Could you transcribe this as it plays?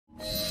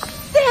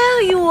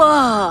Here you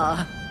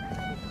are.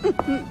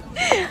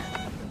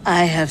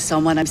 I have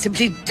someone I'm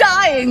simply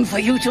dying for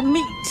you to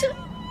meet.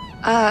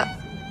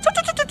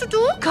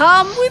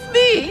 Come with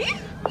me.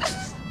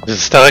 Is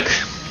it Stark?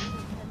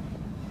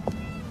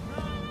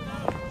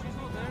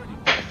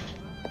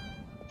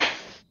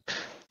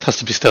 It has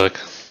to be Stark.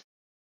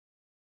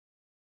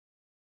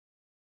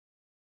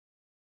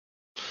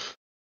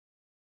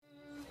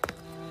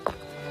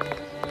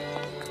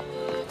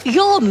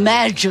 Your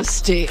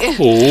Majesty.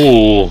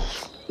 Oh.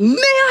 May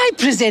I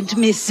present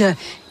Miss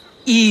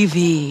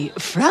Evie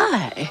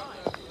Fry?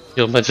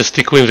 Your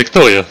Majesty Queen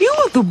Victoria.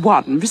 You're the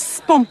one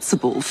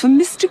responsible for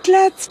Mr.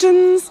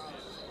 Gladstone's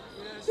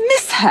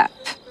mishap.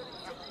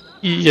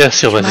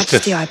 Yes, Your Majesty.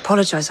 Majesty, I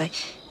apologise.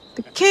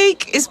 The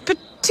cake is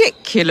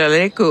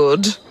particularly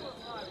good.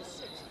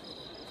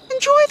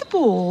 Enjoy the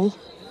ball.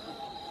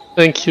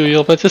 Thank you,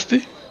 Your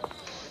Majesty.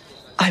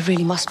 I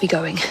really must be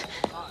going.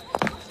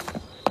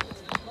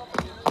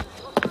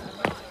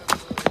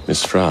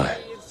 Miss Fry,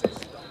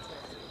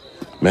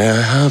 may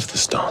I have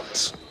this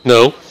dance?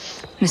 No.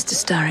 Mr.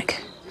 Starrick,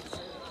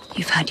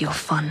 you've had your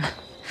fun.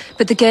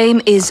 But the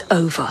game is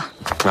over.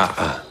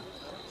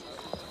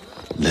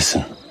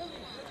 Listen.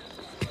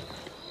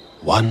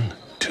 1,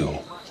 2,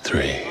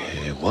 3.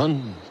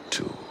 1,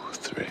 2,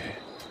 3.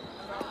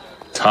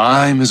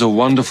 Time is a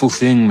wonderful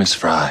thing, Miss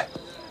Fry.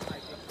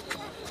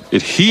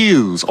 It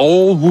heals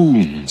all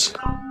wounds.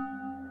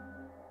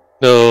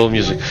 No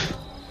music.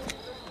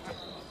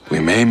 We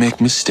may make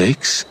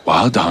mistakes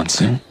while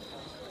dancing,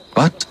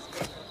 but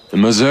the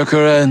mazurka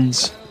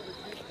ends,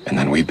 and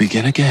then we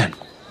begin again.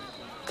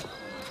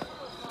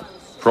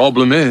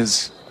 Problem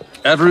is,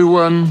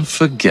 everyone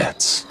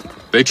forgets.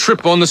 They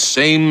trip on the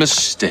same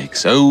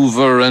mistakes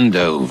over and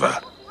over.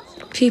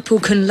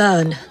 People can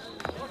learn.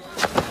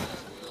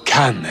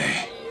 Can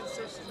they?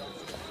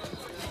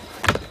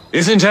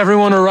 Isn't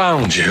everyone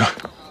around you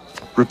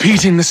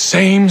repeating the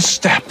same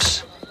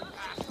steps?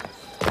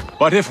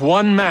 But if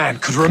one man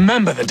could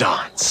remember the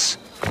dance,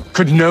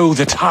 could know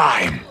the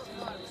time,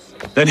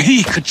 then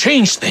he could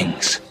change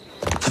things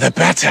for the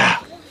better.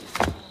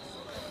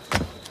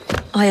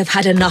 I have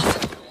had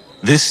enough.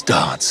 This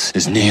dance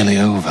is nearly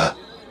over.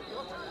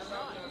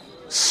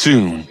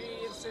 Soon,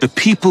 the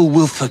people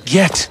will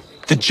forget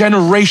the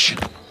generation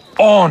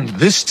on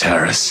this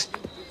terrace.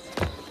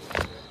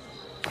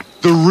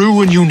 The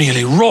ruin you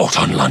nearly wrought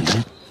on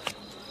London.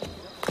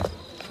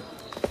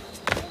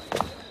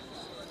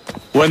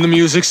 When the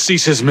music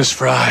ceases, Miss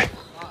Fry,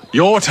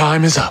 your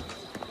time is up,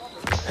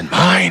 and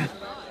mine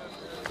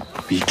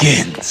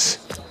begins.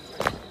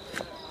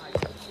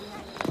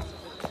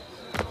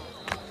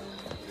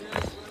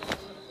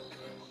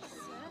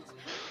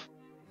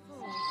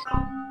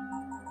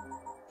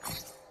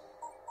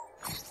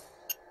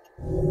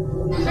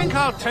 I think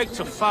I'll take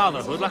to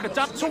fatherhood like a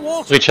duck to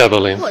water. Which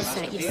Abilene? What's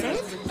that you said?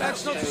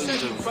 That's not to say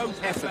you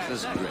won't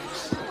effortless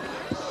grace.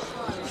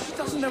 She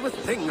doesn't know a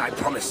thing, I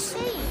promise.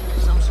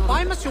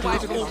 Why must you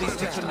ask all these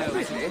things to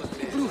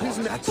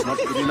know? That's not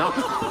good enough.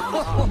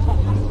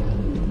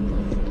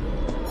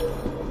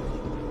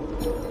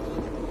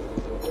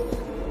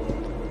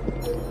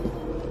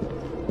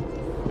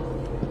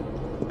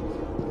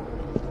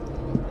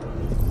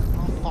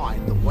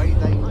 Find the way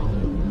they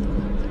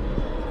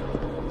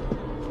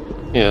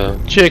Yeah,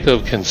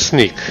 Jacob can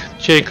sneak.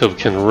 Jacob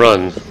can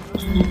run.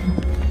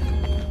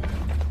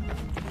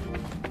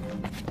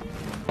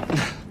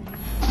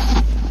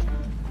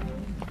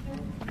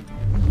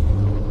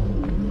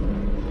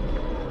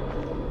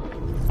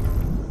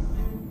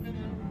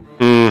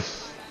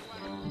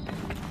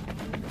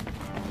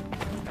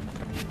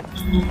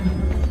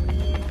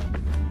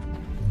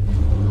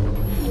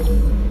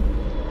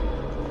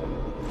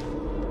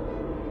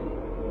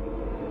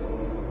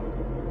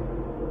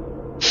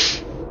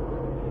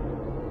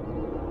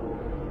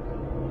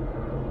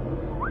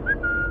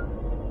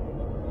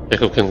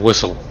 Jacob can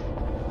whistle.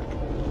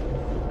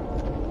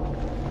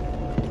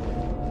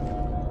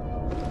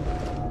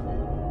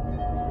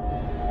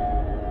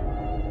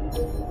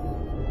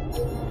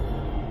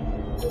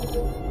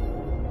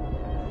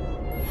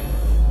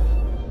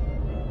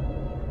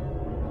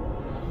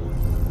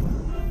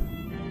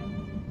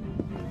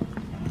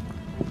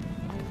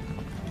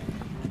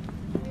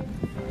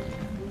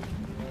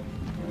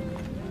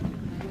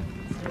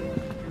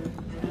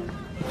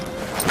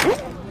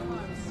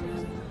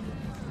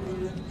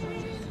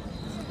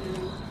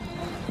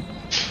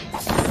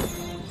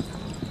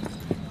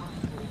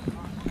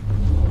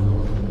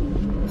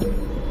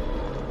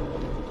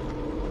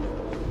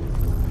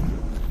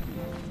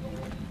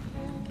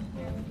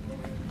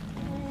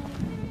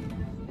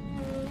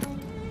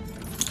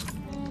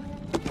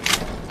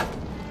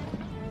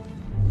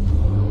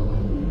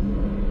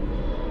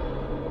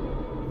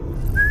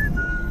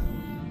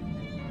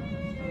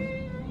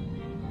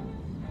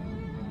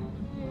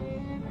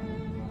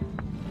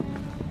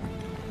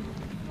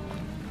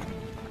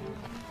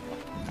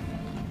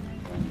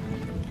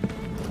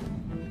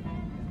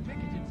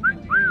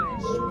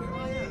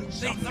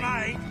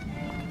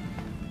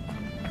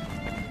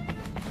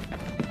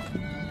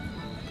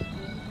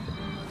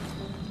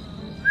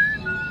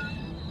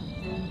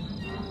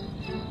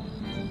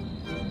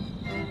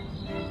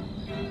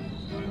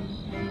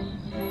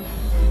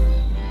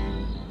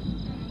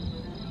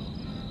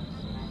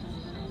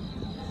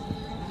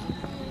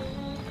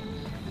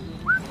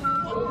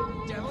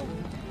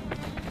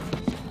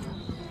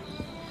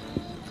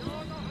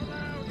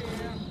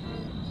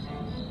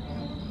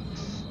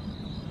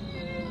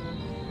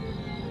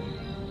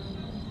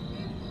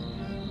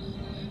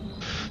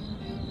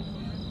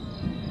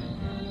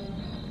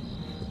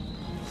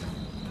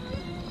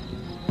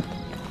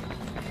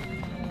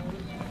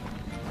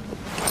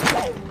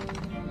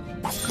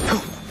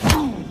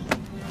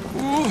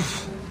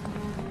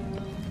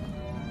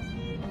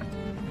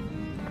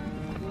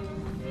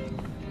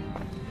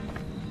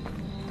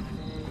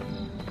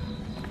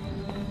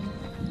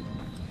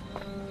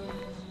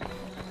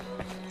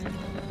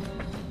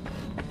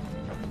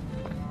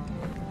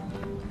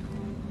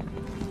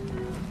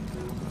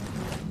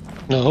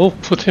 No,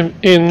 put him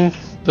in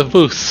the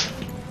booth.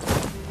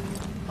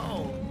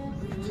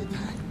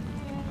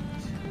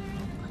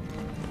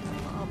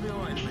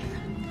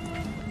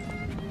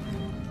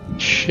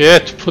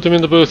 Shit, put him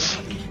in the booth.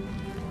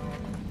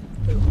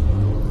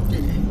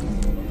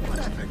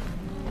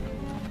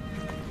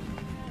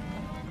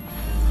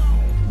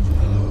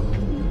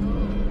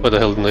 Where the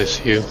hell did I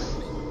see you?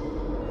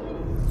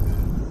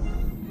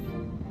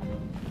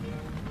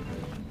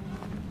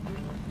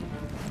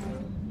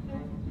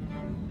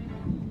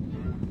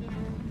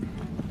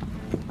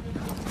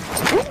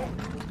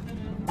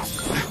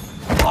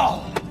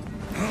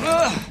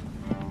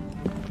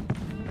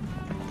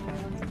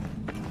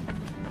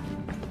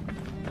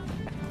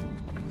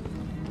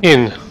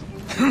 In.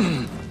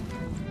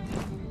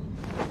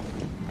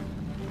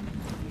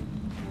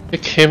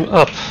 Pick him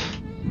up.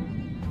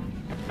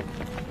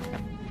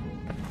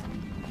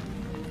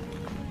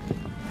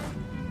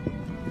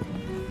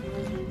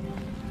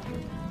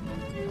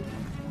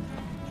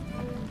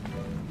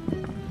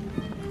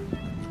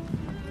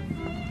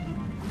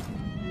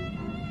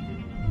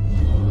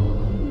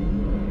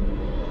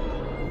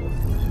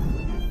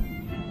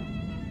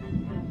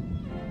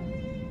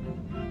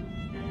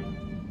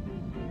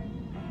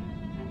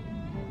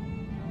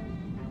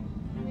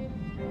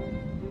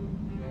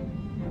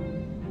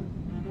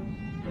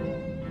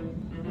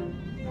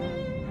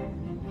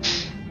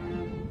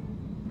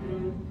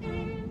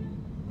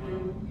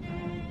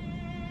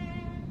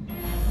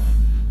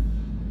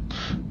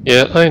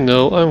 Yeah, I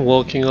know, I'm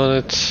working on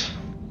it.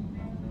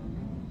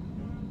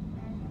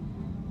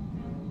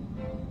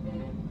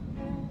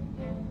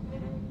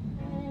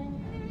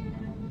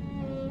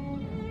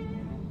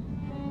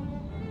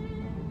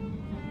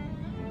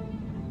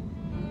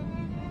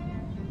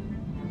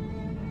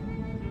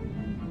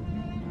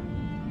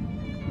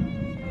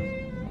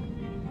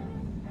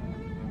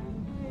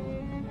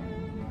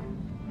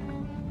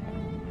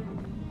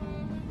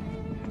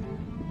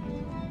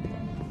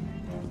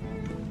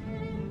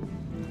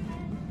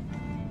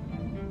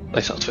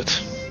 Nice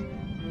outfit.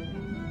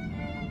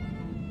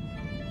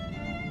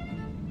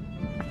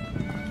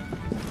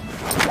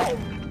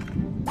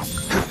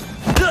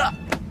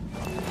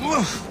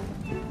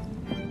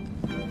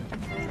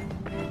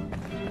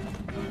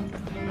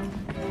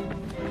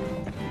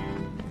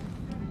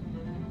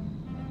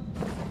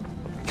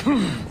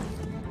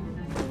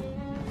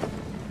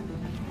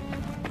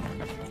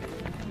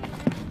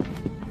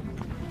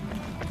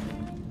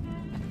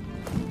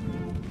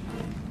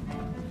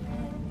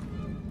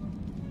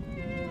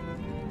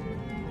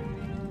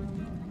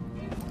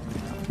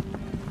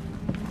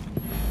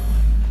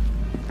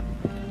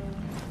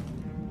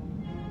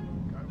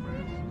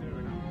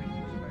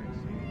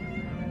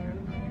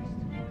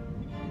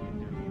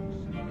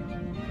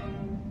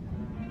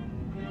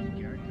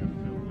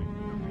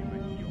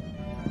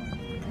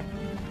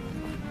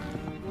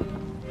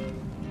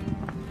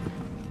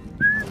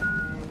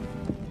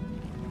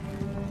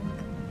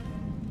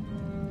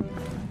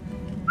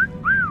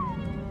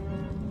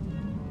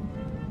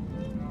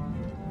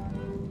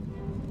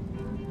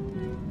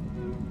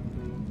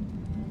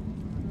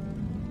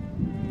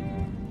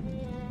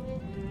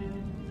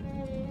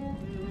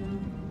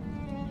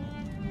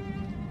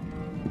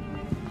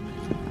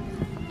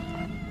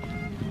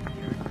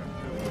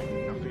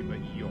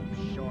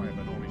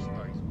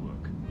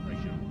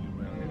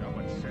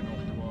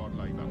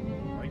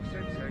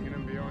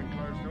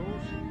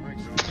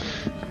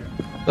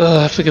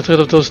 I have to get rid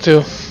of those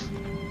two.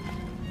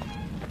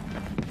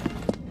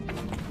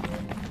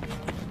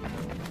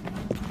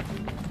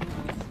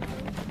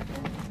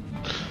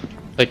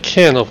 I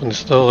can open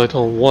this door, I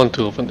don't want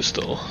to open this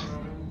door.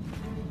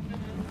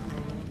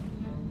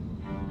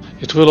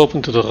 It will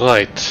open to the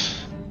right.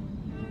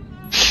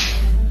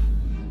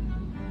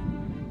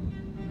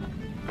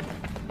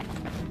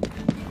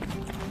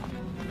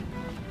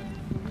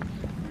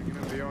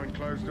 Behind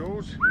closed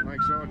doors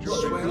makes our job.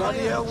 What the bloody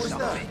hell was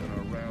that?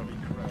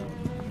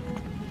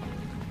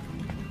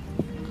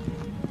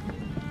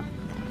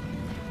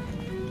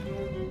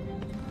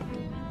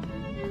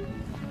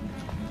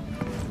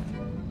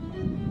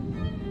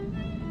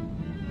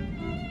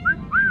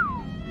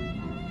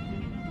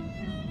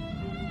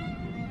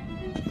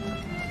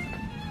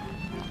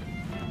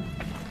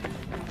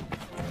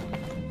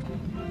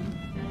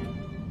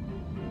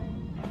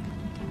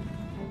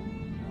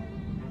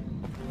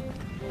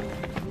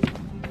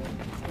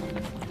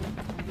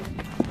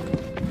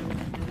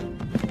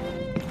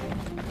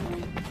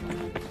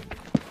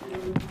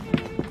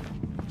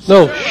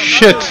 No,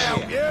 shit!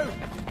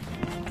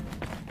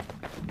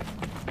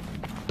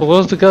 But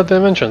where's the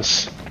goddamn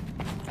entrance?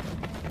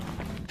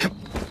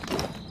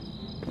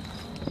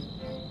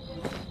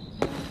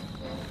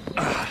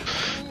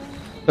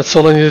 That's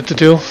all I needed to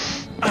do.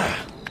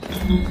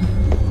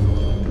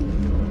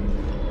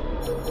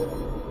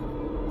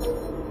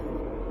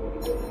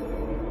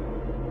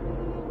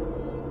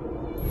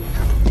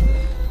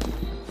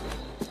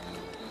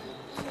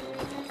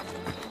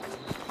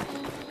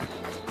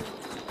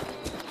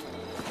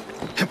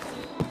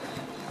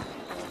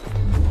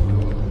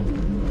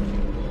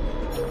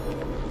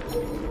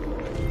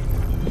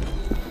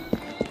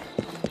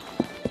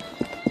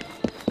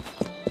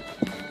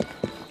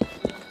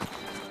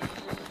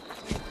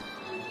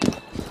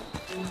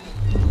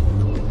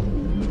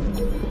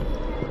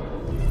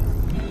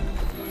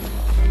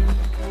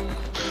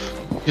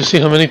 You see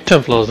how many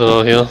Templars there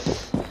are here?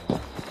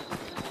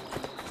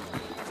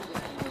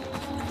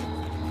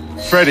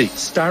 Freddy!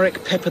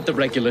 Starrick peppered the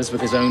regulars with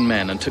his own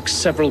men and took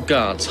several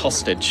guards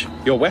hostage.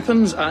 Your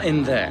weapons are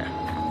in there.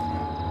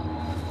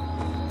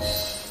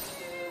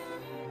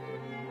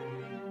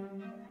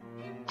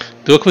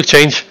 Do a quick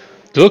change.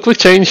 Do a quick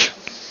change.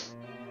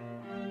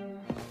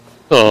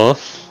 Oh.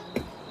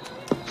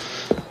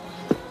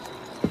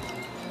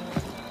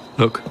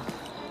 Look.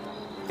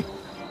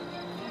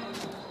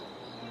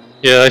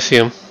 Yeah, I see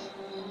him.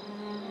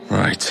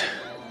 Right.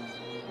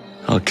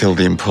 I'll kill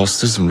the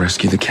imposters and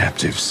rescue the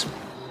captives.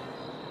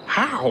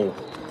 How?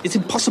 It's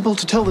impossible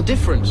to tell the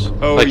difference.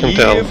 Oh, I can ye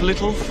tell. of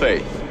little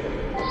faith.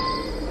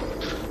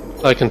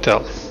 I can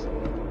tell.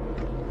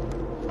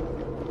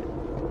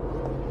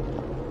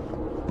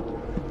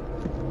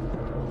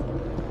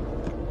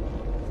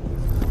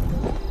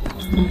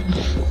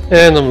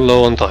 And I'm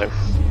low on time.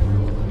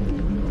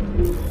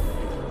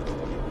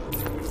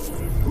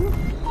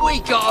 We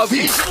got a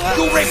bit.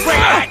 You'll regret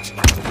that!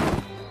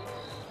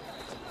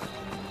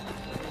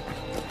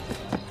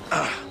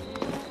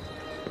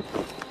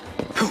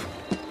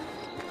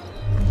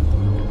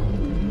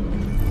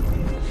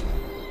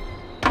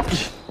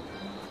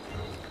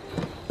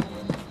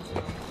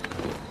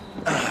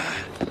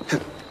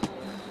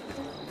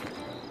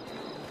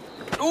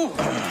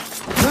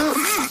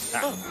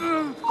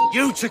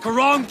 You took a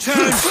wrong turn.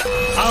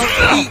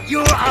 I'll eat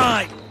your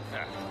eye.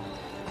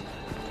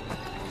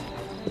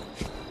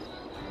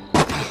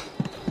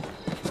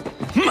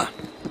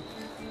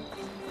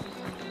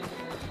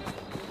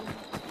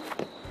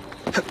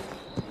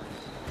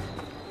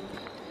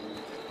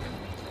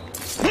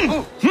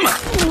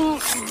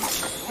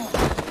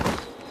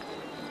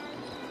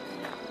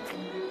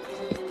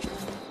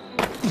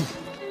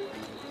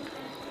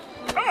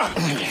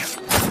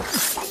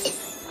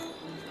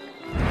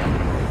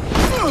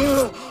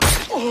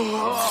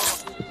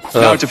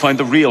 Now to find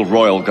the real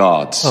royal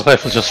guards. My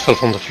rifle just fell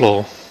from the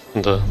floor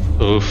on the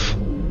roof.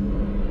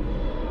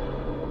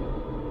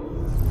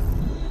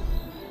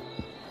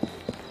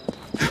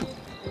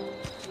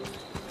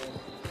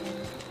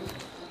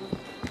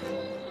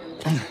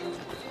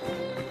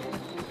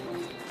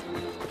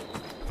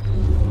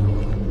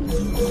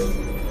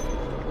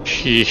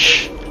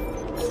 Sheesh.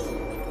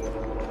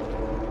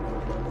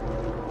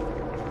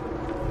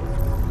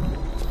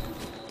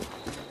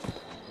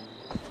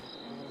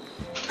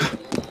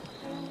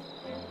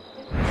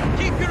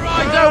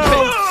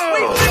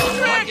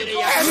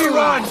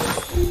 Everyone!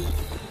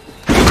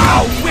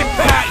 I'll whip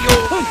out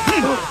your...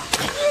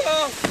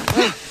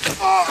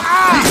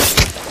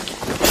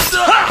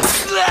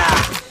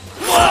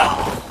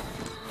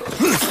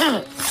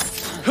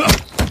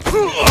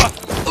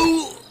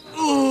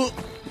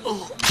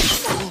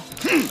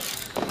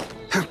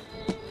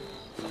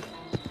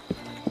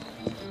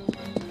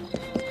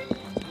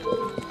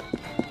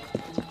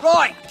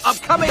 Right, I'm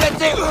coming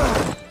at you!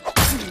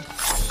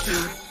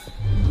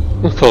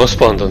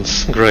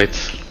 Correspondence, great.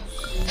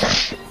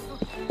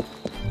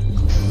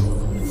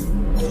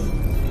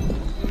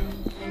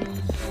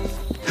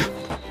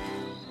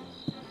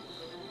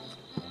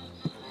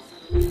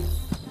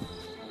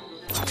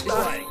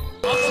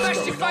 I'll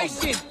smash your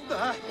face in!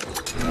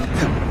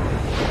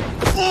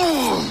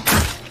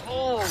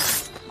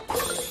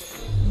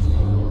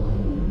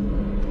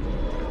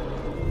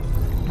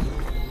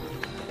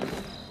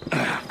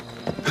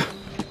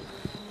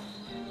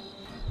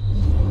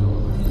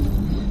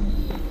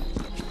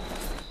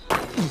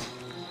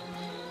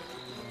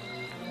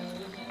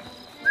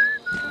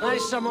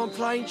 There's someone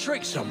playing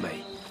tricks on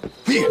me.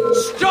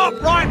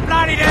 Stop right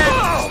bloody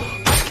now!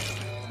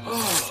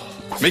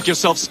 Make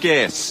yourself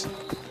scarce.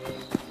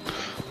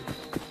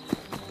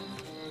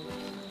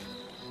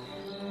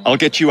 I'll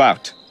get you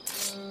out.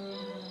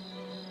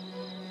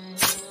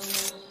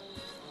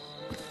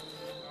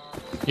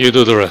 You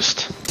do the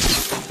rest.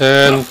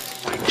 And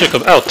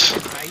Jacob out.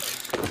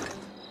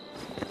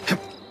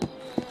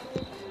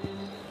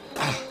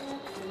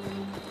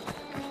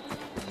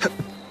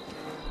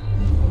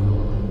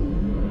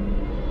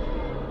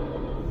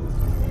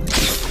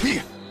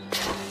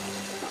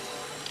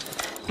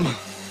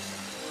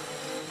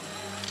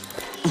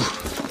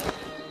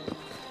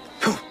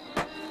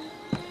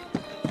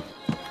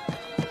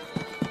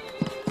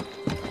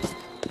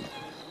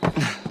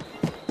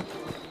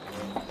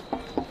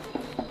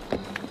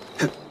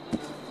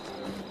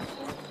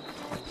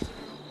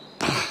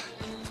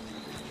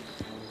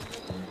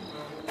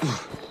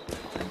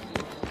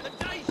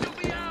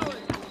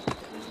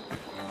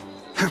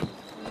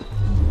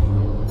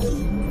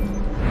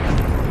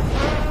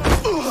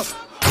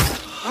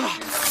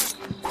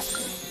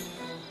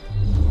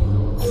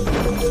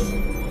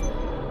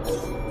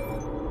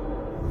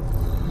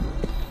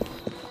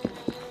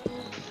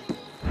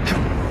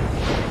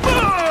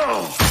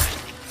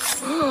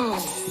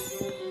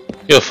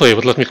 You're free,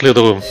 but let me clear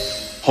the room.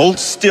 Hold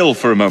still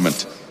for a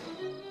moment.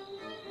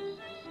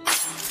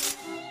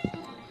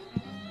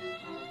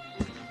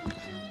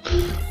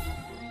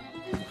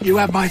 You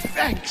have my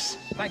thanks.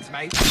 Thanks,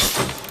 mate.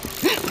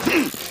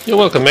 You're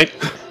welcome, mate.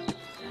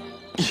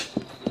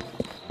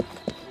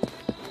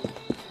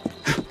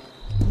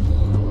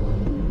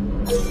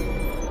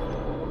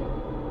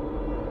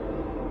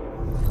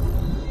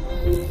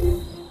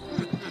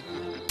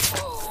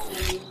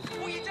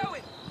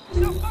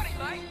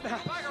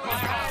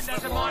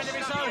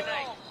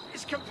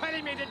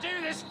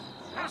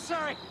 I'm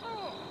sorry.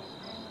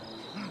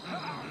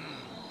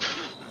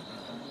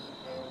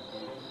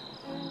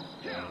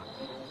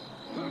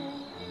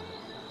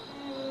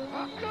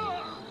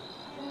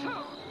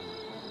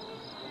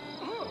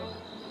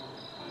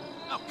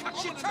 I'll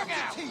cut your tongue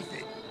out. Teeth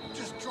in.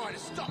 Just try to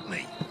stop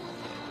me.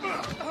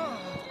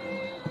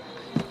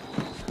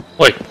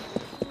 Wait.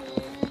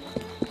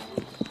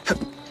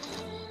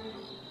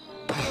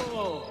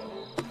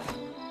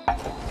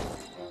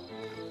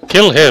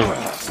 Kill him!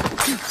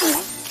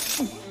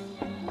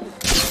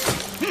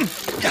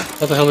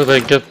 How the hell did I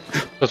get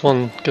that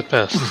one get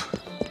past?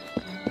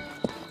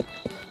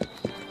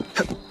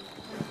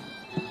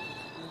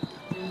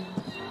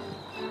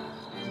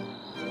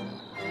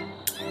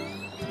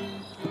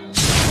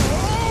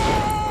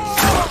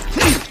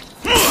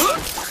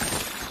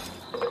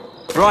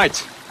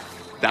 Right.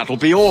 That'll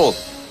be all.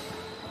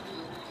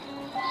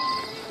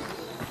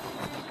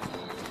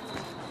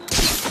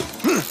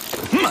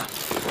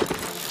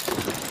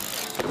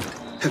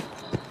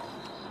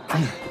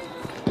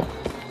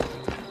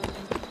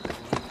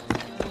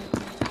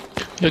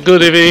 You're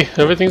good, Evie.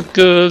 Everything's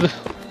good.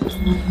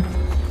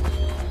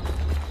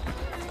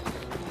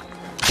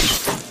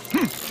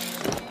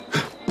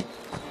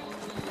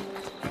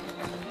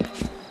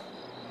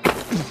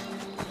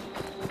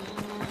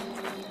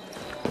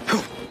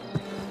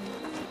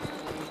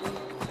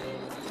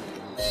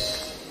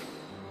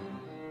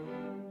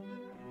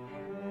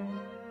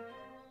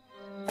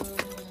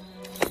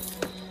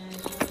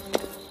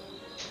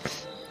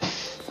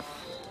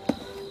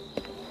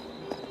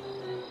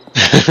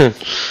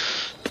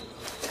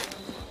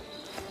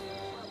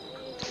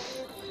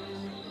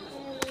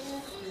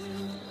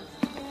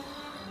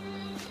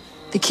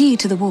 The key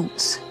to the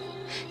waltz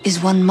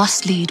is one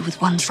must lead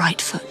with one's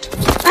right foot.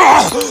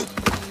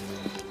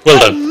 Well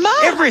done.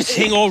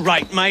 Everything all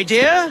right, my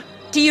dear?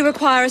 Do you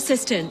require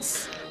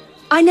assistance?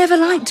 I never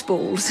liked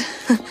balls.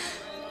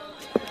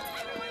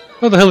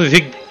 How the hell did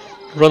he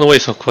run away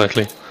so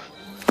quietly?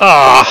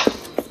 Ah!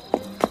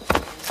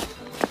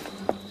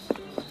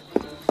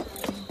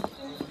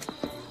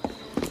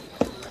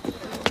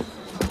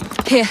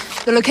 Here,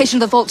 the location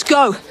of the vault.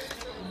 Go!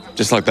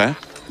 Just like that?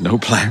 No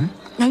plan?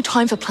 No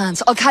time for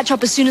plans. I'll catch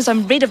up as soon as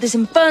I'm rid of this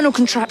infernal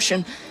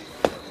contraption.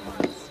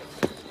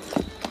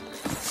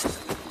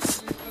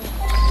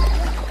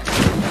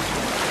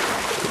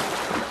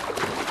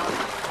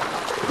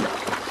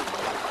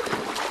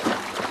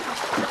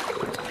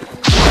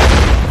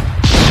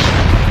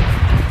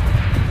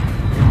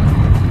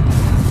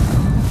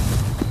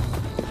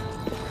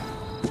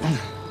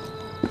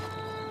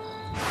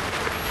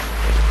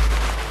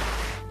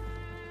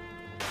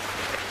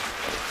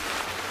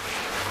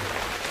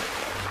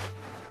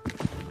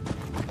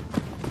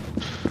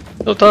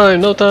 No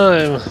time, no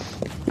time!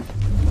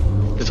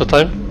 Is there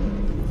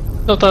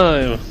time? No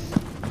time!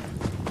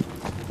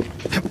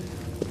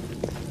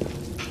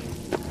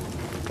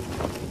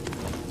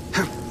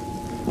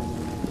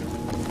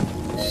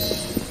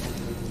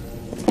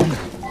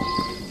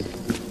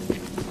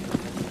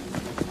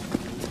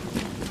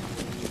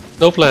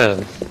 No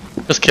plan.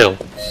 Just kill.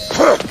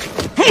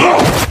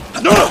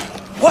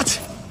 What?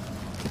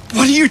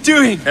 What are you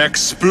doing?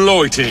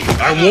 Exploiting.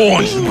 I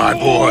warned you, my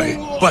boy.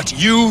 But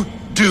you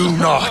do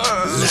not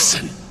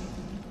listen.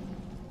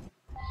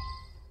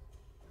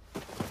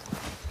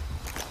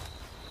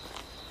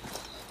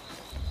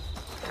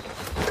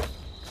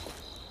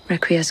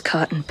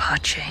 Requiescat in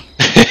pace.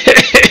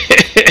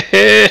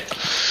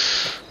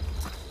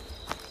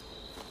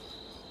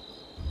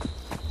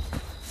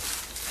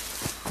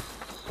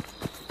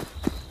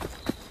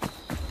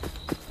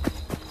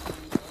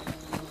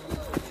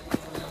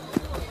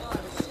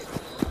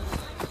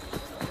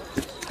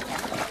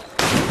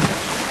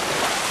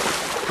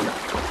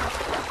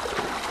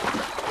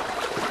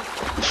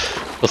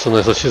 Also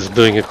nice that she's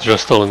doing it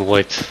dressed all in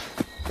white.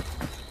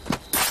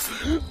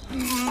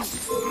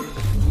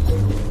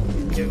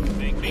 Don't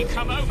make me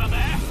come over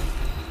there.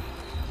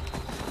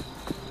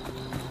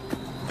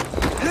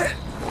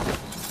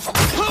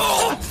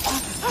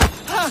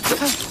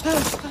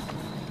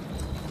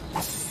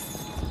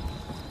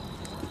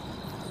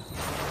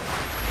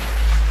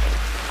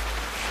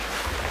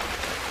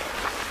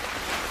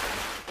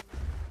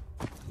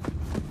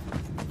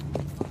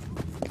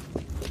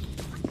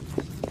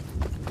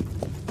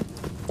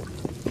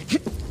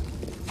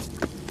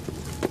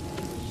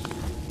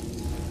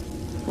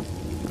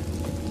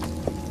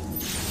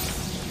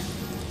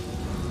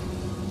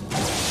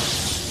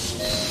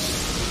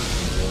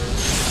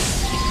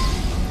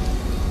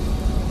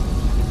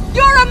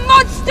 You're a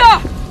monster!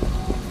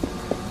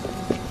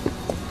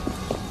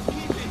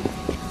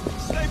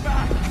 Stay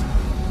back.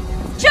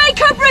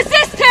 Jacob,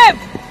 resist him!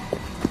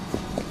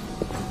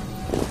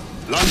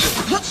 London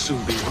will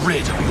soon be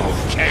rid of your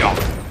chaos.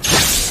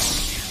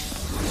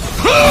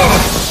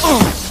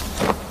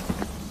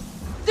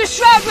 The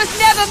shroud was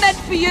never meant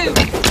for you!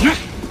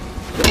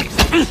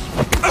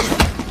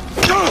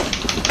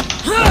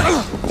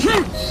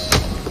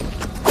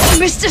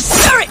 Mr.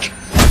 Syndicate!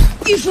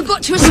 You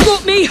forgot to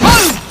escort me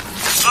home!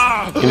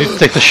 You need to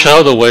take the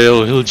shroud away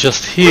or he'll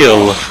just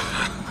heal.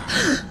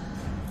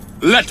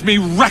 Let me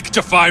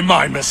rectify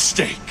my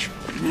mistake.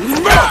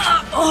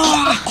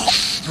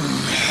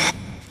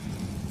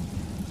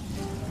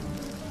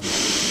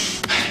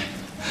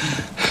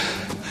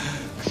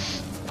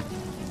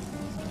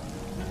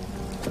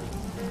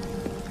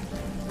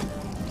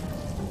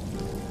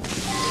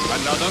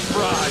 Another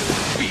prize to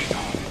feed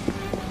on.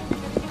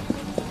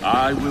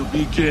 I will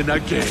begin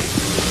again.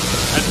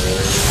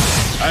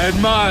 I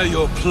admire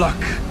your pluck,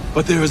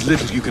 but there is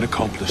little you can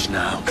accomplish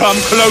now. Come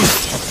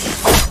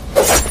close.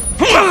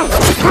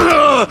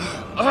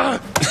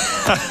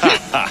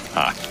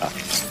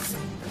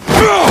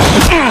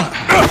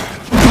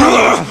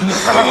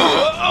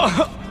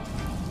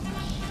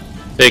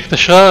 Take the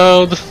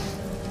shroud.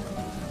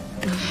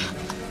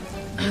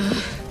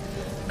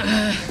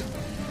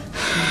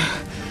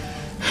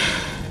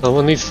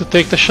 Someone needs to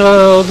take the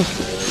shroud.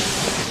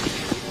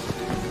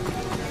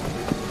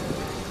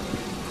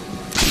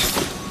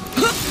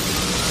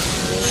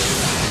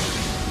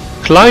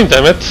 Climb,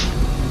 damn it!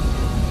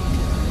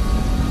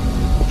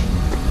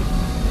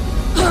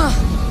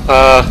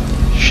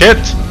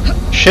 Shit!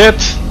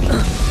 Shit!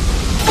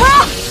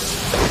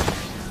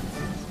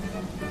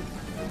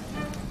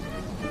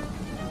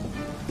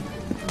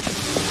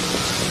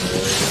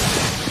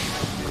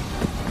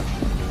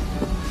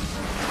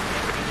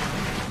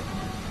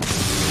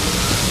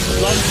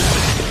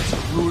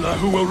 Ruler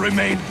who will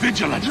remain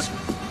vigilant,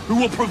 who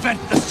will prevent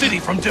the city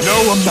from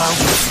no amount.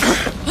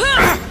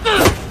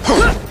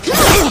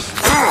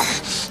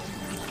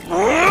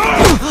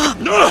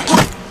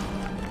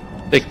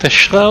 Take the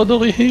shroud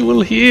or he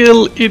will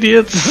heal,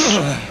 idiots!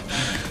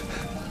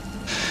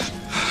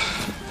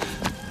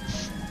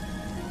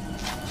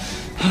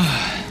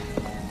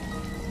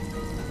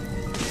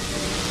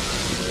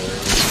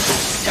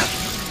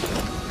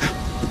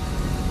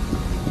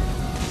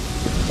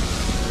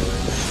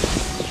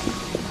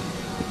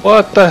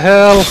 What the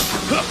hell?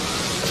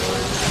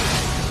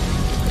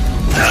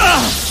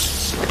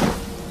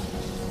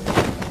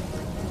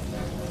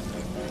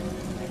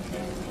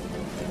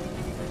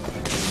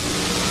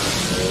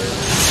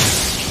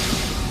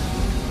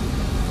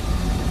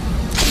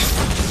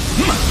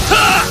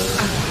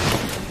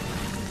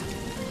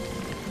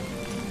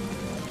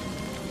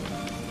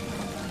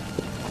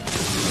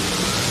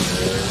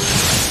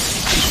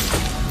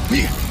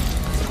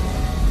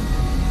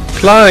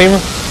 Climb!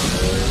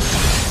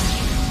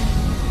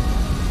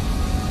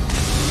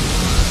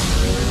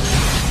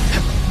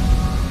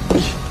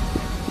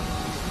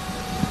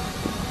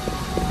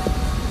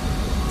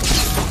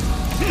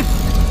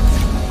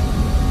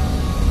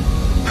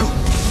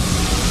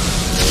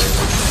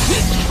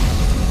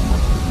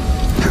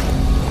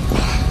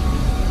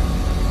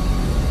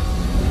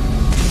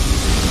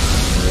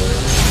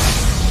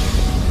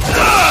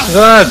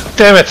 God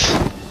damn it!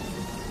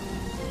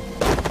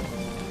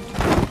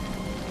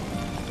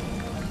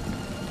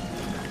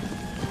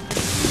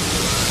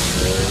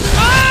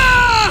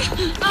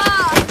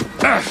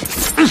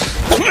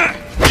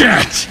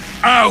 Get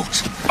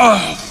out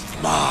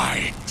of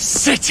my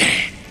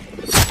city!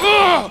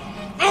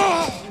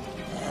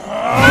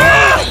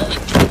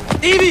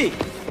 Evie!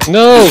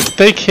 No,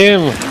 take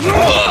him!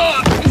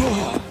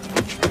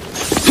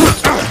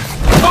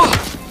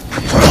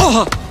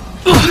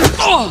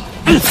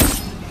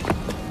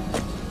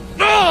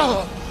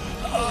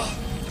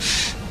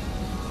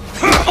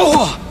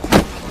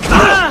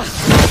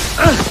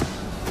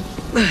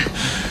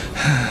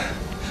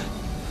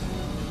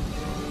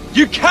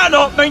 You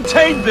cannot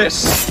maintain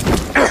this!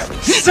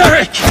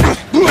 Zarek!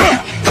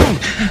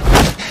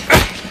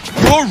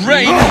 Your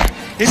reign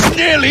is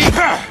nearly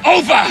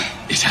over!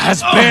 It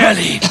has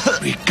barely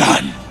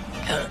begun.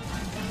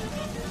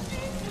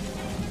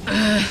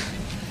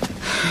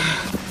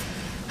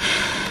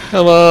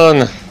 Come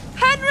on!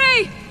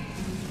 Henry!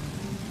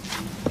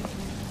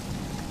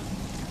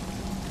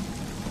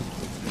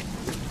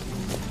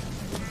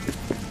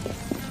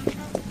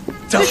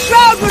 The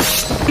shroud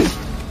was...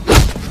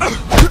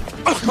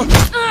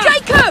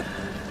 Jacob!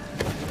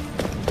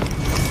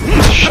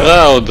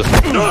 Shroud!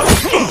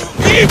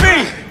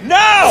 Evie!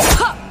 Now!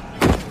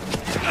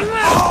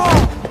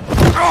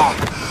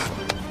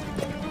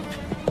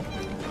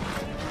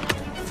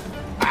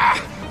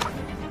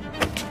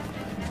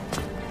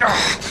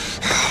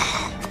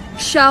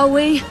 Shall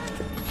we?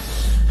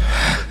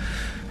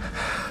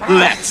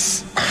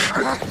 Let's!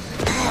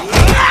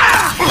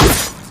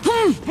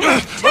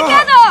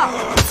 Together!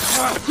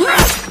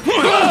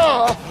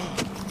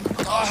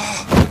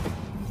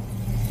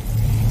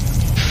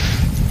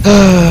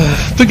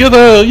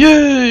 Together!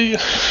 Yay!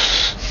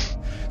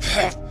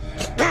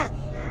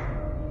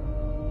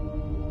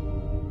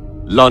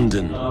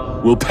 London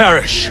will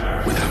perish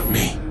without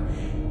me.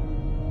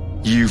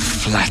 You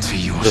flatter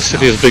yourself. The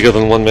city is bigger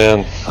than one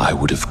man. I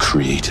would have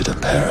created a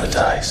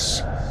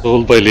paradise.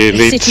 Ruled by the The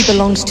elite. city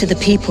belongs to the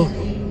people.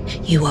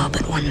 You are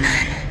but one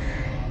man.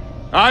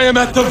 I am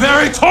at the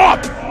very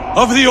top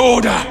of the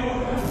Order!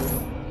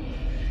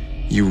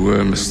 You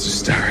were Mr.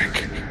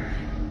 Starrick.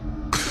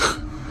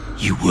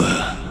 You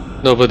were.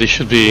 Nobody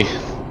should be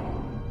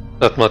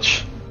that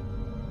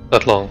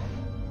long.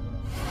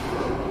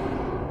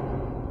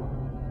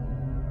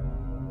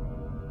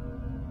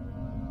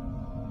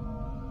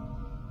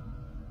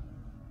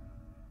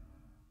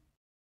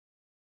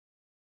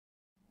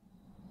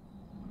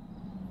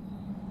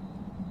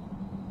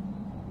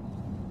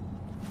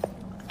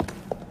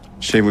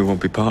 Shame we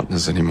won't be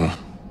partners anymore.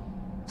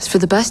 It's for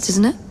the best,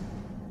 isn't it?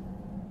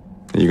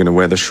 Are you gonna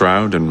wear the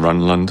shroud and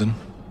run London?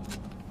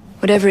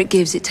 Whatever it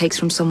gives, it takes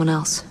from someone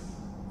else.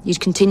 You'd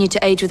continue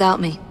to age without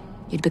me.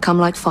 You'd become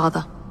like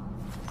father.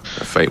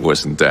 A fate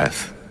worse than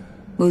death.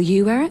 Will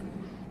you wear it?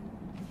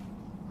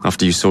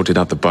 After you sorted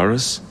out the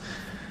boroughs,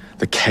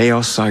 the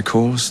chaos I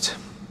caused,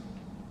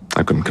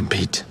 I couldn't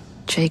compete.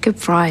 Jacob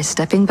Fry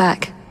stepping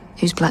back.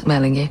 Who's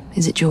blackmailing you?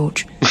 Is it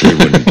George? He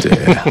wouldn't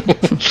dare.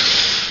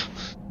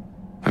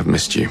 I've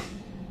missed you.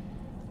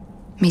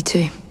 Me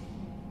too.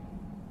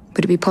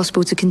 Would it be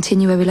possible to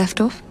continue where we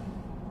left off?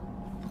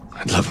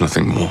 I'd love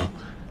nothing more.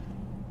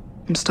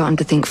 I'm starting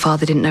to think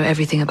Father didn't know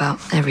everything about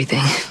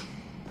everything.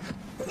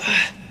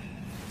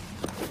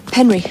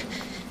 Henry.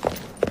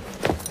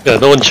 Yeah,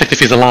 no one checked if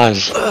he's alive.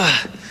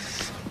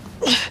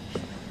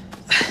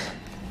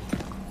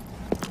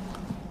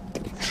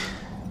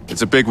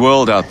 It's a big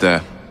world out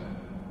there.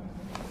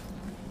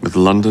 With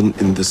London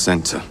in the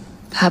center.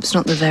 Perhaps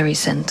not the very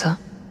center.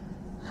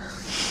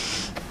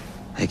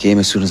 I came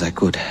as soon as I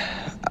could.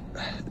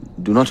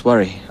 Do not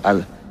worry.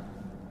 I'll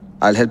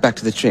head back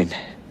to the train.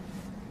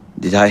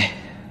 Did I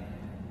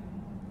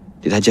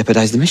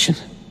jeopardize the mission?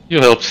 You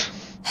helped.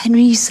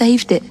 Henry, you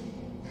saved it.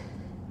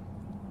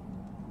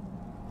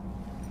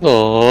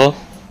 Aww.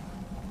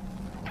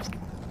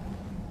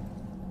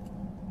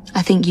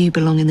 I think you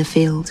belong in the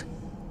field.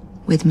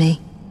 With me.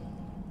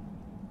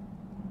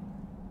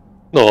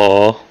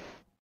 Aww.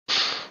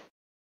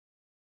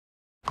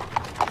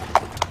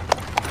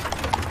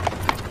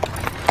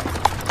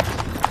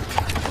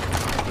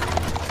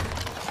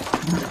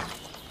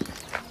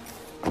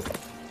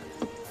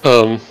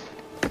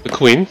 The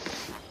Queen?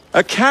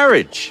 A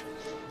carriage!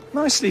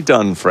 Nicely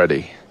done,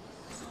 Freddy.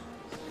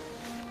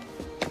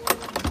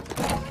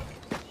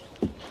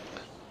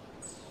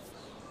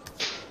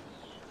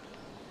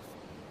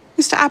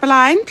 Mr.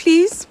 Aberline,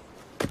 please.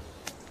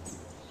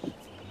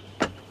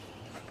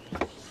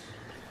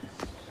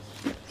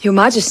 Your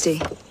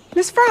Majesty.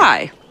 Miss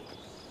Fry.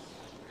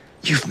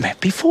 You've met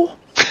before?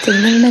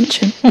 Didn't even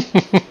mention.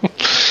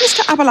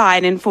 Mr.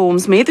 Aberline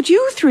informs me that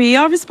you three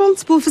are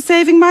responsible for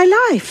saving my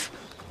life.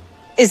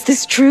 Is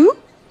this true?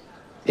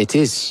 It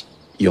is,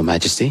 Your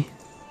Majesty.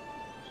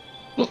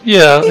 Well,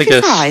 yeah, I Lady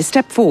guess. Fry,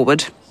 step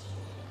forward.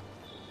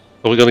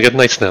 Are we gonna get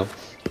nice now?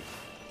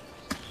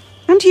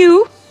 And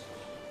you?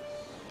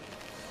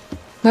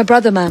 My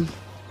brother, ma'am.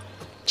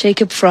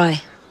 Jacob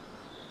Fry.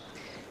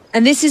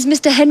 And this is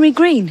Mr. Henry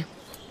Green.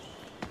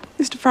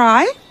 Mr.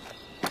 Fry?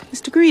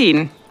 Mr.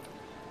 Green?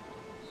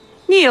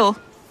 Kneel.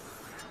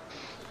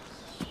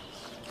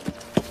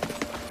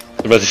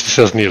 Your Majesty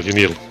says kneel, you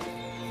kneel.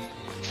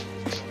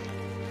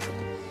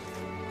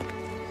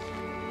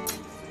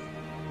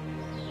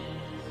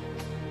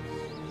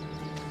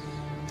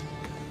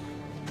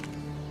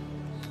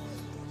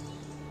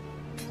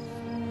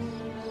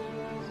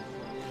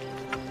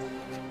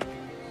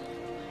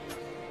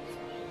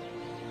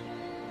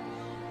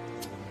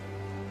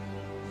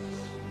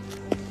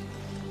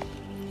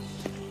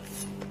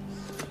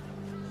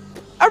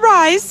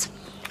 Arise.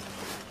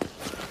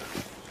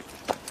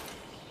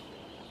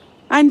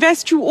 I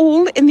invest you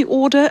all in the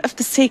Order of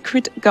the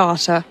Sacred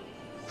Garter.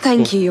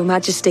 Thank you, Your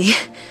Majesty.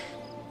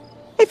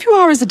 If you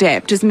are as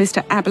adept as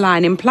Mr.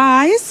 Aberline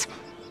implies,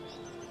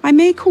 I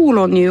may call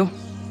on you.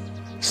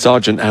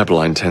 Sergeant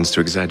Aberline tends to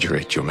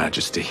exaggerate, Your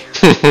Majesty.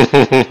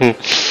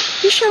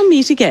 We shall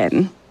meet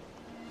again.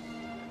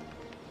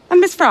 And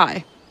Miss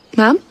Fry?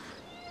 Ma'am?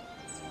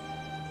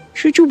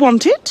 Should you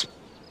want it,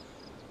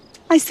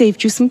 I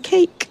saved you some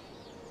cake.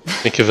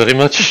 Thank you very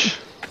much.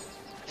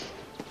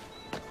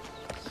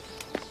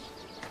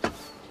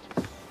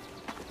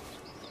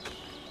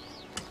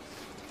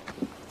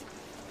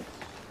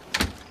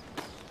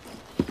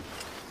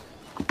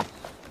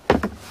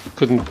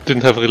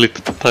 Didn't have really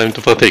time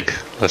to partake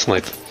last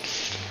night.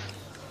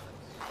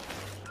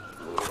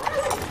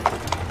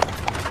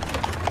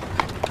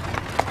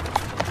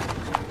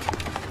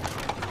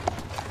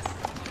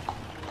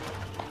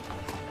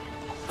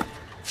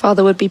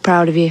 Father would be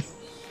proud of you.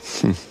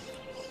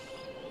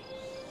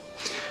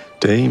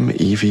 Dame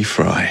Evie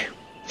Fry.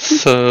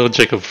 Sir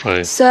Jacob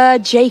Fry. Sir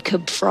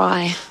Jacob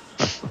Fry.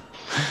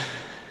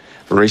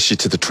 Race you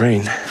to the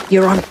train.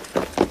 You're on.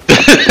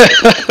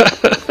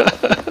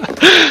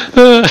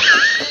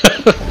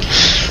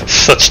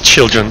 Such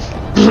children.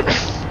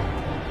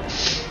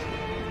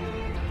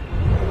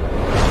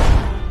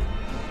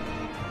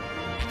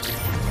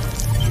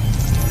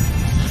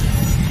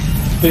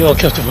 We all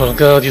captive our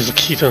guard, use the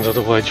key to enter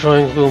the white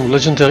drawing room,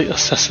 legendary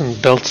assassin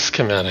belt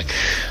schematic.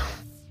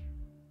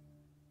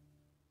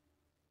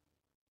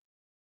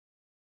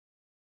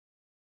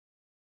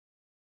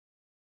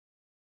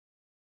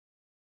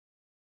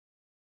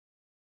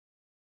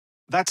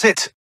 That's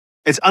it.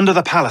 It's under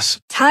the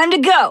palace. Time to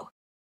go!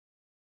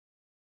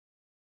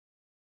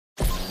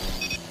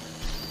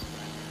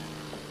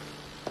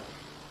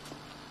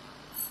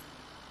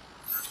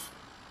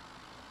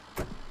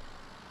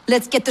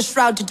 Let's get the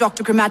shroud to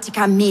Dr.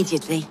 Grammatica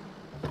immediately.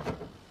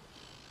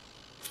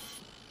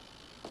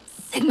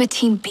 Sigma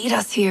team beat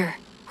us here.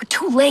 We're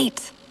too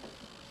late.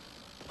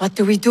 What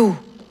do we do?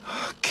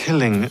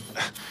 Killing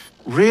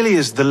really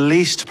is the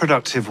least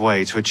productive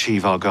way to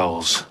achieve our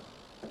goals.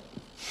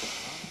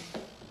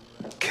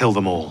 Kill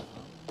them all.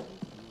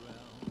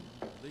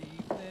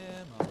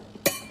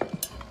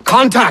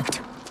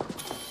 Contact!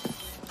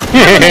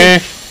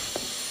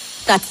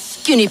 That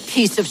skinny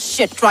piece of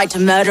shit tried to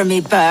murder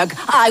me, Berg.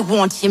 I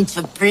want him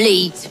to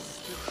bleed.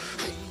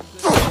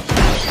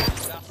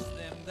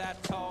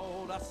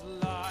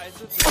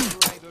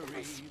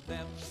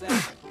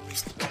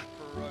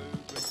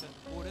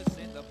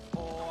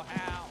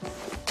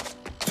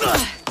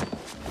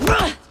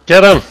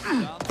 Get him!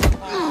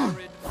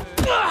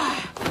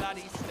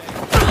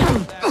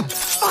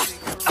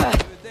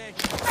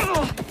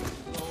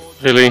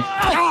 Really?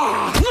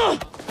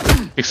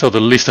 Pick so the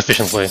least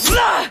efficient way.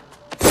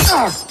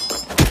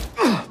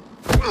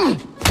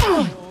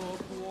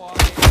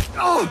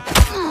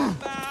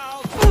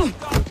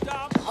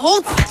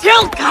 Hold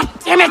still,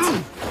 goddammit!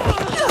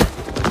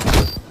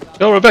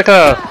 Go,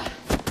 Rebecca!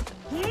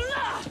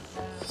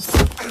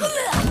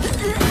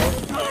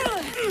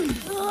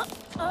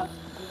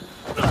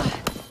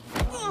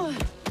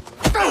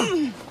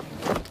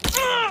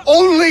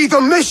 Only the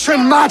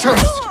mission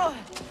matters!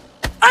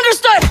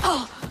 Understood!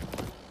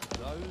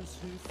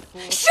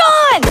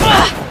 Sean!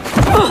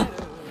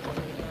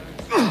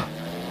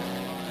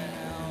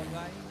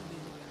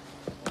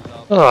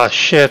 Oh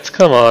shit,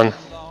 come on.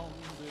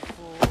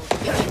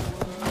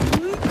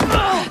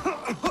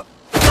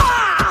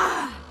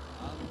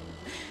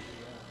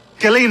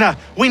 Galena,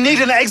 we need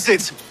an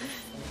exit!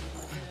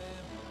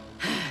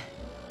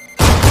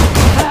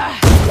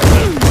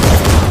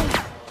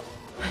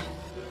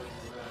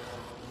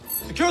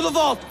 Secure the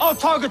vault! All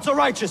targets are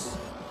righteous!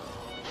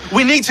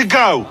 We need to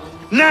go!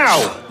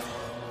 Now!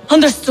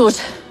 Understood.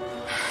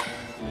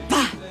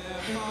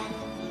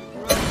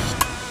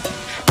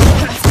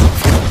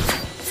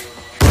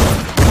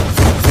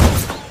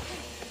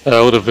 That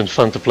would have been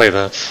fun to play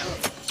that.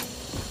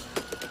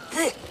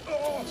 The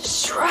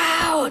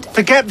shroud!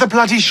 Forget the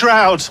bloody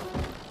shroud!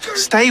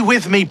 Stay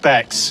with me,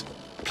 Bex.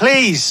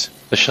 Please!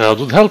 The shroud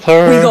would help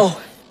her. We go.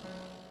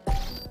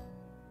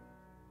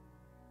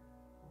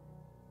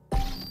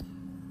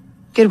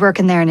 Good work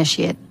in there,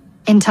 Initiate.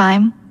 In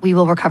time, we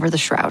will recover the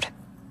shroud.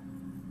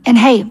 And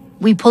hey,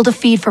 we pulled a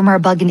feed from our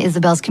bug in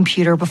Isabel's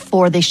computer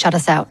before they shut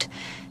us out.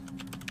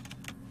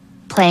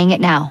 Playing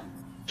it now.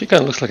 She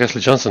kinda looks like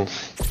Ashley Johnson.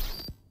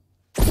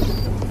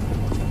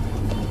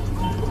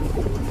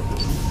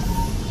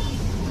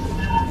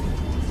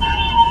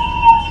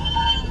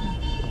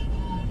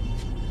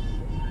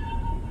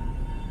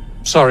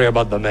 Sorry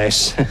about the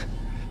mess.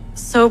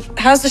 So,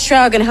 how's the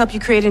shroud gonna help you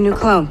create a new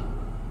clone?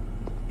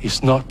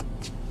 It's not.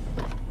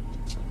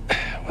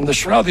 When the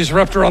shroud is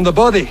wrapped around the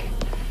body,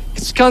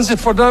 it scans it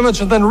for damage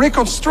and then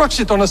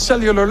reconstructs it on a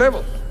cellular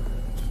level.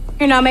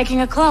 You're not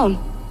making a clone.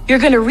 You're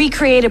gonna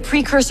recreate a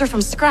precursor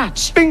from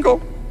scratch.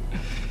 Bingo!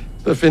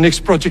 The Phoenix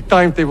Project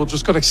timetable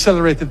just got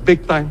accelerated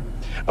big time.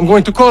 I'm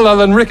going to call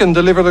Alan Rick and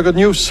deliver the good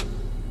news.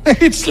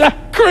 It's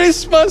like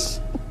Christmas!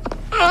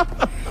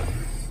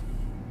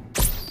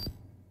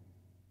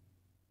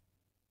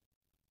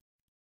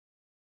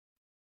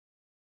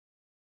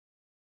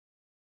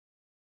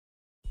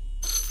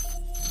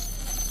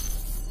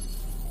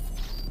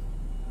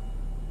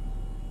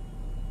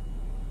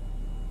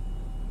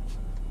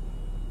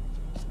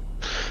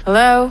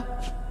 Hello?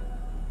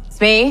 It's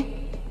me?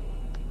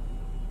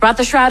 Brought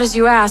the shroud as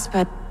you asked,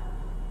 but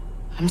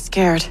I'm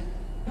scared.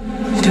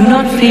 Do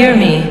not fear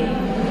me.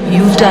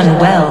 You've done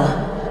well.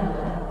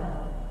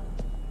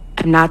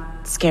 I'm not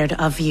scared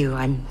of you.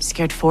 I'm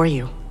scared for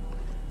you.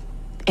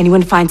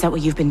 Anyone finds out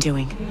what you've been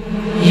doing.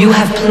 You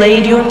have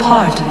played your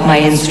part, my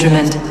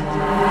instrument.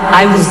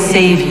 I will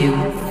save you.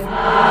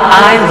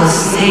 I will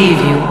save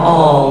you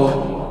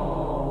all.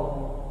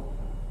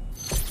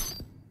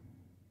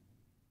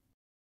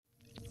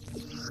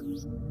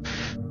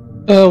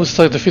 We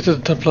started defeated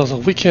the Templars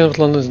of weekend, but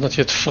London is not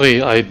yet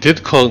free. I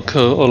did conquer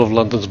all of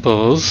London's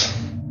boroughs.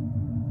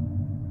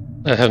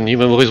 I have new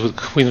memories with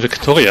Queen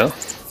Victoria.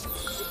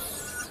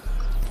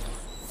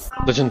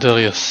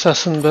 Legendary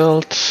Assassin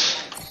Belt.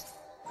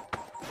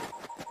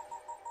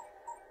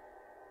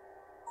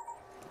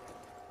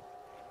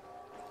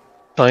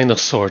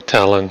 Dinosaur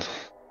Talon.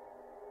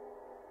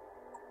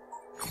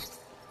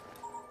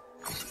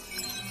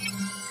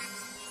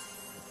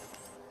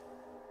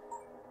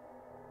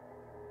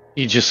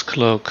 Aegis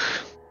Cloak.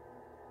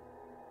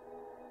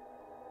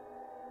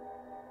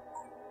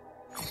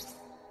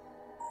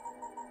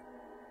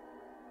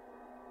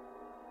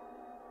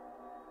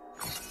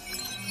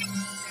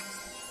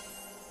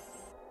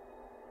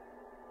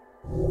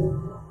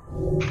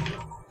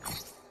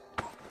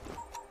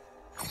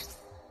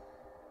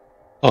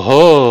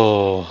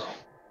 Oh,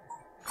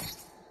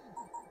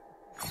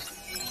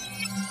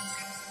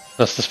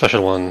 that's the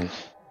special one.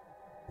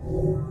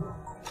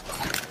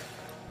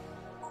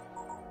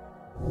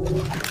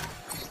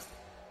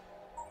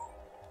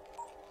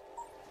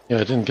 Yeah,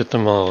 I didn't get the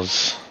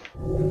Mars.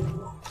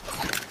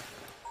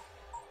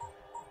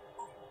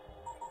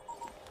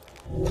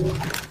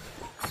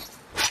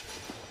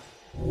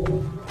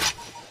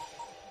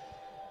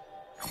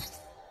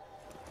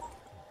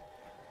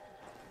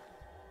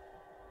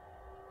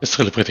 It's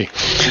really pretty.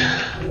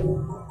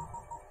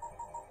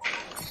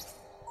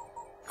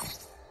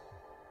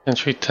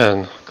 Entry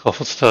 10.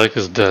 Crawford Starrick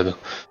is dead.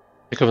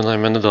 Jacob and I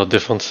mended our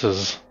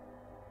differences.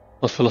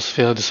 What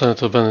philosophy I decided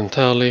to abandon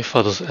entirely,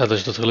 Father's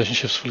adage that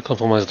relationships will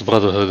compromise the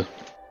brotherhood.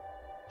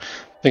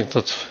 I think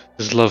that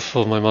his love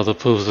for my mother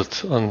proves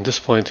that on this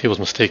point he was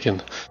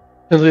mistaken.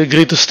 And we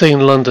agreed to stay in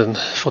London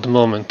for the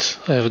moment.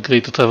 I have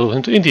agreed to travel with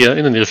him to India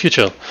in the near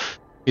future.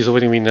 He's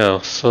awaiting me now,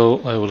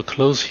 so I will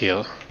close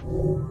here.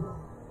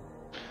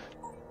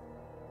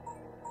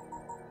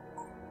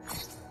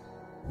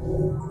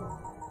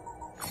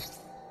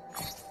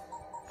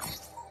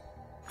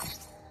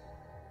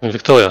 And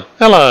Victoria,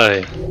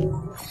 ally!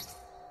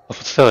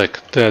 Crawford Starrick,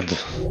 dead.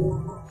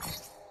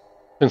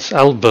 Prince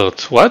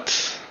Albert,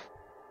 what?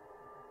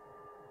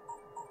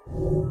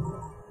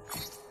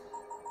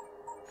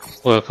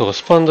 Royal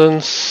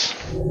correspondence.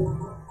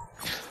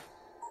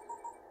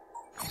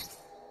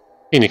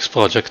 Phoenix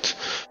Project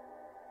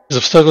is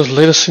Abstergo's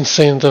latest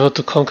insane endeavor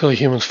to conquer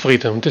human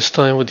freedom, this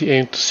time with the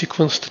aim to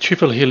sequence the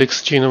triple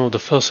helix genome of the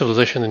first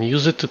civilization and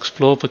use it to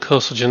explore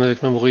precursor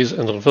genetic memories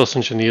and reverse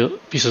engineer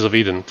pieces of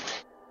Eden.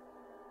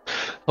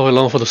 How I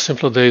long for the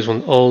simpler days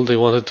when all they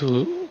wanted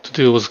to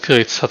do was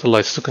create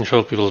satellites to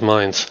control people's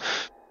minds.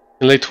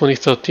 In late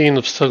 2013,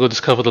 Abstergo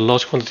discovered a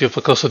large quantity of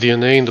precursor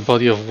DNA in the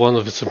body of one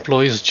of its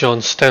employees,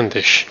 John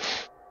Standish.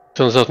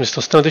 Turns out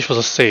Mr. Standish was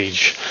a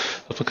sage,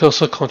 a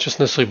precursor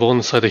consciousness reborn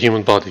inside a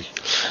human body,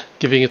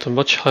 giving it a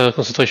much higher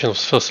concentration of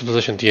first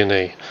civilization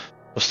DNA.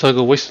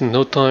 Abstergo wasted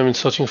no time in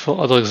searching for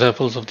other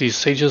examples of these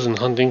sages and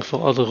hunting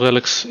for other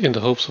relics in the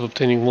hopes of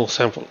obtaining more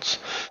samples.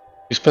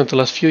 We spent the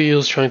last few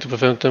years trying to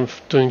prevent them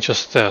from doing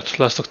just that.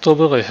 Last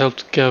October, I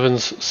helped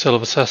Gavin's Cell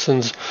of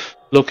Assassins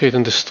locate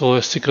and destroy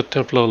a secret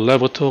Templar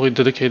laboratory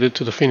dedicated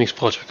to the Phoenix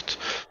Project.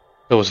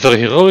 That was very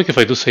heroic, if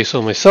I do say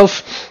so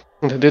myself,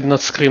 and I did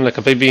not scream like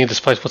a baby,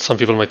 despite what some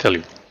people might tell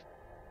you.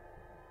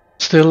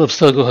 Still,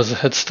 Abstergo has a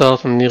head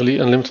start and nearly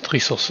unlimited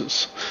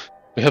resources.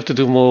 We have to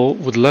do more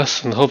with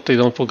less and hope they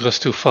don't progress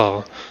too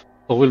far,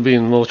 or we'll be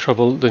in more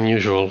trouble than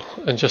usual.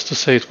 And just to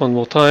say it one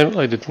more time,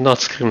 I did not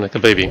scream like a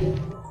baby.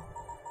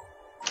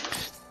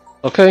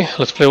 Okay,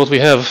 let's play what we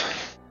have.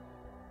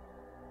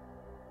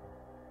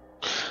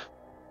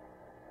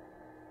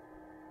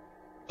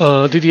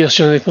 DDS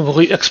Genetic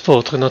Memory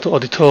Export, Renato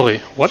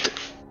Auditori. What?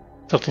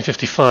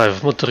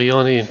 1355,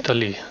 Monteriani,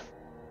 Italy.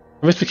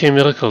 The myth became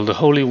miracle. The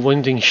holy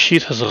winding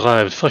sheet has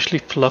arrived, freshly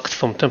plucked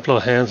from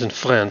Templar hands in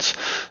France.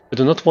 I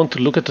do not want to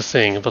look at the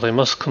thing, but I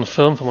must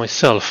confirm for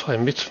myself. I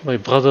meet my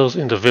brothers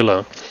in the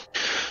villa.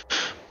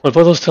 My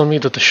brothers tell me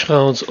that the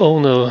Shroud's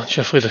owner,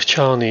 Geoffrey de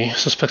Charney,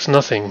 suspects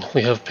nothing.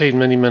 We have paid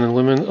many men and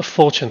women a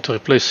fortune to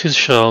replace his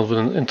Shroud with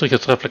an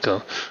intricate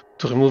replica,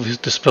 to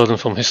remove this burden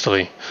from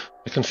history.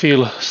 I can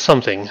feel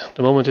something,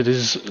 the moment it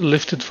is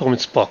lifted from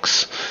its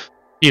box.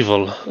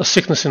 Evil, a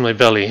sickness in my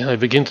belly. I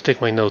begin to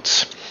take my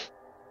notes.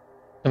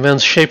 A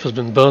man's shape has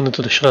been burned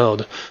into the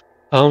Shroud,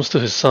 arms to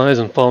his sides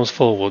and palms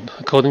forward.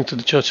 According to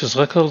the church's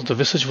records, the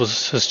visage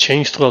has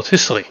changed throughout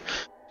history.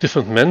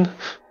 Different men?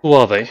 Who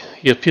are they?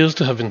 He appears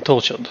to have been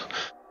tortured. The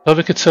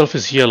fabric itself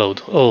is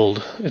yellowed,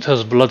 old. It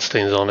has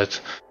bloodstains on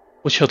it,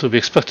 which are to be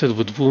expected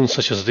with wounds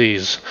such as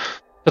these.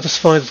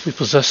 Satisfied that we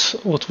possess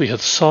what we had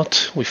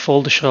sought, we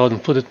fold the Shroud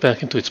and put it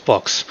back into its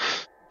box.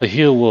 I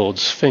hear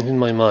words, faint in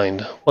my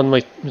mind. One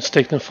might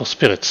mistake them for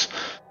spirits,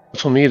 but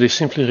for me they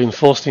simply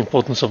reinforce the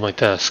importance of my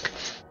task.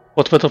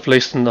 What better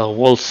place than our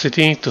walled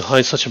city to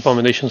hide such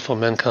abominations from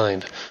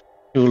mankind?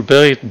 We will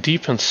bury it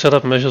deep and set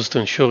up measures to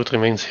ensure it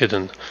remains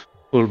hidden.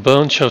 We will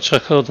burn church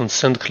records and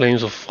send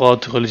claims of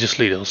fraud to religious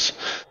leaders.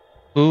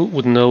 Who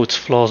would know its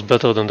flaws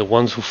better than the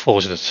ones who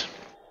forged it?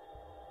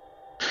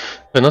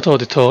 Renato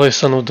Auditore,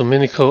 son of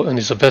Domenico and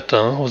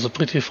Isabetta, was a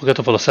pretty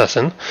forgettable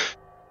assassin,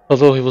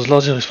 although he was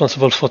largely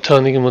responsible for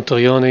turning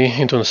Monterioni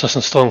into an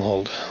assassin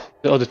stronghold.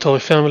 The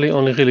Auditore family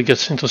only really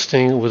gets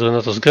interesting with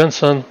Renato's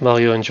grandson,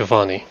 Mario and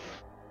Giovanni.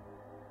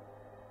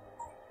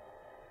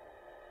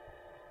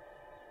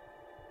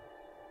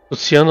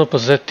 Luciano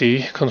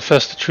Pazzetti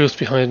confessed the truth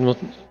behind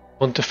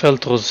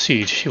Montefeltro's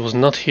siege. He was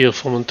not here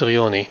for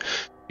Monterioni.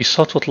 He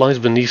sought what lies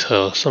beneath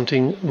her,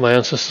 something my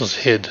ancestors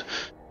hid.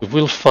 We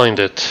will find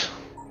it.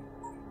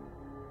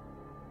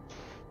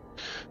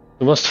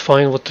 We must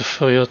find what the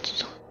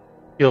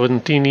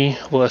Fiorentini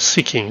were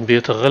seeking, be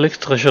it a relic,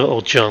 treasure,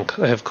 or junk.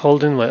 I have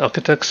called in my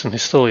architects and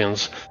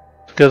historians.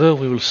 Together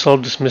we will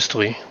solve this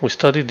mystery. We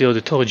studied the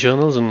auditory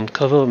journals and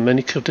uncover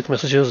many cryptic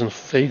messages and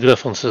vague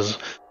references.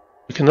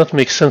 We cannot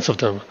make sense of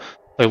them.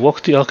 I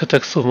walked the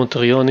architect through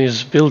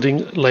Monterioni's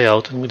building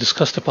layout and we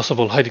discussed the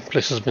possible hiding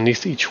places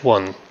beneath each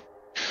one.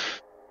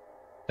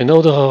 I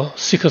know there are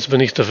secrets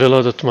beneath the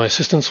villa that my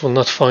assistants will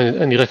not find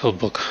in any record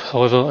book.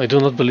 However, I do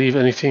not believe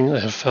anything I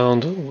have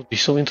found would be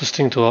so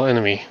interesting to our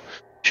enemy.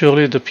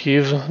 Surely the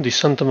Pieve di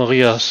Santa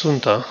Maria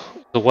Assunta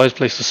is a wise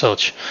place to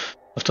search.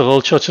 After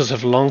all, churches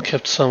have long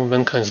kept some of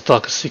mankind's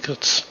darkest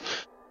secrets.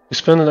 We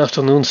spend an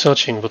afternoon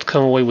searching, but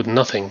come away with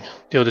nothing.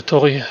 The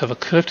Auditori have a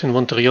crypt in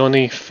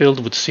Monterioni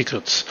filled with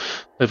secrets.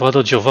 My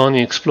brother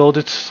Giovanni explored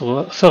it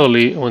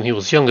thoroughly when he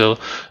was younger,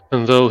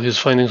 and though his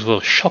findings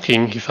were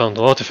shocking, he found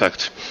no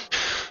artifact.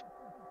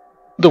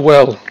 The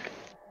well.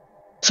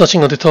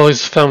 Searching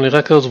Auditori's family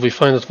records, we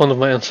find that one of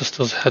my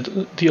ancestors had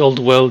the old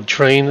well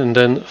drained and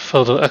then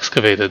further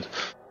excavated.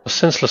 A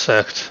senseless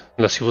act,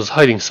 unless he was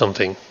hiding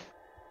something.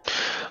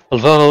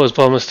 Alvaro, as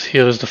promised,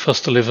 here is the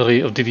first delivery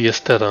of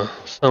DDS data.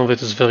 Some of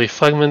it is very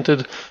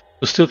fragmented.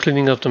 We're still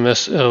cleaning up the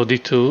mess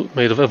ROD2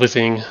 made of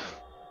everything.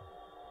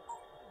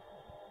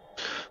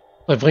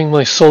 I bring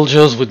my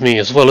soldiers with me,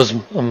 as well as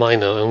a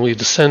miner, and we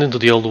descend into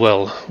the old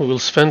well. We will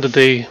spend the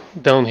day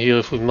down here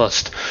if we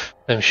must.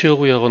 I am sure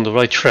we are on the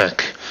right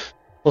track.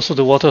 Most of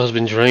the water has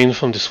been drained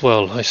from this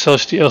well. I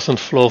searched the earthen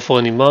floor for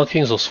any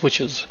markings or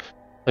switches.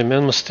 My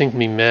men must think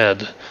me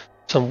mad.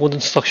 Some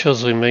wooden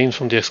structures remain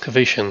from the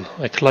excavation.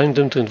 I climbed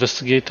them to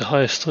investigate the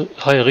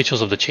higher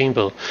reaches of the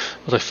chamber,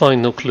 but I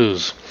find no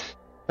clues.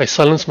 I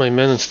silence my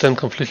men and stand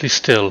completely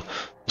still.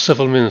 For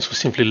several minutes we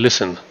simply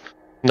listen.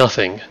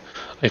 Nothing.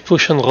 I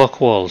push on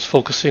rock walls,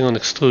 focusing on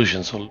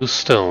extrusions or loose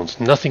stones.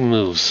 Nothing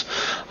moves.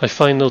 I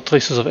find no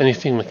traces of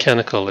anything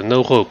mechanical and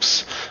no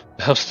ropes.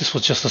 Perhaps this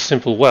was just a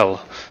simple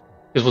well.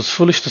 It was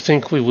foolish to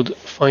think we would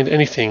find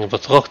anything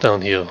but rock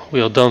down here.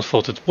 We are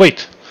downforted.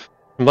 Wait!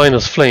 The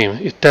miner's flame.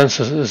 It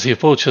dances as he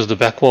approaches the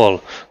back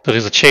wall. There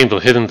is a chamber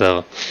hidden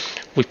there.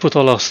 We put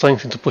all our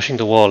strength into pushing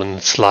the wall and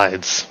it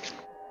slides.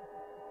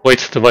 Wait,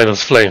 the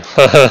miner's flame.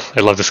 Haha,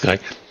 I love this guy.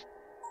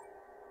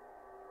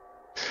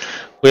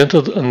 We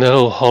entered a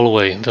narrow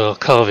hallway. There are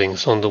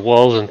carvings on the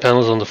walls and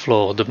panels on the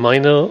floor. The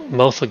miner,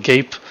 mouth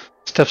agape,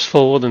 steps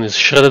forward and is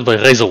shredded by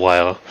razor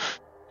wire.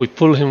 We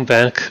pull him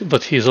back,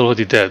 but he is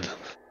already dead.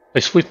 I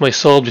sweep my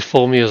sword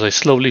before me as I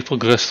slowly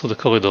progress through the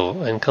corridor.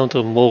 I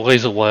encounter more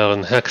razor wire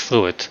and hack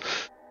through it.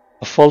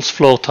 A false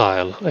floor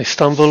tile. I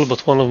stumble,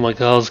 but one of my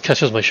guards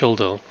catches my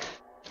shoulder.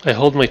 I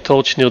hold my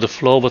torch near the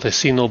floor, but I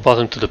see no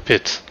bottom to the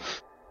pit.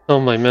 Some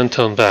of my men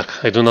turn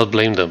back. I do not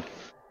blame them.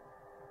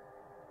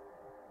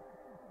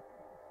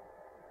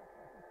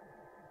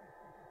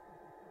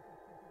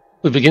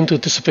 We begin to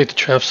anticipate the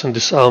traps and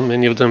disarm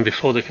many of them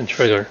before they can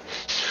trigger.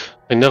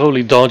 I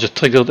narrowly dodge a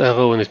triggered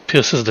arrow and it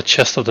pierces the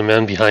chest of the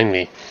man behind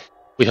me.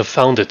 We have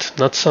found it,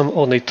 not some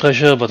ornate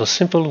treasure, but a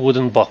simple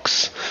wooden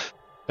box.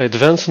 I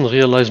advance and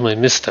realize my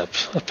misstep.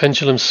 A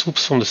pendulum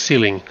swoops from the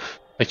ceiling.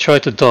 I try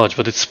to dodge,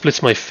 but it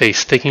splits my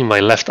face, taking my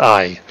left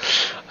eye.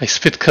 I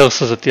spit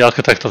curses at the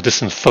architect of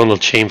this infernal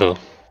chamber.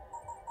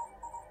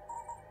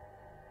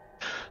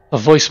 A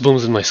voice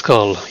booms in my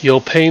skull.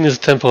 Your pain is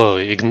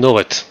temporary,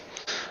 ignore it.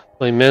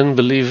 My men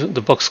believe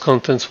the box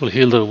contents will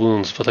heal their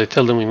wounds, but I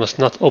tell them we must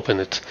not open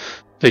it.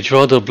 They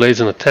draw their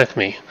blades and attack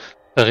me.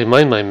 I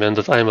remind my men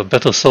that I am a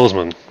better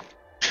swordsman.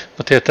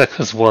 But the attack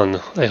has won.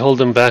 I hold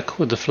them back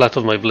with the flat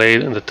of my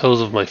blade and the toes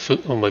of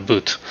my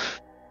boot.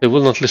 They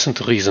will not listen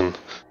to reason.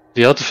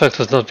 The artifact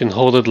has not been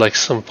hoarded like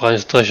some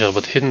prized treasure,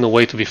 but hidden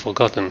away to be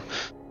forgotten.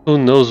 Who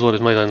knows what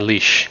it might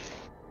unleash?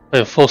 I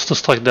am forced to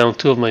strike down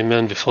two of my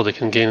men before they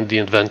can gain the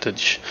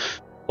advantage.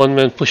 One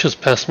man pushes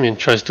past me and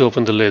tries to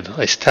open the lid.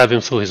 I stab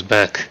him through his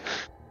back.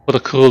 What a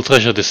cruel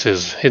treasure this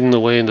is, hidden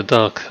away in the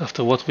dark.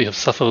 After what we have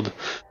suffered,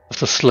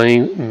 after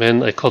slaying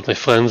men I called my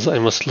friends, I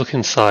must look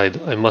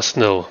inside. I must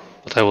know,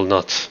 but I will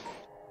not.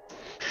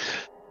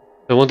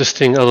 I want this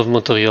thing out of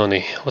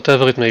Monterioni.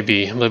 Whatever it may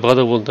be, my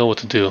brother will know what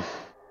to do.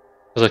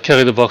 As I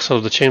carry the box out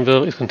of the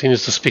chamber, it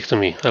continues to speak to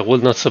me. I will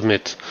not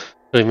submit.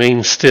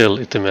 Remain still,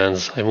 it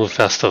demands. I move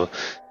faster.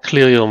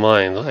 Clear your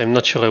mind. I am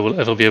not sure I will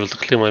ever be able to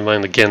clear my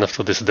mind again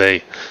after this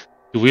day.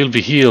 You will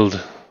be healed,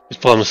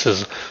 it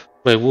promises.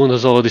 My wound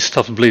has already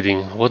stopped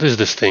bleeding. What is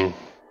this thing?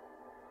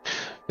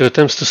 It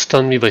attempts to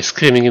stun me by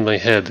screaming in my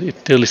head.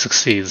 It nearly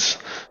succeeds.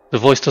 The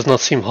voice does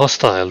not seem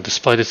hostile,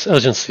 despite its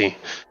urgency.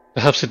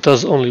 Perhaps it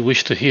does only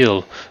wish to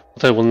heal,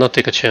 but I will not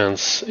take a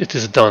chance. It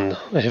is done.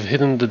 I have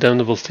hidden the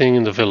damnable thing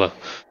in the villa.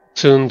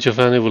 Soon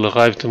Giovanni will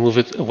arrive to move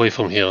it away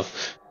from here.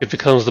 It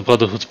becomes the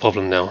Brotherhood's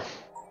problem now.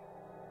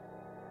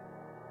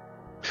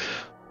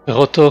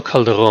 Perotto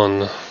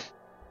Calderon,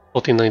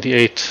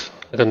 1498,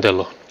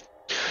 Agandello.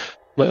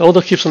 My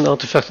order keeps an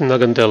artifact in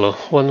Agandello,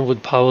 one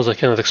with powers I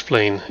cannot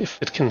explain. If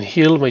it can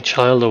heal my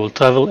child, I will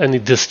travel any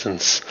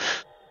distance.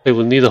 I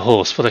will need a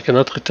horse, but I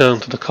cannot return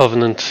to the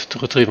Covenant to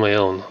retrieve my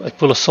own. I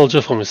pull a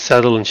soldier from his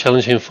saddle and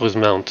challenge him for his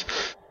mount.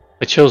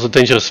 I chose a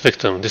dangerous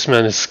victim. This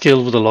man is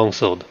skilled with a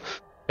longsword.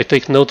 I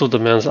take note of the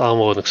man's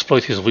armor and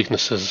exploit his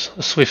weaknesses.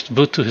 A swift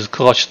boot to his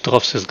crotch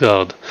drops his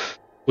guard.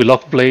 We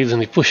lock blades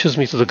and he pushes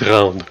me to the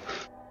ground.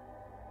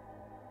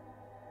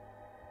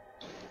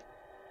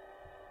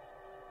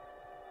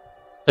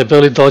 I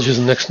barely dodge his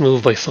next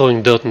move by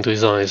throwing dirt into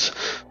his eyes.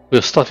 We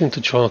are starting to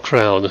draw a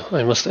crowd.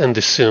 I must end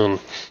this soon.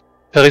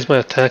 Parries my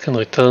attack and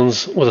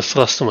returns with a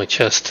thrust to my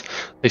chest.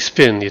 I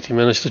spin, yet he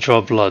managed to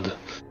draw blood.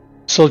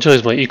 Soldier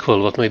is my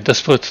equal, but my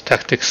desperate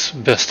tactics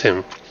best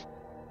him.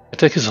 I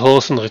take his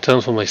horse and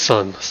return for my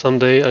son.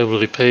 Someday I will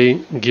repay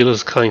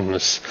Gila's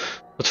kindness,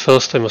 but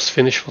first I must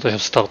finish what I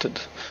have started.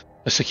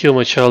 I secure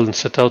my child and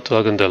set out to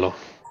Agandello.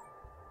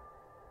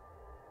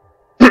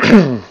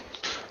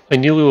 I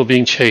knew we were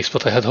being chased,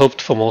 but I had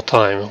hoped for more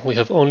time. We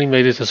have only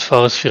made it as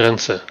far as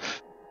Firenze.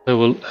 I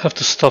will have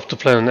to stop to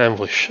plan an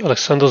ambush.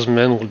 Alexander's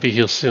men will be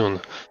here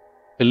soon.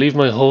 I leave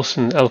my horse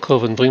in an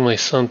alcove and bring my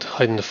son to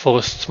hide in the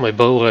forest, my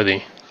bow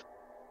ready.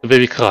 The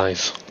baby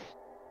cries.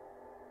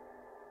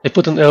 I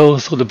put an arrow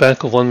through the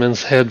back of one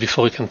man's head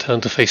before he can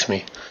turn to face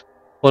me.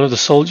 One of the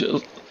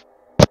soldiers...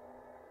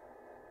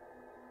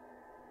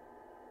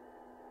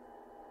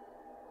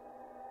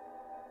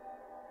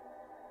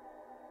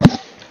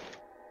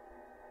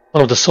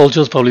 One of the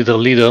soldiers, probably their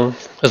leader,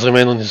 has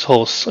remained on his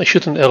horse. I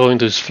shoot an arrow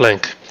into his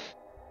flank.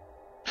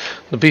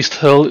 The beast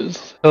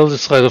hurls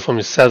its rider from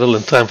his saddle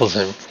and tramples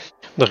him.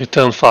 The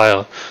return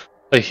fire.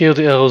 I hear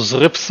the arrows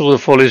rip through the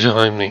foliage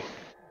around me.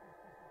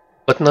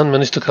 But none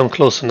manage to come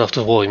close enough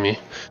to worry me.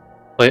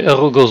 My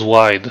arrow goes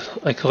wide.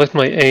 I correct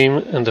my aim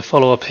and the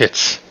follow-up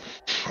hits.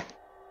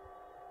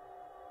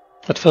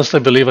 At first I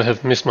believe I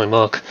have missed my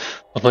mark,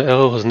 but my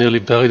arrow has nearly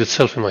buried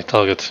itself in my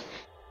target.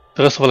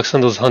 The rest of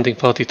Alexander's hunting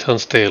party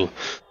turns tail.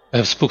 I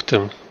have spooked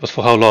him, but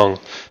for how long?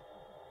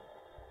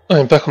 I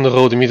am back on the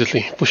road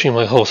immediately, pushing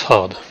my horse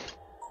hard.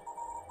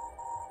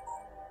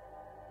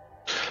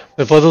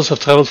 My brothers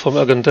have traveled from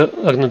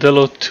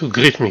Agnondello to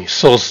greet me,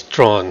 swords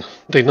drawn.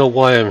 They know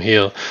why I am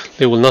here.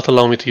 They will not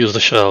allow me to use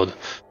the shroud.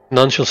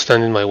 None shall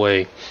stand in my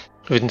way.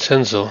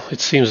 Vincenzo, it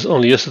seems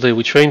only yesterday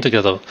we trained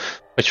together.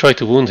 I try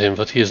to wound him,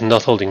 but he is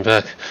not holding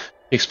back.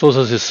 He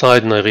exposes his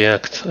side and I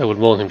react. I will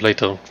warn him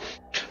later.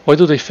 Why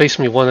do they face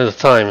me one at a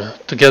time?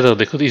 Together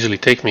they could easily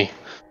take me.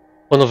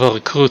 One of our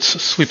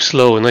recruits sweeps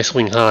low and I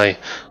swing high.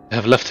 I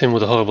have left him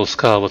with a horrible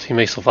scar, but he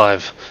may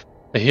survive.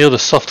 I hear the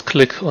soft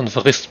click on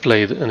the wrist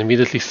blade and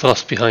immediately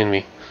thrust behind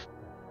me.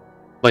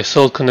 My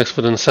sword connects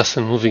with an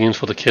assassin moving in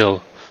for the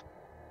kill.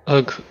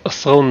 Ugh, a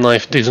thrown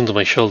knife digs into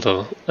my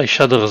shoulder. I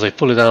shudder as I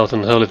pull it out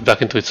and hurl it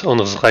back into its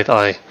owner's right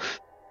eye.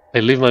 I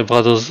leave my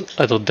brothers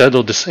either dead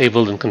or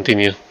disabled and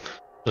continue.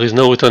 There is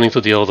no returning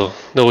to the Order,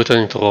 no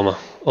returning to Roma,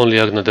 only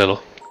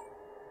Agnadello.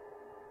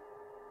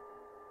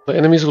 My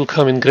enemies will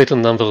come in greater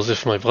numbers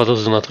if my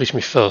brothers do not reach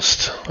me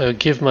first. I will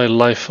give my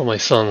life for my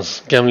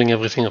sons, gambling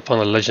everything upon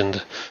a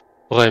legend.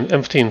 For I am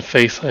empty in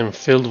faith, I am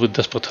filled with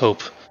desperate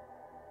hope.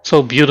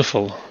 So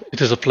beautiful, it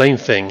is a plain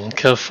thing,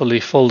 carefully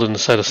folded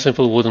inside a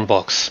simple wooden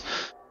box.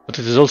 But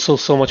it is also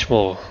so much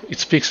more. It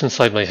speaks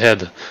inside my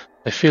head.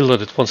 I feel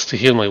that it wants to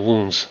heal my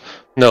wounds.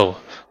 No,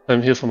 I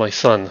am here for my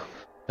son.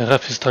 I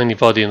wrap his tiny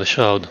body in the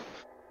shroud.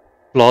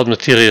 Flawed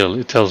material,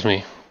 it tells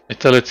me. I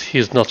tell it he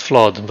is not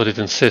flawed, but it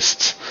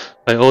insists.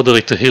 I order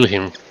it to heal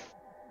him.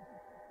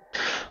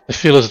 I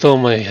feel as though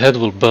my head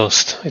will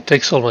burst. It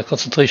takes all my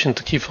concentration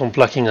to keep from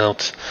blacking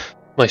out.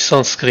 My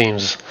son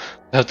screams.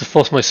 I have to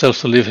force myself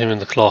to leave him in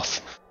the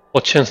cloth.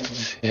 What chance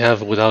does he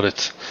have without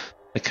it?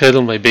 I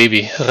cradle my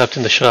baby, wrapped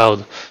in the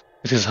shroud.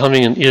 It is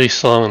humming an eerie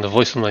song and the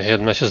voice in my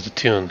head matches the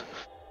tune.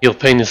 Your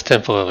pain is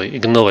temporary.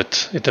 Ignore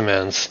it, it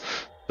demands.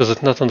 Does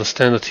it not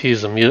understand that he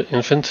is a mere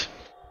infant?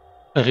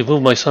 I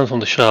remove my son from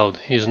the shroud.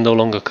 He is no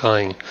longer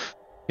crying.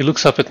 He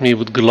looks up at me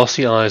with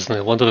glossy eyes and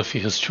I wonder if he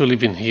has truly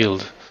been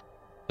healed.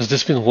 Has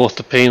this been worth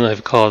the pain I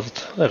have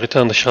caused? I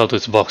return the shroud to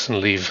its box and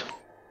leave.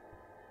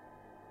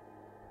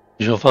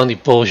 Giovanni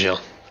Borgia,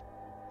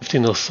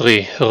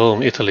 1503,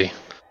 Rome, Italy.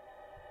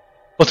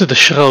 What did the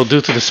shroud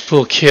do to this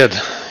poor kid?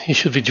 He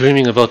should be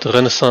dreaming about the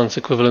Renaissance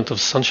equivalent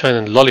of sunshine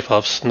and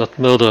lollipops, not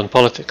murder and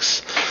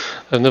politics.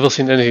 I've never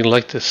seen anything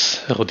like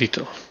this,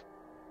 Erudito.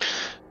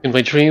 In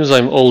my dreams I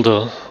am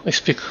older. I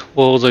speak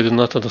words I do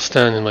not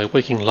understand in my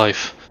waking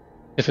life.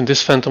 Yet in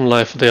this phantom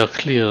life they are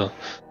clear.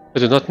 I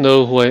do not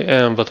know who I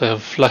am, but I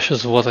have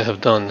flashes of what I have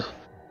done.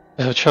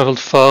 I have traveled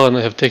far and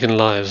I have taken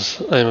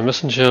lives. I am a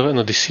messenger and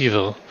a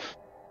deceiver.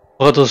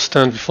 Brothers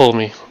stand before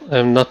me. I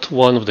am not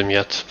one of them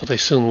yet, but I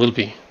soon will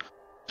be.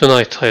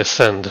 Tonight I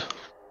ascend.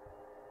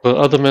 Where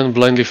other men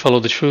blindly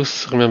follow the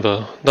truth,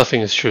 remember,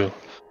 nothing is true.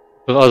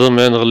 Where other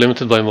men are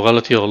limited by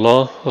morality or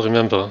law,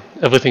 remember,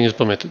 everything is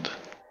permitted.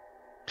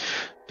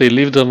 They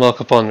leave their mark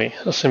upon me,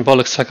 a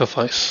symbolic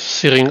sacrifice.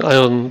 Searing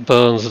iron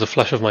burns the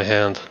flesh of my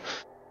hand.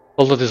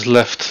 All that is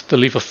left, the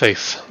leap of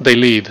faith. They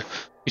lead,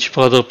 each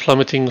brother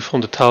plummeting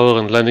from the tower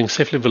and landing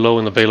safely below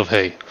in a bale of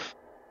hay.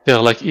 They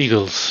are like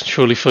eagles,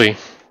 truly free.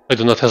 I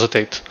do not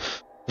hesitate.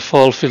 The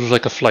fall feels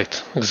like a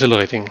flight,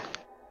 exhilarating.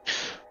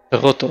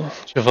 Perotto.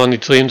 Giovanni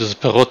dreamed as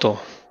Perotto.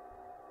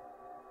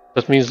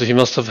 That means that he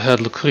must have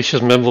had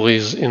Lucretia's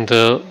memories in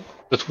there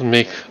that would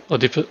make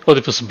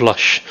Oedipus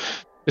blush.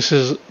 This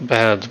is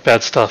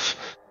bad stuff,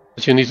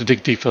 but you need to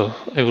dig deeper.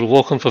 I will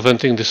work on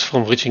preventing this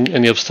from reaching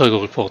any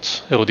Abstergo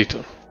reports.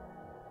 Erudito.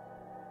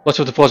 Much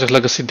of the project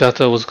legacy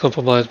data was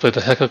compromised by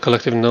the hacker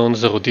collective known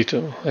as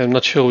Erudito. I am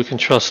not sure we can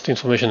trust the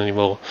information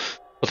anymore,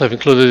 but I've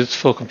included it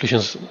for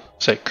completion's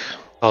sake.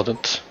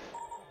 Ardent.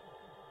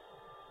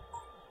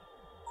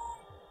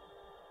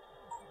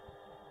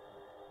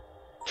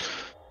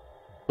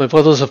 My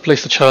brothers have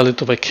placed a child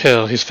into my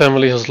care. His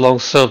family has long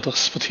served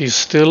us, but he is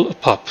still a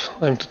pup.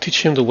 I am to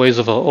teach him the ways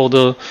of our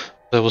order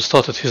that was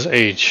taught at his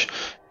age.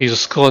 He is a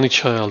scrawny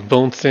child,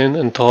 bone-thin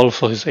and tall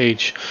for his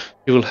age.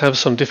 He will have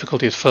some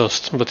difficulty at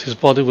first, but his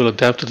body will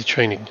adapt to the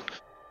training.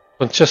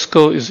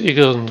 Francesco is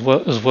eager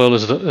as well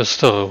as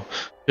thorough.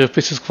 He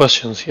repeats his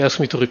questions. He asks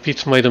me to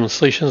repeat my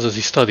demonstrations as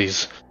he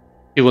studies.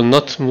 He will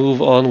not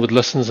move on with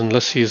lessons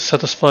unless he is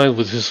satisfied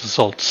with his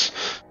results.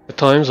 At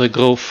times I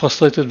grow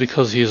frustrated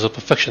because he is a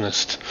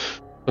perfectionist.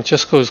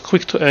 Francesco is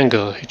quick to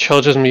anger. He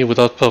charges me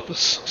without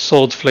purpose,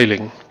 sword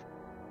flailing.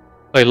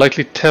 I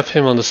lightly tap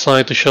him on the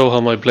side to show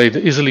how my blade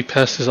easily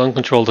passed his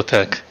uncontrolled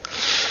attack.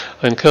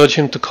 I encourage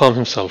him to calm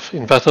himself.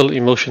 In battle,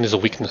 emotion is a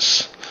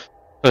weakness.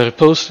 I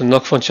riposte and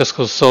knock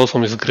Francesco's sword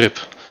from his grip.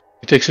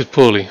 He takes it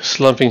poorly,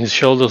 slumping his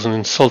shoulders and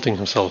insulting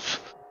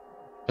himself.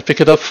 I pick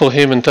it up for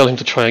him and tell him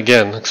to try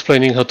again,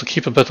 explaining how to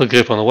keep a better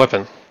grip on a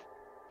weapon.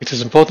 It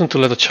is important to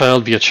let a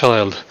child be a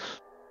child.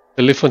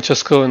 I leave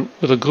Francesco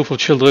with a group of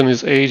children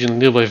his age in a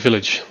nearby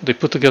village. They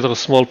put together a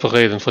small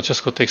parade and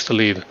Francesco takes the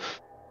lead.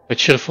 I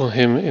cheer for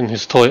him in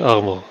his toy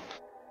armor.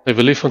 I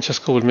believe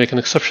Francesco will make an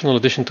exceptional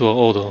addition to our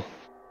order.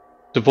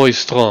 The boy is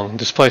strong,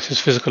 despite his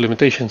physical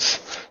limitations.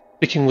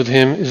 Speaking with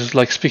him is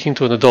like speaking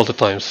to an adult at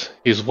times.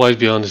 He is wise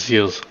beyond his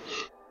years.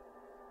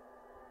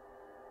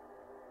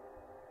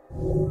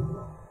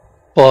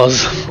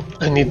 Pause.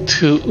 I need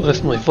to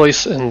rest my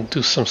voice and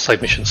do some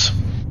side missions.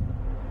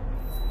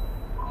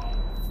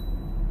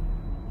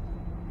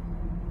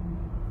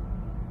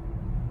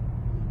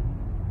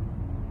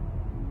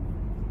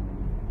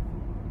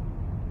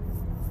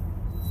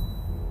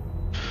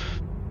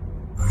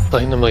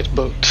 Dynamite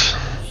boat.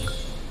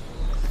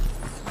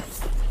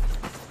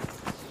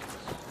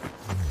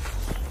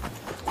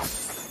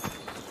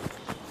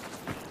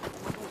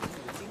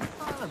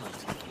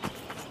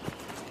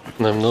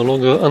 And I'm no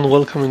longer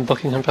unwelcome in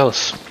Buckingham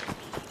Palace.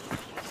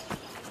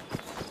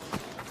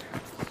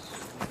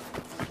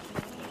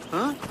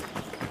 Huh?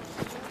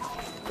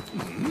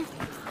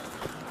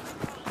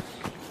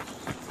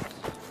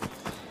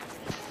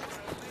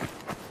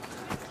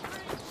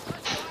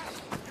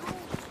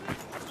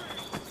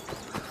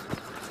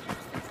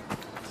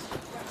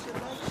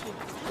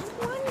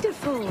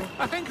 Wonderful.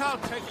 I think I'll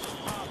take...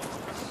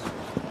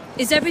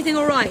 Is everything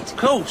all right? Of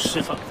course,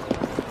 if I...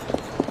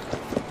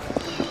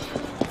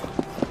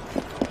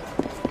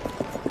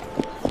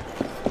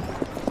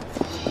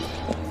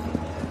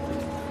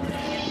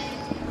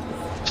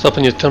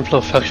 Stopping your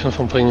Templar faction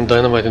from bringing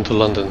dynamite into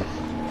London.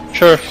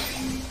 Sure.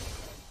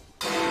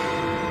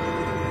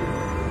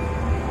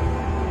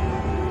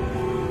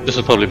 This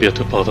will probably be a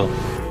two-parter.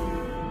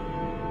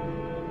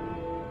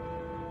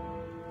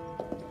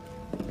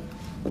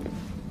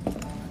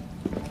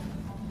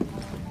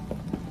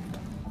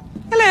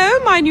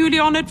 Hello, my newly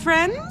honored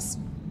friends.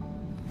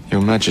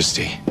 Your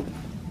Majesty.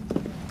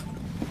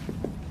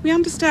 We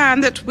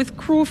understand that with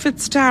Crawford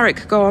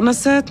Starrick gone, a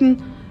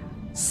certain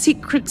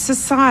secret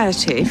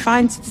society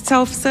finds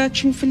itself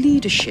searching for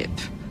leadership.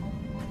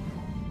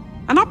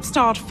 An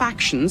upstart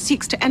faction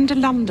seeks to enter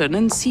London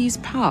and seize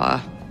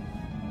power.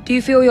 Do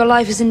you feel your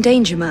life is in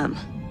danger, ma'am?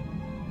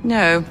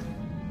 No.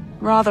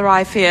 Rather,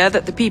 I fear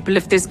that the people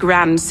of this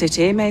grand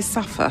city may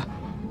suffer.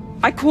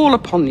 I call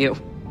upon you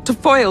to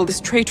foil this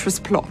traitorous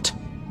plot.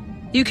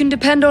 You can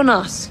depend on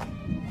us.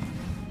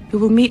 You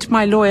will meet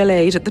my loyal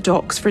aide at the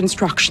docks for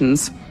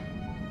instructions.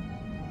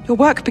 Your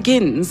work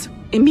begins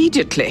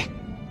immediately.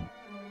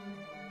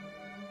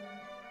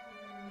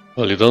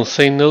 Well, you don't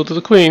say no to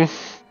the Queen.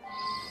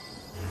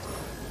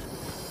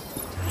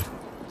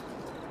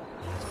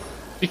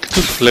 Speak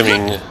to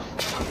Fleming.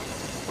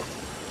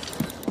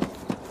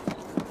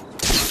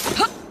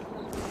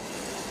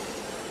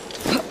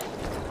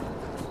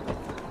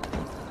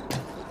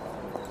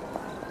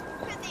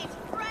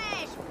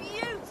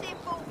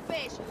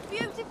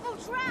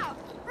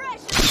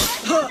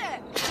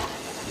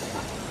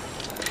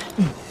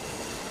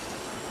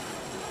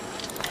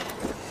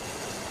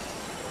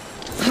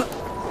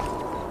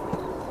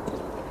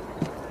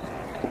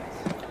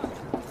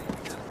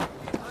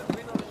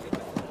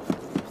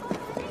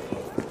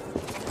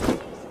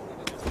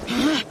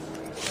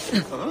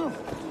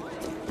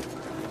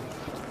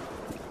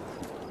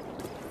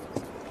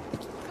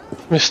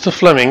 Mr.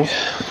 Fleming.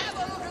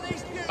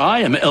 I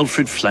am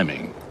Alfred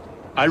Fleming.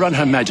 I run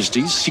Her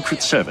Majesty's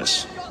Secret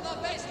Service.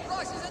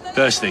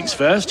 First things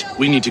first,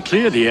 we need to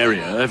clear the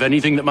area of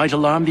anything that might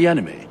alarm the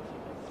enemy.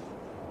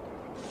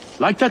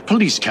 Like that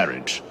police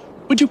carriage.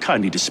 Would you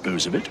kindly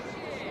dispose of it?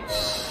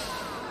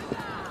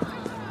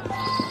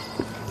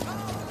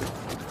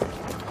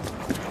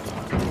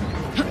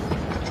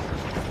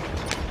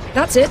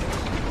 That's it.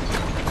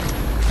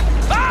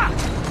 Ah!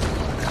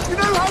 You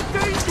know how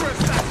dangerous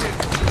that is!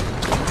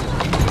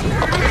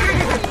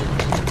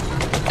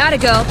 Atta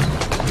girl.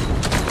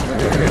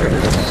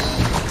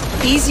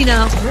 Easy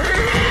now.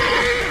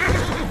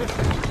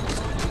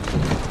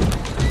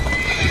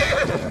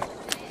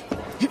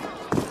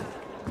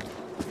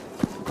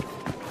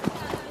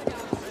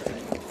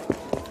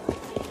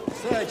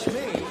 Search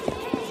me.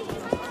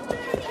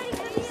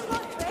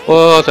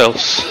 What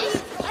else?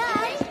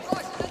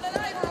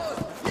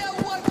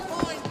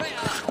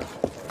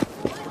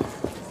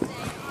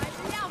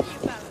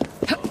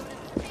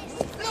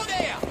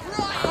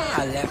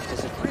 I left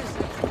as a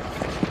prisoner.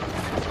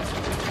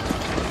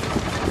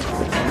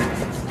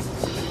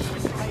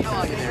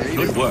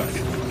 Good work.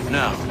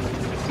 Now,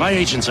 my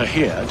agents are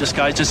here,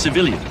 disguised as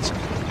civilians.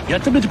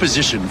 Get them into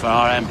position for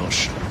our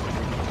ambush.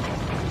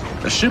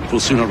 The ship will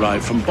soon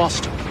arrive from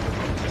Boston.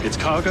 Its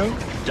cargo,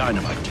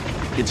 dynamite.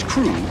 Its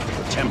crew,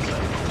 Templar.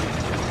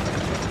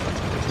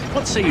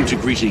 What say you to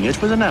greeting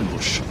it with an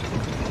ambush?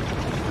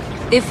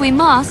 If we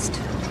must,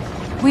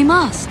 we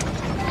must.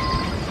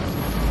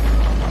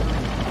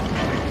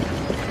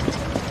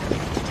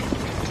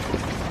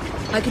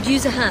 I could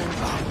use a hand.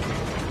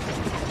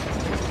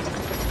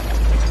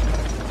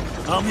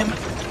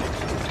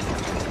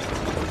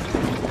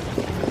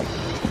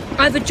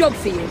 I've a job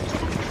for you.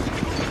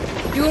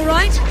 You all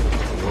right?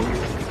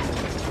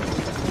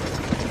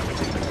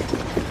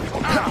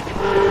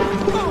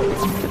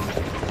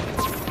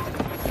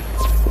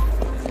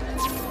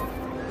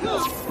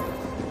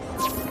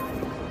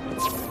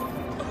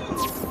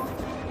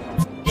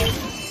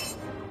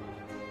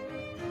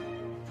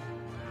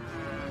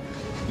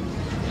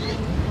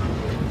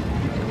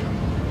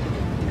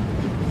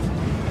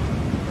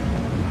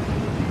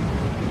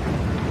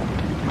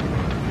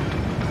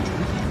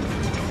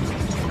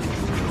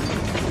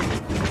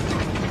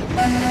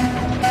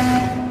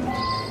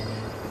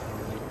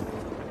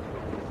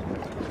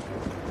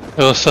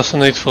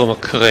 Assassinate from a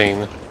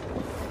crane.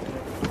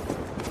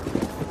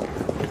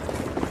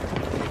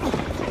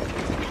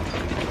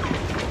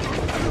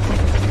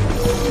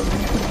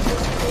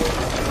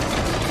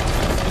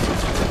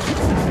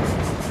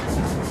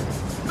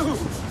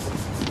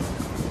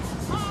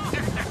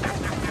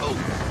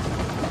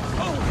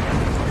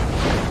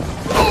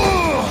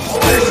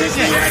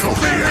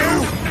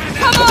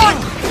 Come on!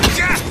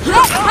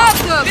 Let's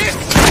have them!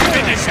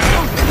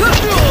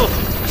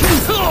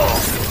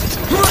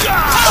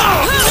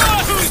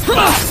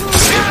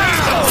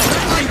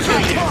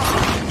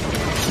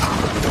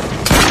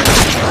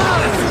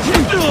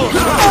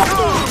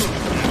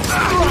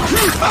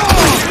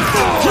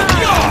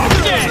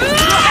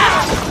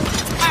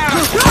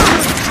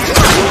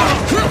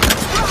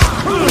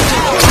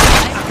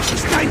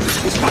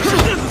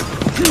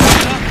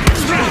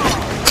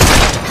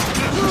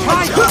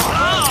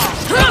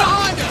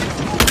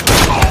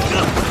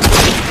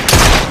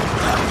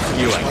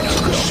 You ain't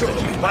no sure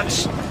much.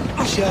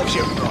 Serves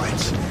you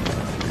right.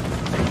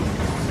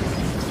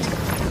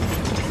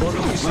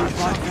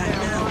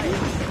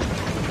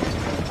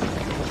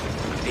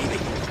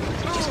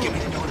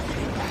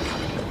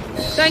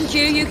 Thank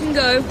you, you can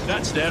go.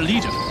 That's their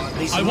leader.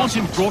 I want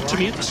him brought to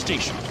me at the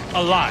station,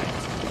 alive.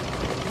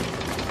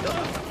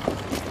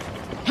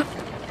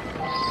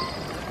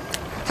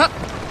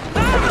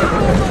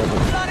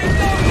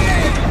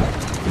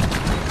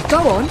 Go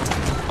on.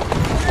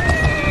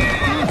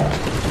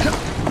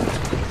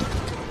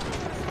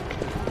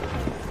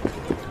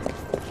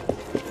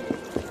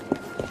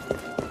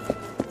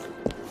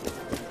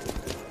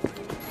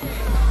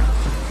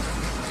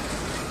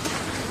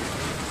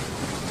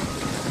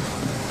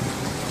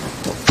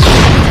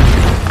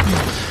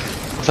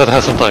 That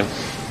has some time.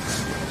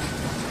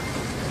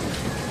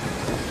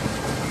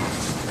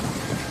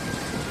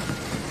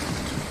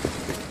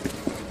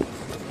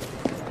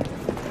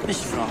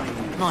 Miss Fry,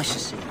 nice to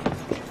see you.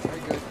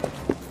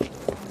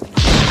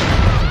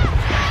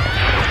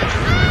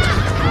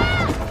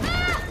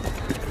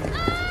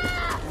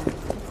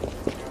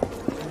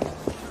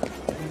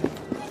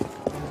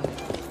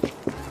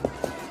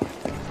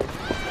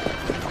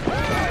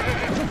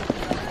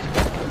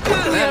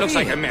 That looks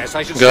like a mess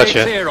I should Gotcha.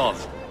 stay clear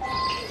of.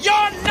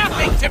 You're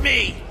nothing to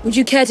me! Would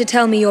you care to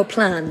tell me your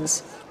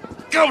plans?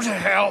 Go to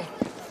hell!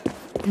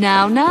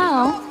 Now.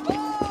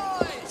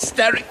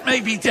 Starrick may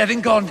be dead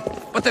and gone,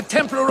 but the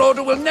Templar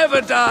Order will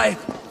never die.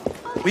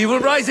 We will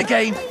rise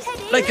again,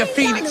 like a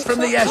phoenix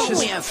from the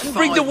ashes, and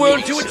bring the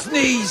world to its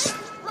knees.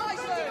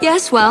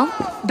 Yes, well,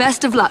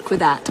 best of luck with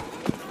that.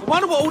 I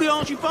wonder what all the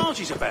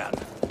argy-bargy's about.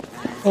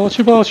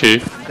 Archie.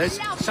 There's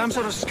some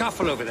sort of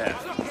scuffle over there.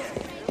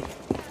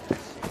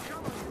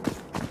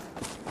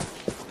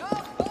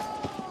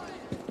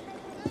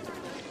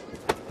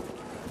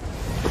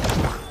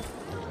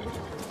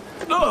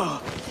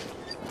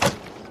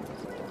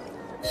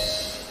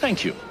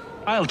 Thank you.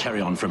 I'll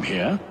carry on from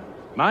here.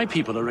 My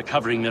people are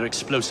recovering their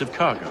explosive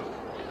cargo.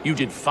 You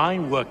did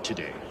fine work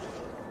today.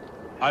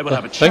 I will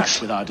have a chat thanks.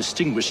 with our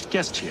distinguished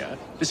guest here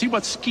to see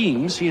what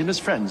schemes he and his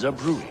friends are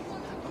brewing.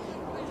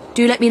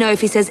 Do let me know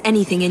if he says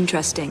anything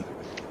interesting.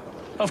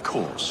 Of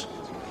course.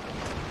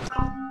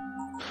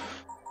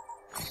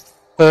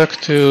 Back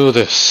to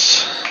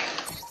this.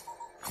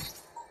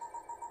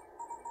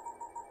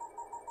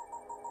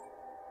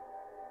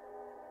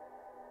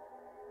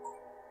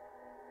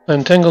 I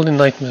am tangled in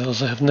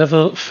nightmares. I have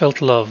never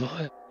felt love.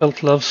 I have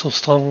felt love so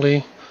strongly,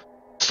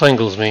 it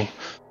strangles me.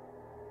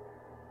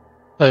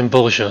 I am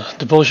Borgia.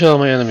 The Borgia are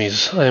my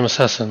enemies. I am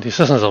Assassin. The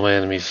Assassins are my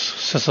enemies.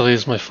 Cesare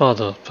is my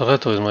father.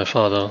 Pareto is my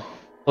father.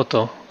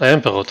 Otto. I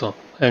am Perotto.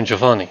 I am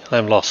Giovanni. I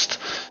am lost.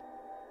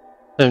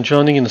 I am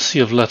drowning in a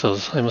sea of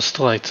letters. I must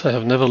write. I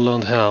have never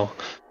learned how.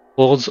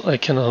 Words I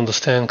cannot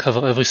understand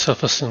cover every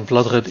surface in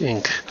blood-red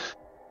ink.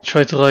 I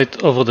try to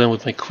write over them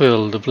with my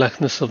quill. The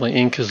blackness of my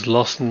ink is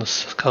lost in the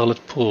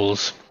scarlet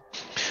pools.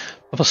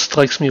 Papa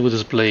strikes me with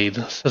his blade.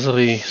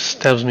 Cesare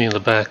stabs me in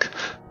the back.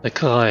 I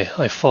cry.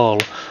 I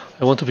fall.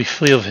 I want to be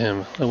free of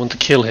him. I want to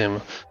kill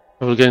him.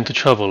 I will get into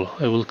trouble.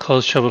 I will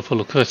cause trouble for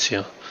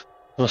Lucrezia.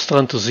 I must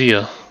run to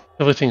Zia.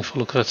 Everything for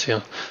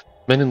Lucrezia.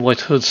 Men in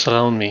white hoods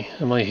surround me.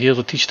 Am I here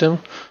to teach them?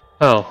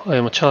 How? I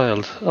am a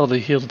child. Are they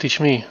here to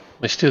teach me?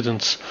 My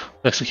students?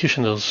 My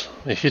executioners?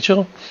 My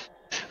future?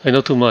 I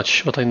know too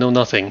much, but I know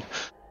nothing.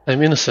 I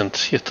am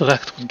innocent, yet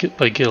racked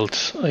by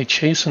guilt. I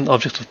chase an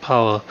object of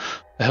power.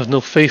 I have no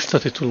faith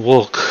that it will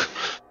work.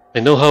 I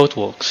know how it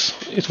works.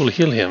 It will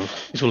heal him.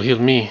 It will heal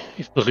me.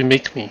 It will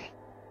remake me.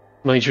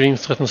 My dream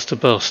threatens to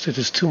burst. It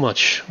is too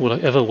much. Will I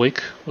ever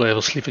wake? Will I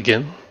ever sleep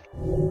again?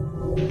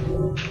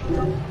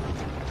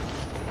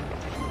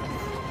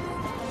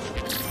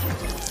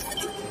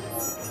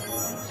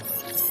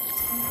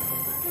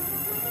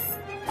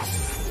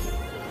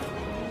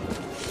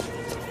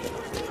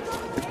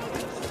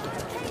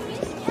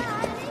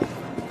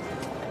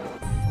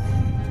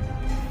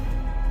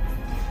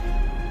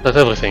 That's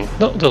everything.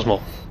 No, there's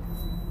more.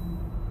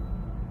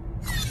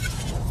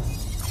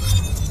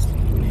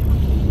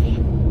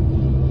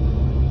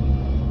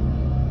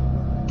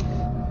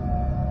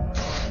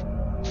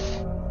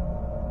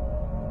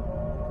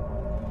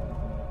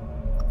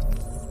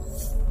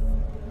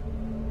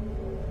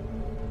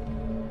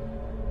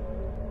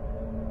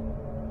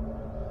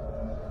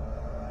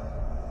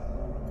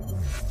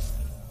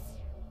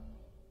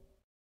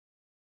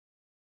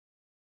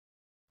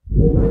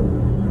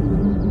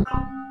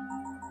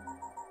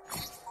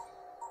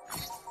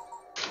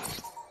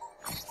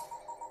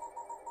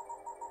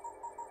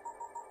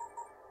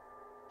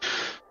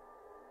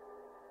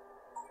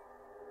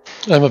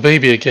 I'm a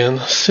baby again,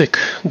 sick,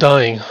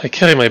 dying. I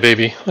carry my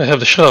baby. I have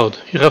the shroud.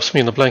 He wraps me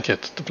in a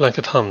blanket. The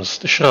blanket hums.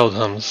 The shroud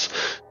hums.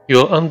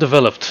 You are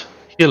undeveloped.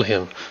 Heal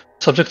him.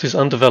 Subject is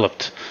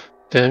undeveloped.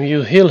 Damn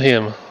you, heal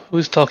him. Who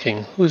is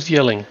talking? Who is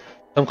yelling?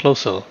 Come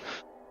closer.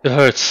 It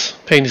hurts.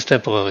 Pain is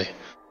temporary.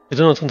 I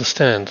do not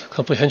understand.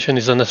 Comprehension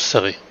is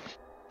unnecessary.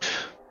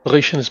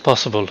 Operation is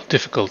possible.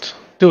 Difficult.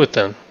 Do it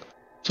then.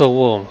 So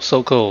warm,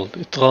 so cold.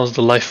 It draws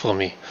the life from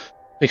me.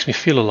 Makes me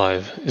feel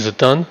alive. Is it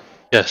done?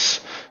 Yes.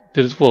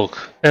 Did it work?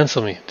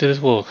 Answer me. Did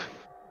it work?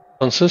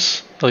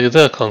 Consus? Are you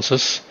there,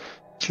 Consus?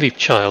 Sleep,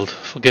 child.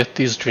 Forget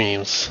these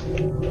dreams.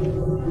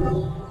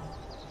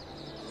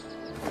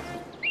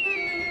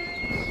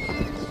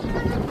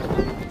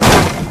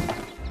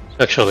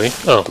 Actually,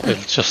 oh,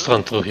 let's just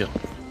run through here.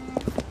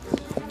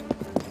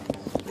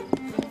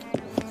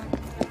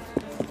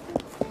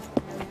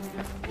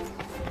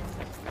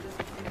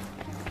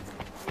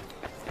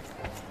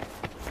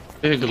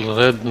 Big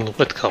red and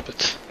wet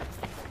carpet.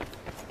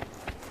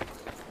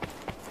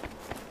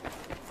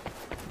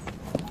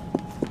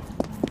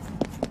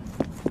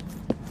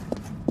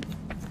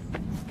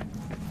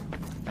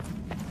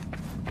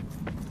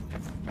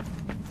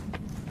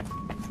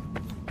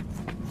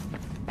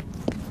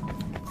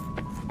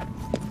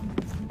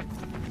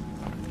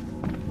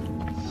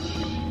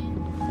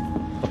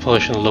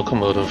 Operational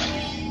locomotive.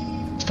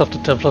 Stop the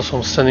Templars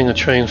from sending a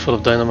train full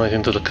of dynamite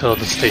into the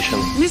crowded station.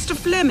 Mr.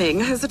 Fleming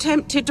has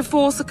attempted to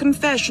force a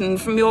confession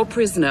from your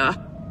prisoner.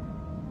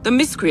 The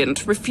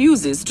miscreant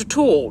refuses to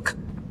talk.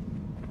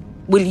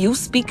 Will you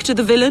speak to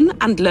the villain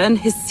and learn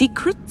his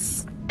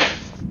secrets?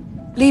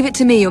 Leave it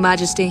to me, Your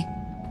Majesty.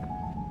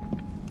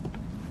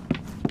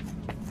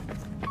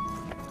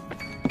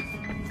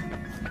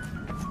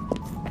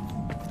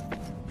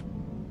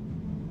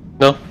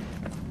 No?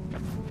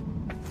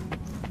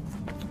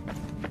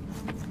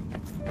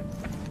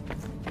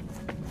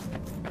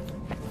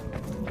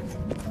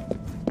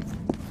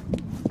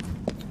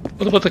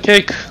 What about the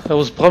cake? I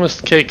was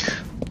promised cake.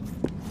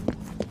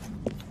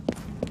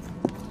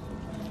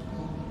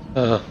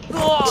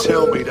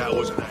 Tell me that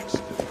was an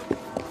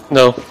accident.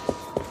 No.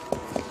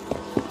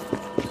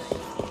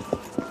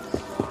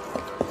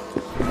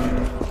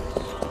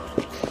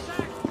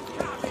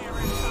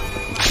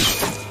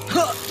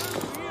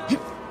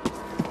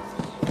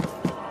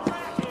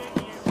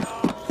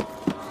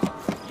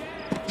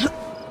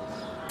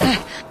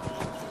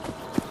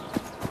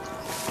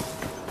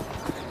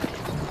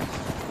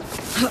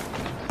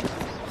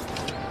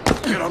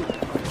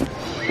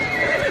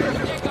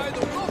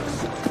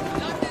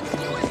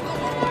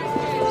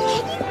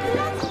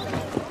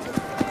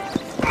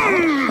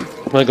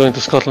 Am I going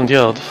to Scotland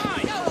Yard?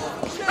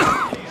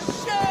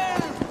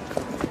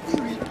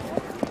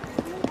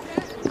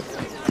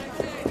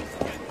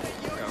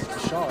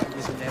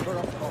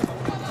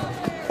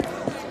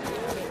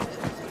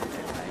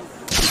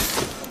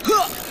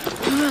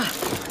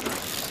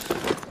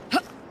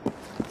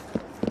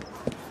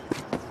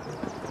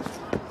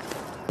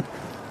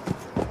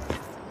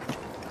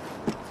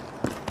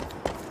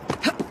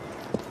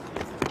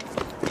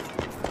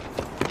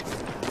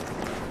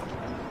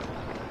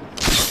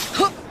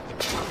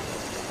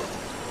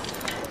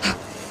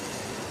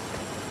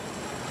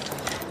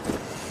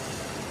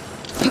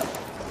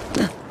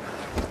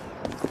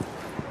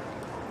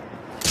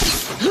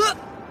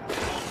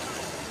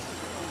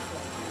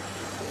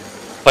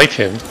 Fight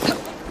him?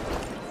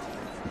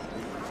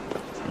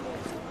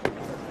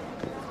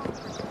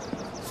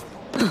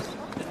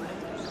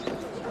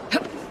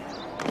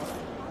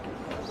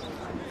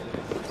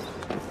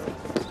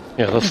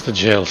 Yeah, that's the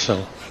jail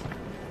cell.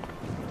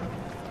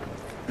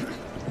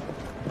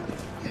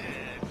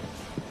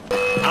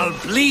 I'll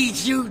bleed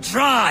you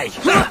dry!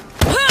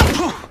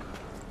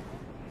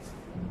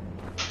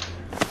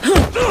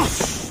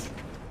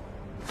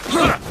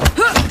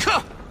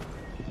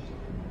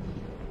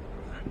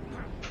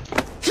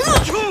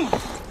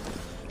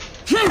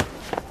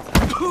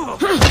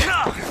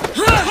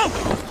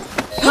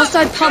 Must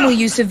I pummel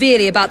you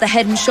severely about the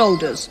head and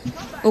shoulders?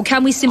 Or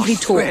can we simply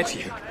talk?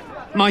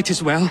 Might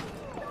as well.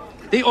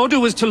 The order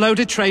was to load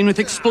a train with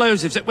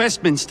explosives at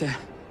Westminster.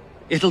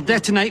 It'll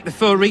detonate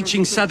before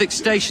reaching Southwark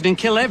Station and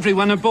kill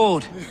everyone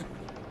aboard.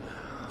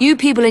 You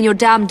people and your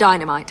damn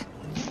dynamite.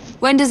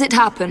 When does it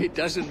happen? It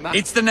doesn't matter.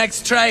 It's the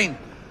next train.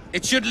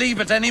 It should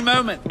leave at any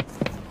moment.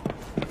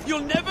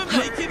 You'll never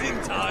make it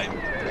in time.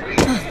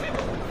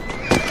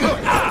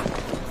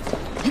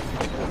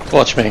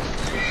 Watch me.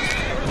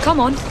 Come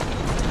on.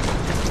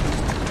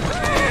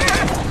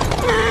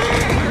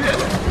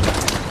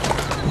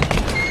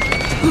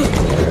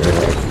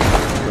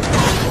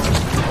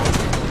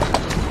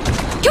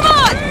 Come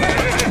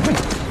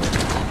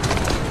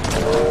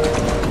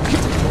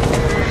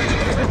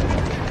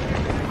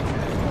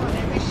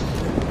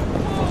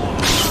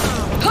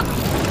on!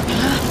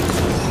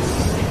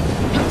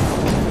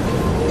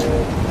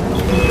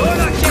 You're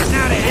not getting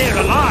out of here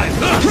alive!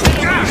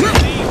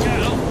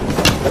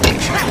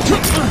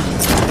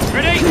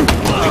 Ready?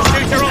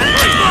 Shoot her on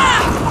three!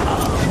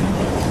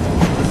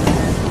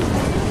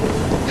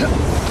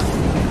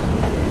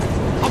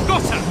 I've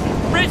got her!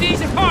 Ready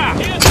to fire!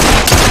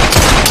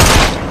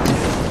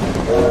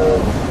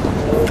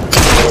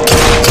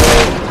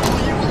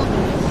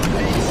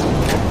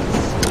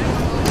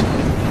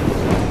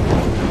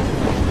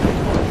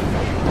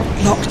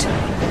 Locked.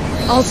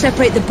 I'll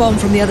separate the bomb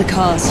from the other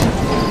cars.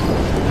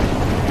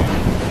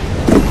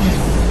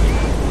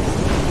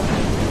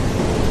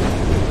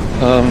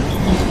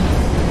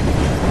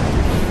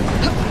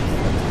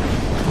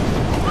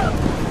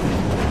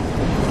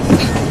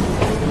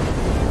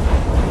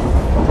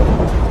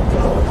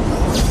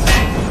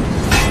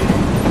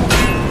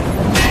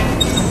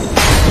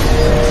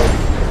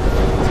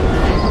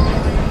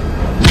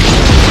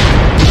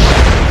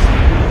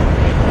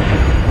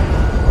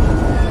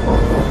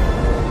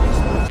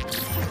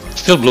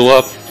 Still blew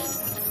up.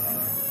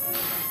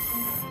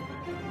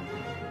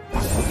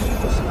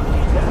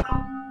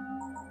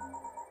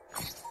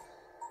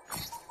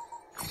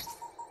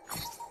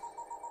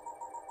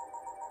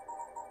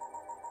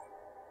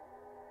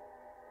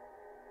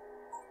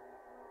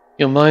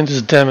 Your mind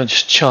is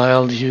damaged,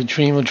 child. You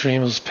dream of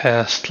dreams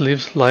past,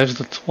 live lives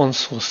that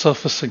once will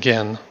surface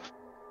again.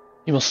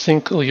 You must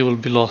think or you will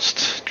be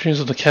lost. Dreams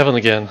of the cavern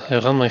again. I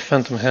run my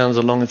phantom hands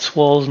along its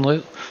walls and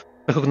I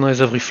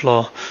recognize every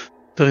flaw.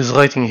 There is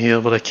writing here,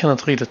 but I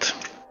cannot read it.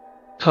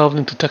 Carved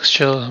into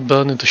texture,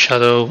 burned into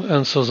shadow,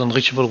 answers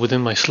unreachable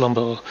within my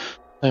slumber.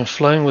 I am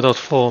flying without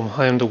form.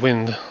 I am the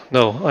wind.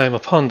 No, I am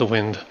upon the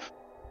wind.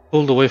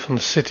 Pulled away from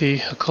the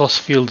city, across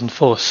field and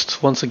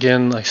forest. Once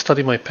again, I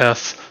study my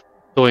path,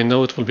 though I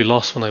know it will be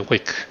lost when I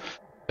wake.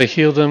 I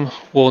hear them,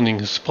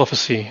 warnings,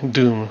 prophecy,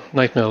 doom,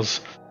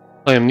 nightmares.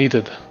 I am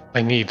needed.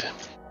 I need.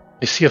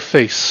 I see a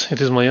face. It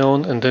is my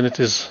own, and then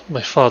it is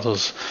my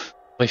father's,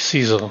 my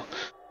Caesar.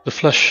 The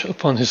flesh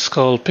upon his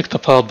skull picked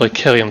apart by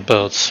carrion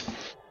birds.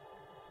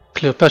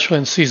 Cleopatra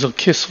and Caesar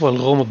kiss while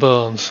Rome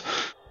burns.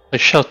 I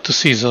shout to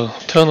Caesar,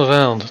 turn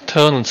around,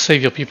 turn and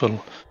save your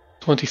people.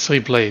 23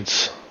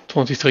 blades,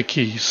 23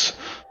 keys.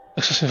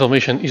 Access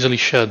information easily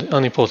shared,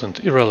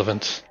 unimportant,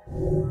 irrelevant.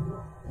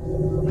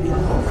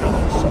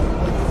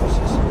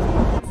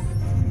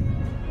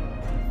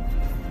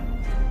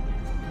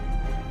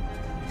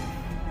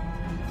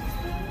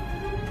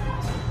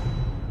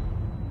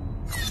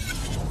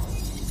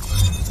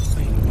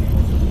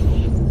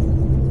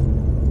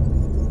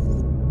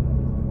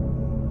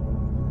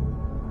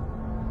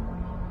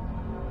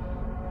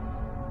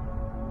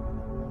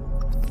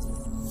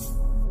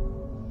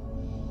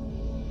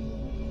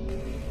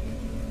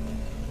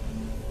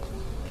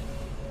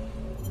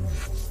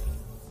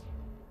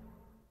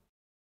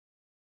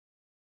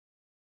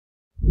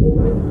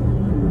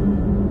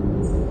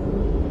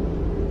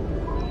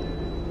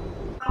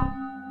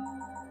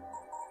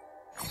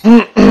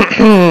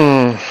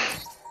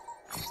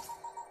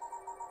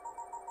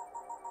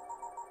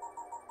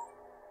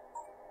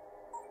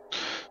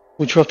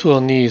 We drop to our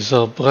knees,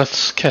 our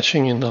breaths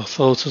catching in our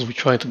throats as we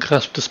try to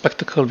grasp the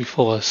spectacle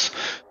before us.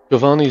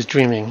 Giovanni is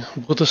dreaming.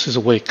 Brutus is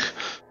awake.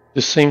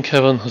 This same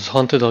cavern has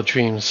haunted our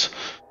dreams.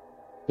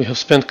 We have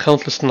spent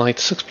countless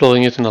nights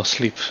exploring it in our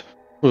sleep.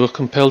 We were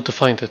compelled to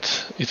find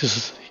it. It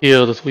is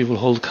here that we will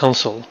hold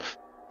council.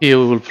 Here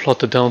we will plot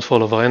the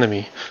downfall of our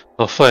enemy,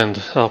 our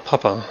friend, our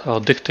papa,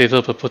 our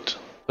dictator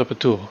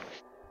perpetuo.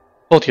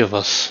 40 of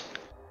us.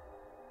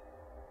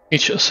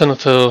 Each a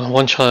senator,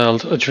 one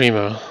child, a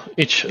dreamer.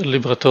 Each a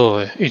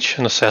liberatore, each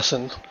an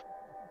assassin.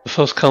 The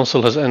first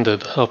council has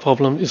ended. Our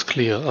problem is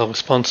clear, our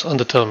response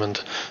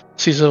undetermined.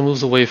 Caesar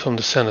moves away from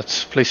the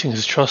Senate, placing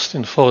his trust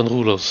in foreign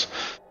rulers.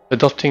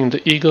 Adopting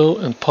the ego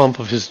and pomp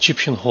of his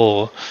Egyptian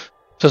whore,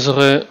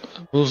 Cesare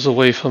moves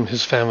away from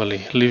his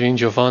family, leaving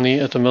Giovanni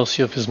at the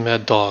mercy of his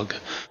mad dog.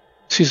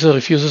 Caesar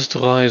refuses to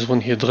rise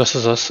when he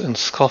addresses us and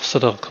scoffs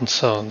at our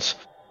concerns.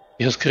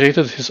 He has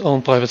created his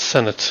own private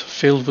senate,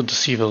 filled with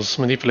deceivers,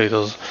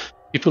 manipulators,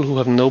 people who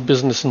have no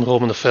business in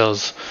Roman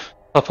affairs.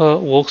 Papa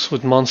works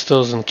with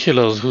monsters and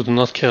killers who do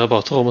not care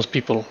about Roma's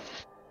people.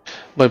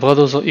 My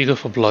brothers are eager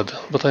for blood,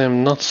 but I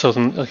am not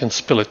certain I can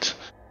spill it.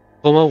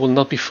 Roma will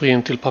not be free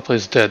until Papa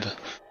is dead.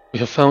 We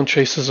have found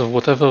traces of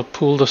whatever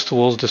pulled us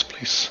towards this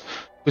place.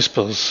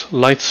 Whispers,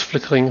 lights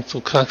flickering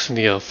through cracks in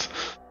the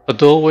earth. A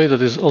doorway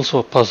that is also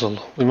a puzzle.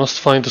 We must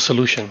find the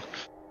solution.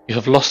 You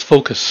have lost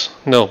focus.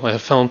 No, I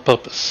have found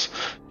purpose.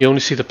 You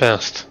only see the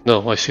past.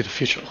 No, I see the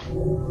future.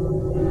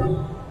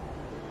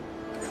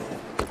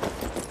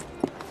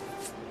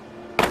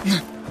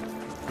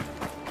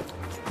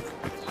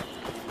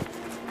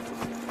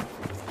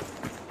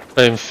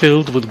 I am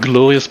filled with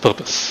glorious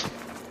purpose.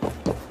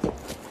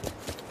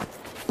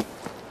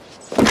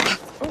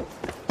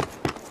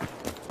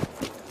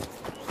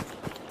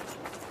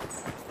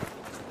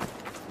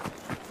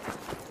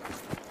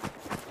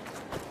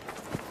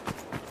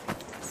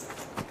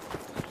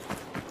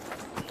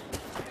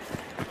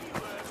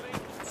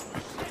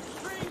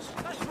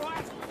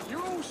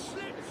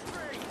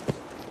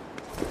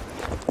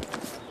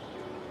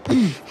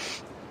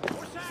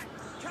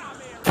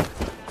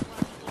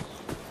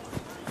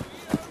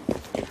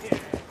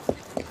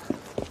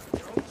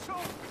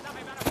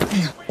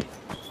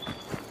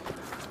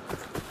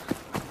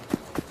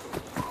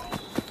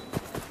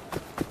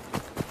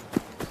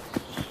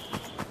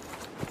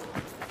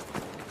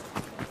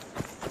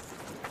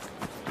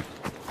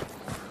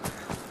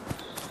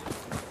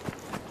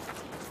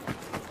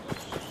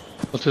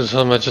 What is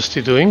Her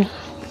Majesty doing?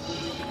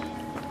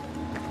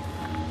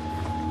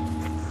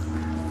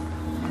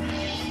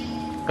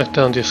 Track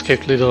down the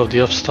escaped leader of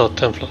the upstart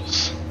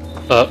Templars.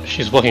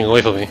 She's walking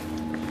away from me.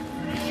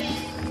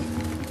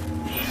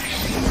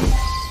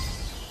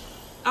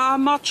 Our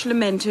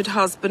much-lamented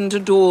husband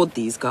adored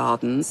these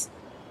gardens.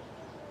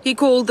 He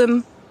called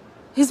them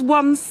his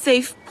one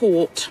safe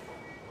port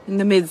in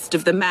the midst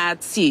of the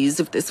mad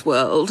seas of this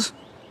world.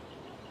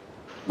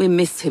 We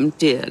miss him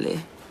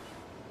dearly.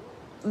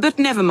 But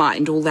never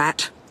mind all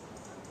that.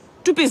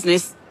 To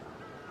business.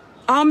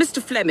 Our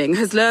Mr. Fleming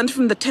has learned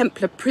from the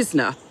Templar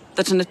prisoner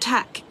that an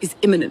attack is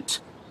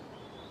imminent.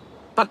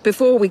 But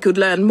before we could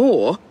learn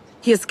more,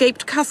 he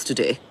escaped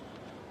custody.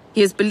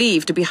 He is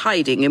believed to be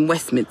hiding in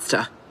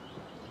Westminster.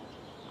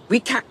 We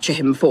capture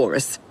him for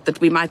us,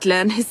 that we might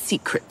learn his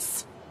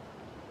secrets.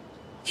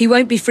 He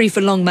won't be free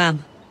for long,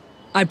 ma'am.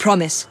 I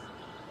promise.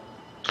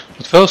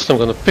 But first I'm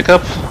gonna pick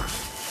up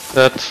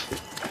that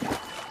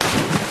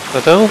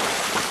plateau.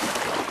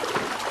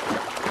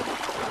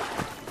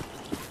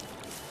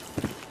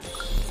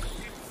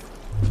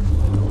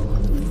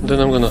 Then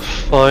I'm gonna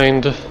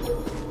find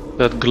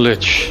that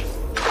glitch.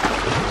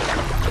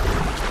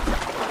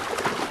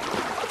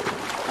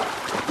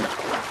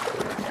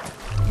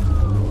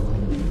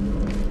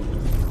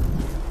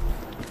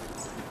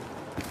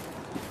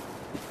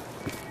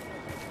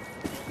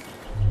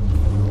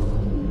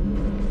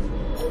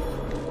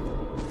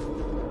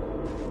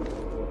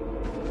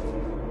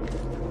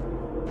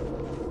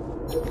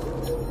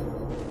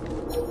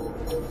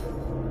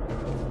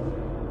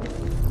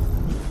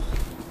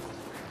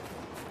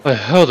 I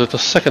heard it a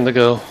second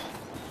ago.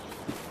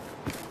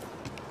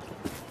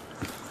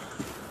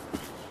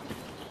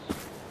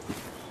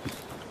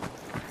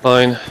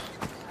 Fine.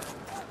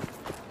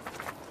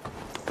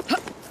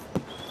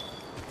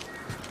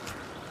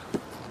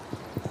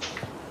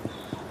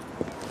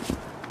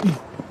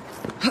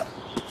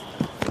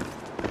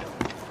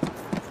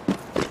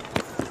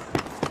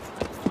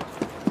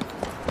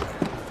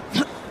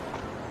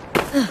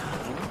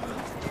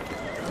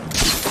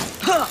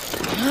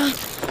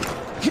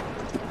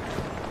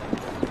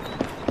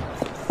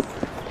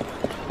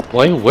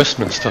 Why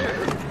Westminster?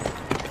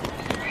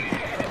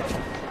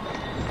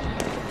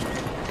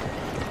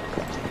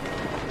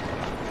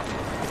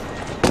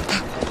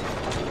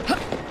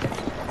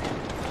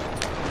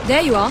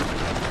 There you are.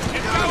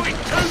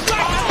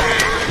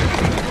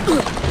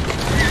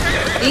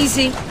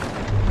 Easy.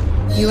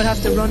 You will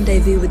have to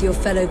rendezvous with your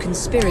fellow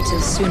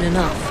conspirators soon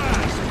enough.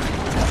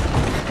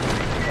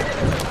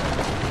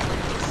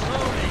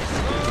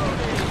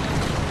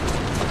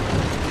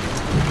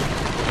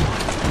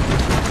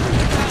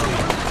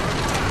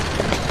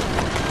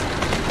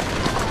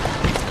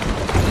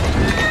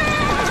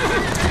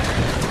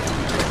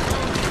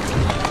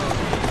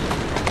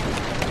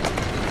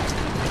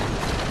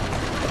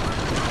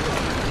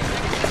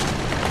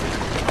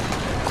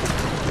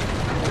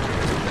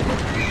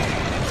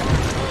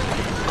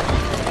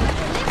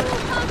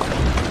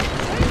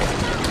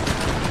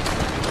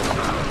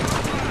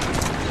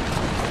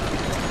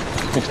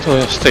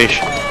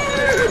 station.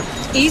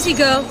 Easy,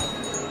 girl.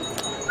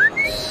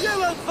 You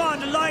won't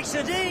find the likes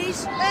of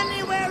these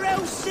anywhere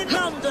else in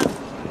London.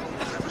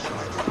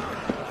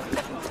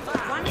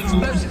 One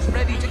explosive's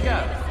ready to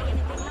go.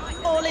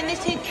 All in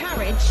this here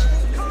carriage?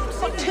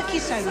 What took you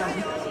so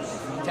long?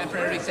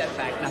 Temporary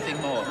setback, nothing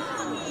more.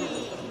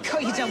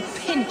 Got you done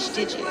pinched,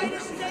 did you?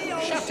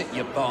 Shut it,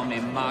 you balmy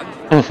mug.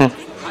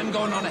 I'm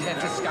going on ahead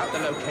to scout the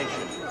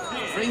location.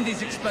 Bring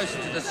these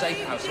explosives to the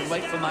safe house and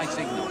wait for my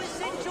signal.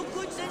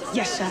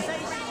 Yes, sir.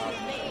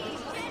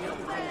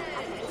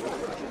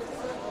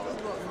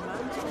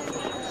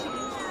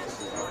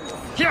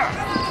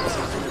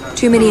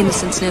 Too many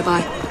innocents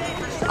nearby.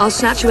 I'll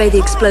snatch away the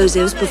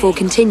explosives before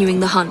continuing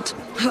the hunt.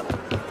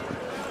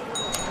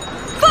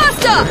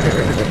 Faster!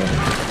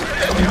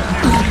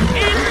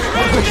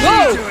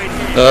 Whoa!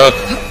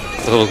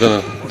 I was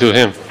gonna do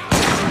him.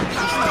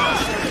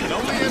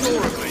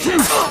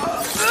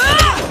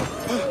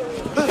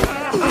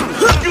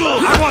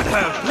 I want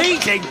her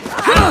bleeding!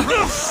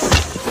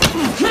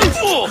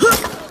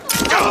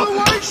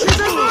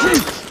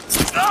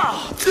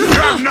 You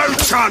have no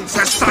chance,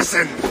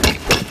 assassin!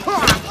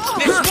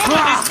 This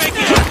woman is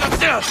making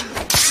us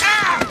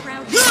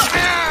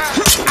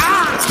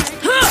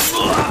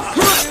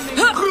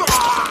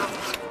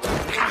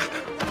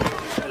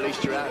At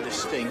least you're out of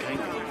this stink, ain't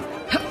you?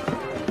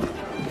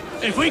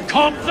 If we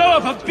can't blow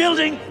up a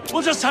building,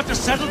 we'll just have to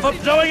settle for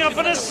blowing up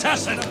an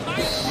assassin!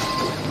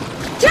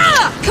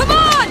 Yeah! Come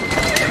on!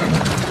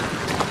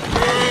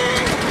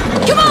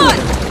 Come on!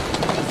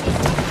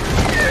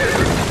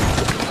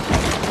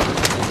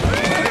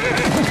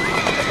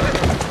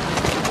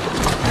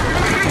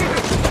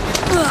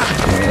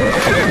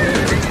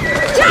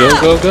 Go,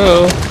 go, go!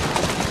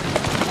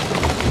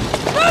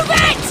 Move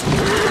it!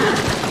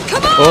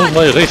 Come on! All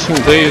my racing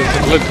days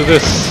led to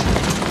this.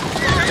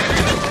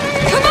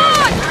 Come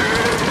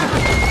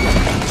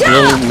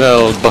on!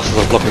 No, buses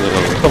are blocking the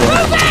road. Come on,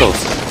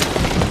 close.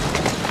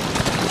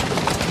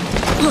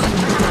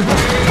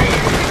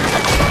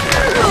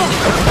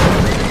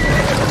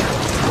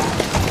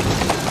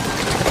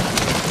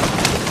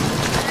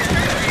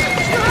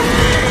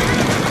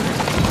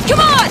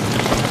 Come on!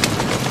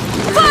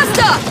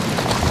 Faster!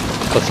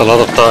 That's a lot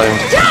of time.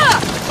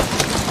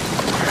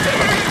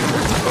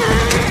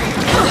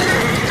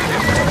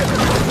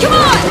 Come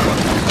on!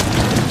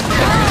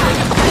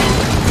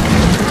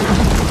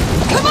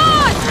 Come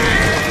on!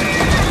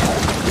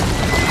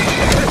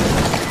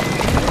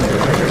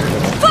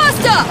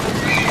 Faster!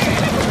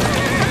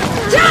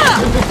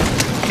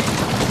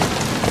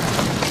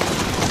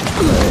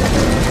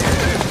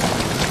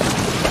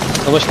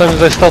 How much time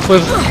did I start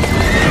with?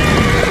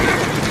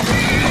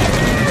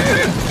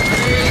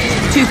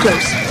 Too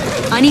close.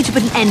 I need to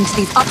put an end to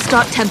these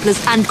upstart Templars,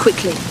 and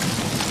quickly.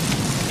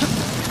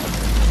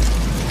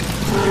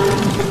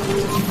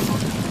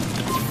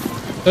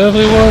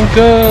 Everyone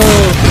go!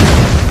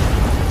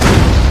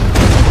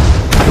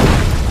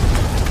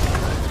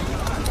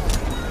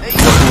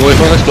 Walking away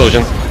from an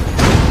explosion.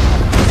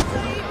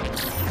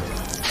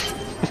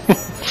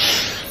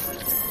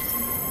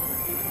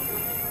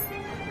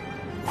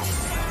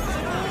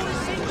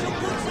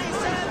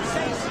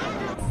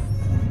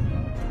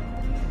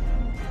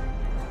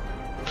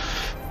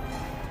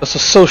 That's a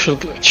social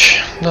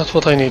glitch, not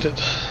what I needed.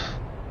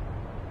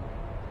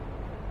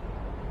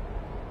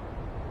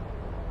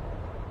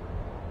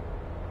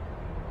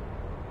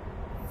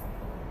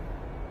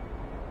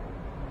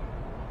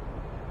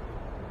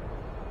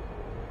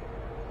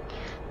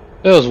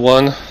 There's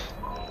one.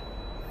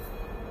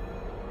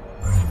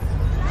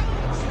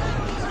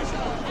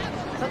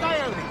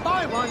 Today only,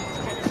 buy one.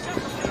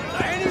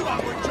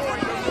 Anyone would join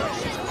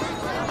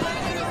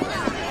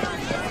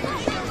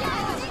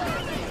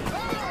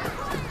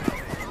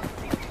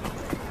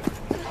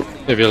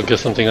Maybe I'll get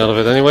something out of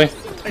it anyway.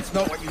 It's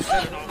not what you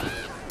said at all.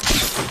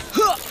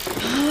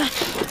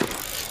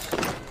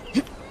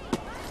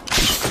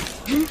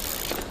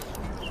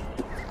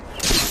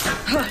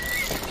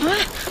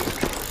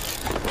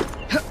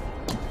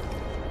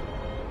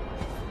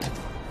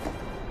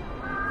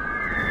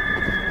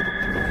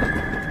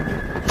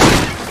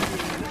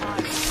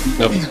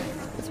 Nope.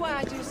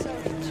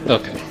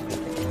 Okay.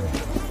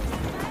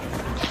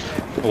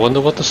 I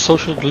wonder what the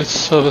social glitch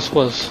service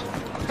was.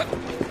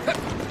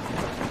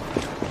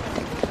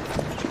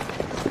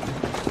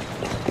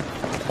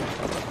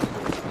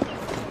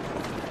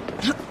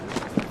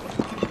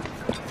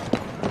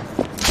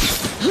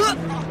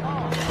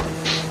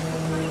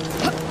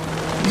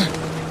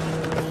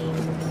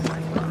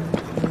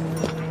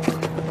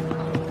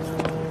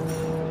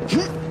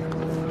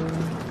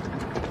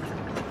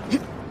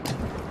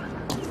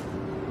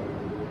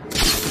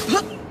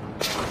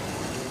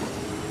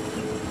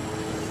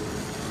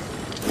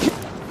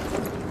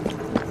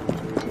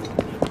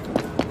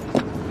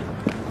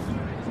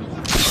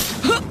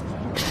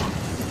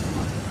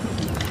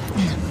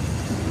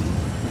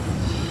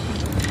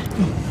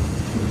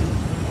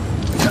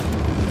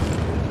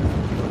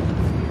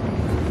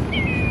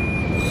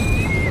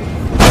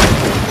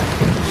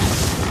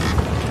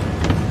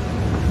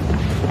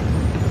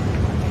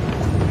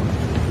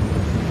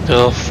 There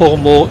are 4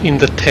 more in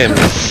the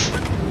Thames.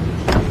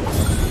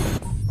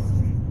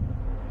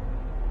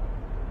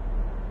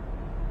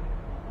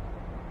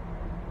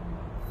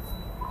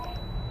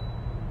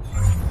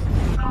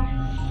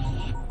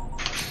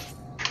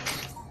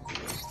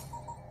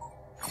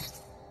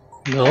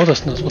 No,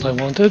 that's not what I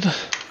wanted.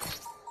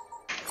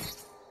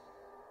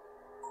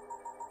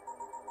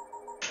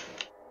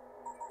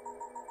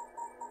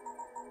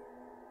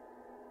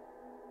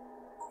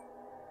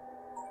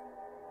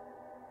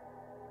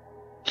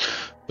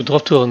 We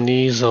drop to our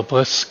knees, our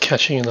breaths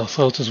catching in our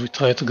throats as we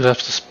try to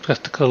grasp the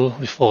spectacle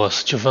before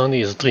us.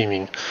 Giovanni is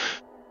dreaming.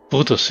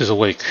 Brutus is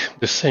awake.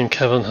 This same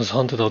cavern has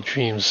haunted our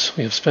dreams.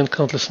 We have spent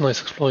countless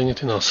nights exploring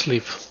it in our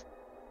sleep.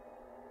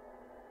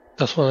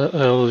 That's what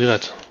I will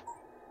regret.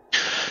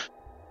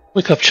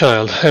 Wake up,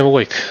 child. I am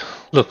awake.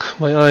 Look,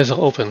 my eyes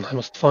are open. I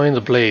must find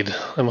the blade.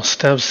 I must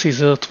stab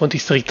Caesar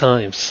 23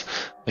 times.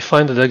 I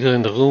find the dagger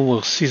in the room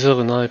where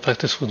Caesar and I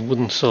practice with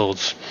wooden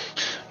swords.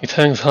 It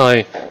hangs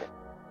high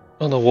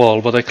on the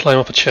wall, but I climb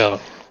up a chair.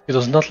 It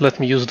does not let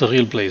me use the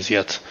real blade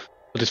yet,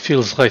 but it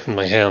feels right in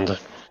my hand.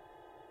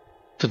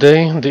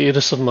 Today, the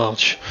 8th of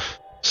March,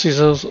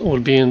 Caesar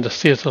will be in the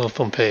theater of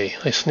Pompeii.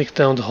 I sneak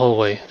down the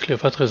hallway.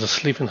 Cleopatra is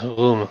asleep in her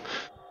room.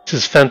 This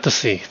is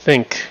fantasy.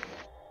 Think.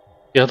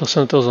 The other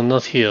senators are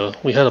not here.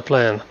 We had a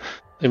plan.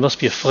 They must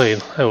be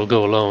afraid. I will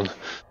go alone.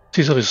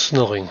 Caesar is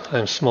snoring. I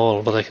am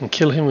small, but I can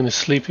kill him in his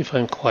sleep if I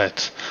am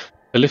quiet.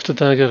 I lift the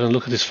dagger and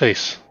look at his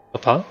face.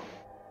 Papa?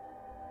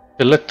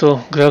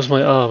 Electo grabs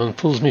my arm and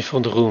pulls me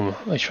from the room.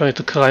 I try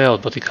to cry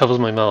out, but he covers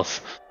my mouth.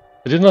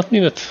 I did not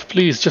mean it.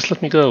 Please, just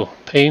let me go.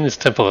 Pain is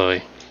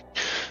temporary.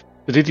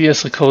 The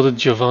DDS recorded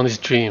Giovanni's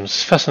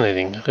dreams.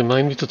 Fascinating.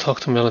 Remind me to talk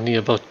to Melanie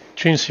about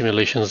dream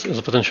simulations as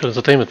a potential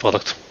entertainment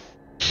product.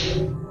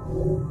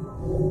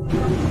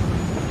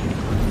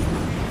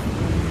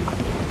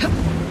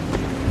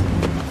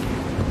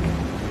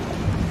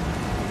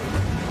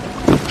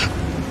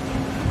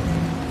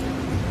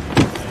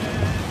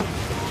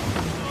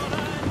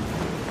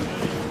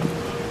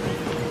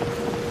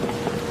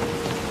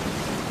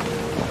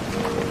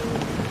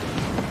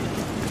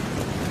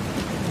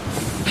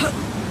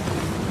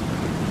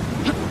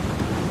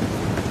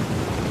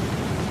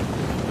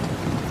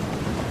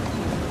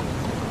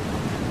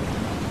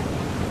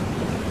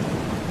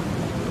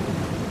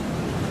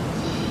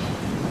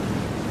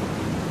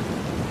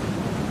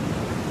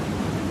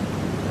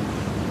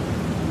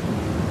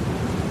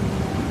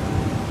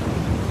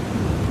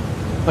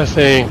 I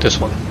think this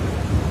one.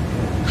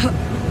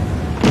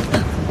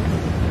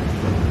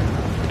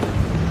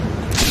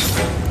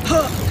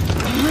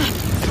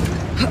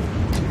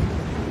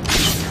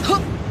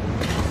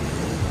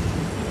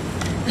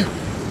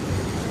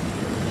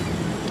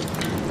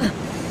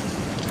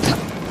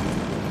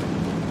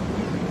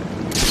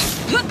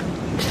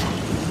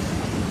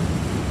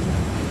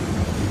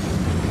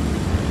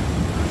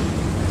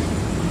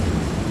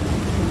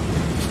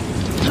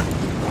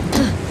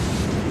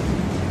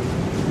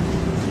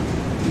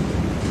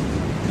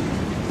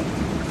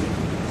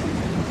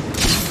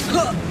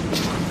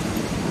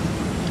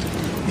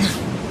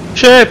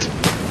 Shit!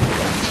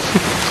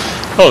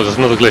 Oh, there's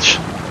another glitch.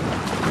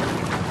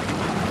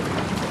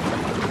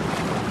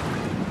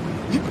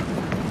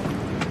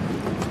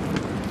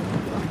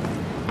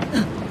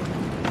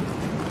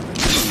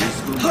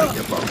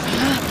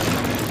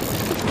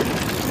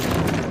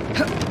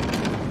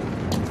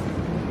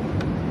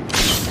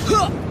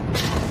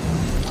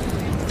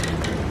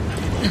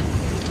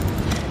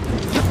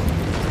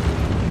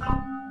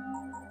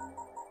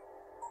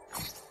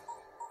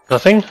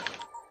 Nothing?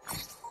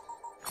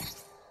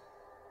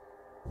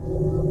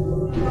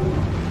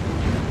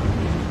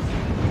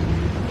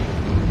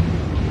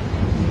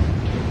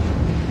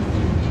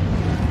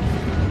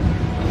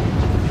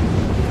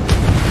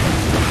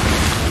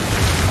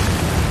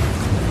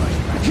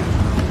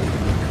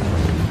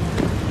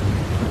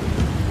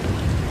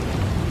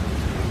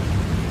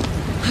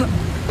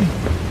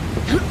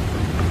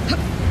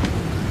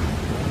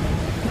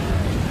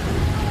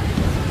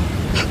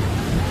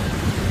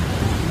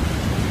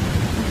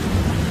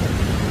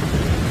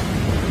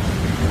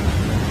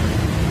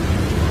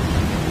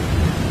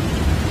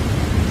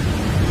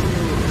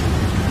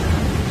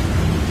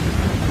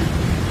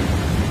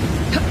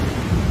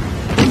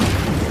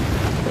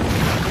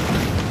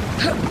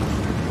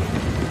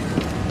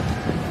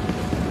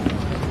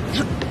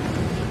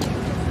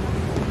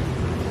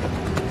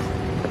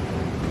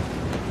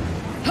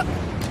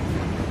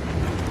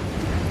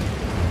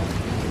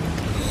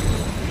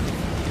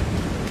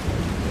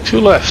 Two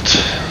left.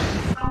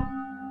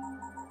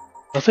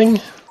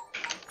 Nothing?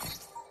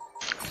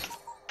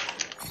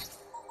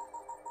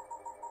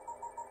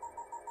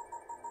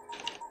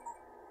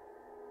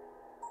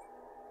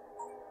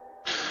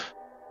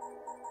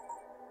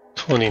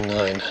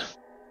 '29.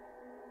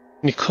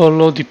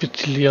 Niccolo di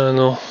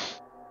Pitiliano,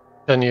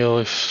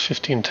 January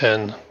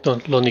 1510,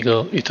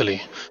 Lonigo,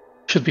 Italy.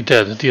 Should be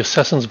dead. The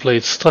assassin's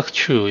blade struck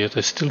true, yet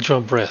I still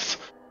draw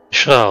breath. A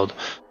shroud.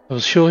 I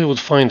was sure he would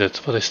find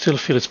it, but I still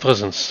feel its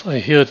presence. I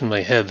hear it in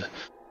my head.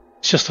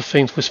 It's just a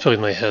faint whisper in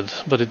my head,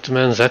 but it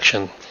demands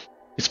action.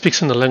 It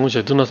speaks in a language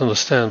I do not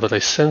understand, but I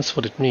sense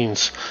what it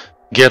means.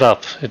 Get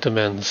up, it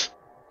demands.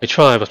 I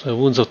try, but my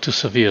wounds are too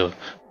severe.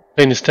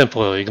 Pain is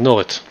temporary,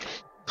 ignore it.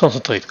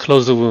 Concentrate,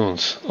 close the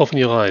wounds. Open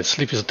your eyes,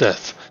 sleep is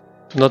death.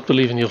 Do not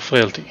believe in your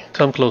frailty.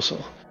 Come closer.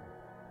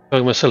 I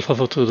drag myself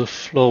over to the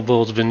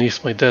floorboards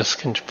beneath my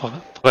desk and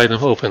pry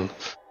them open.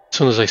 As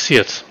soon as I see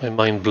it, my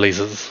mind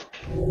blazes.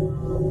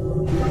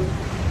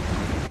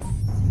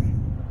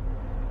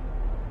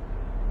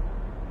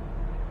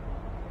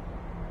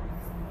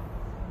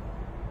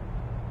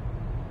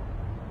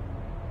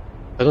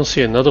 I don't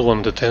see another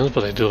one that ends,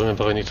 but I do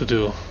remember I need to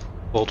do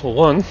World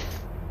War I.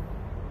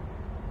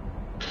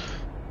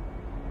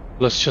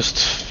 Let's just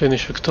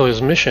finish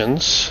Victoria's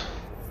missions.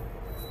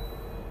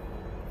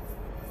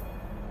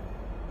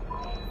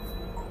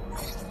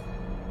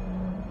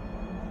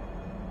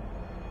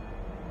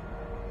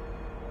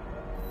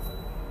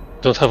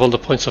 Don't have all the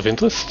points of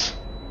interest.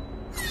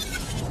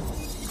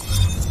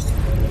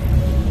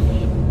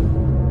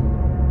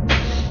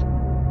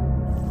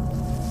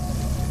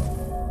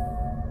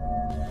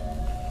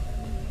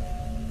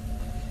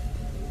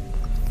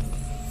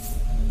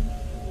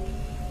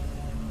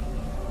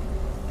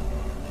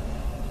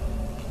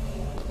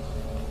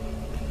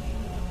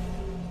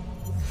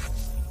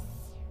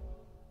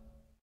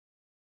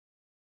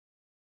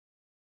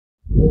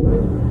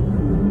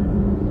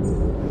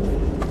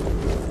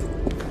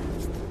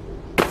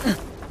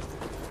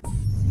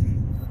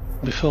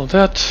 Before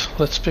that,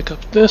 let's pick up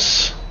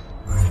this.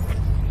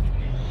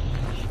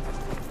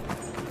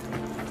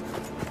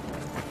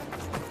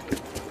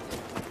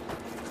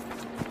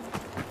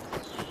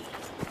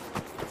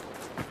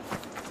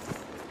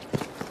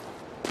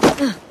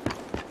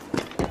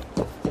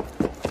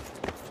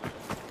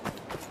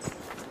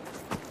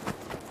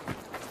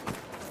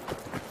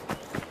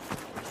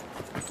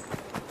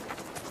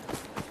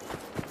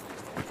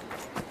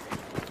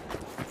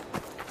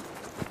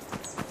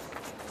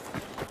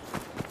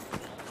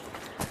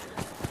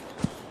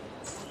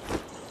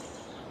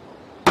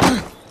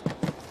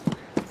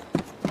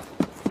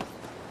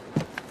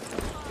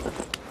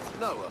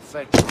 No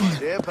offence, my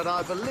dear, but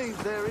I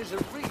believe there is a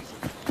reason.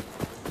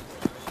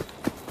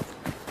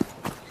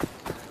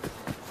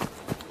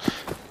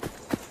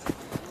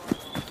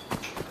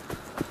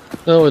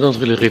 No, I don't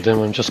really read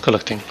them, I'm just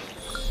collecting.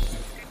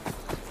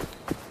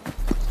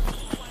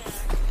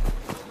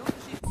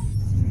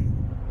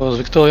 Where's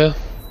Victoria?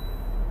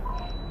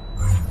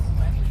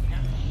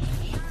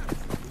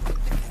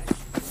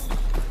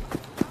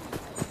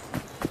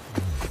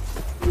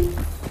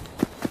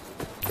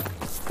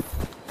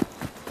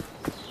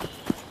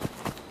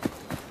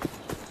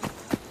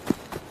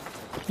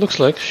 Looks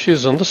like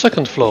she's on the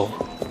second floor.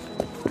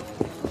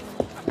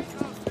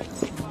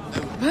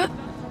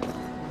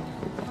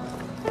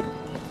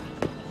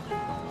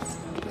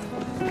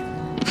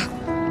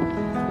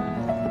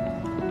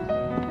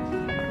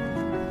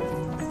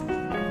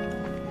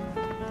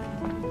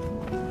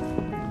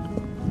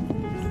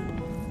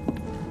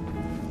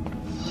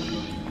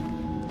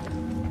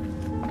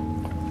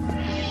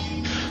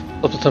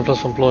 Stop the Templars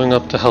from blowing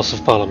up the House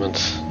of Parliament.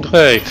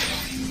 Great!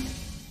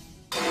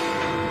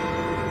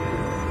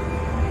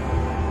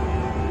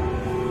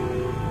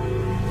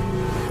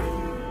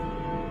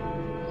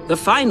 The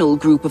final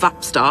group of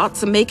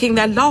upstarts are making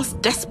their last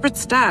desperate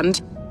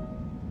stand.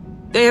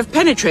 They have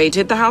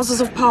penetrated the Houses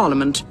of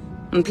Parliament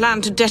and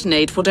plan to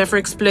detonate whatever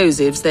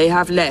explosives they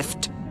have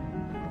left.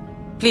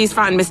 Please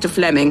find Mr.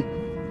 Fleming,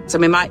 so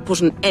we might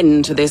put an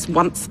end to this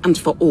once and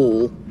for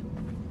all.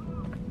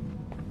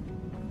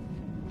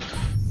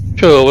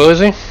 Sure, where is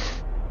he?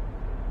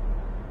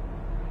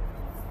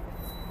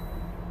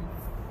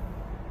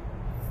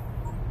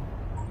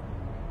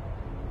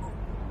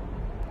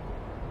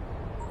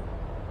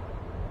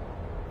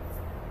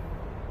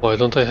 Why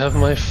don't I have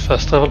my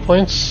fast travel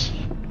points?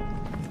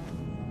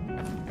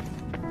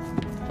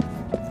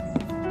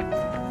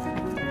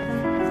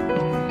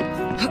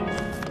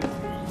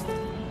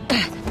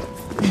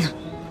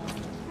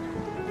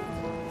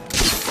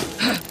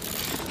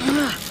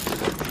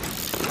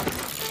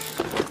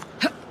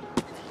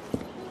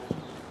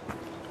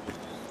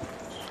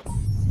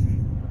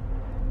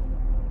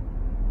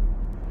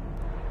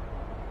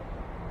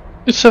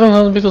 It's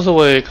 700 meters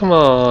away, come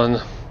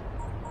on!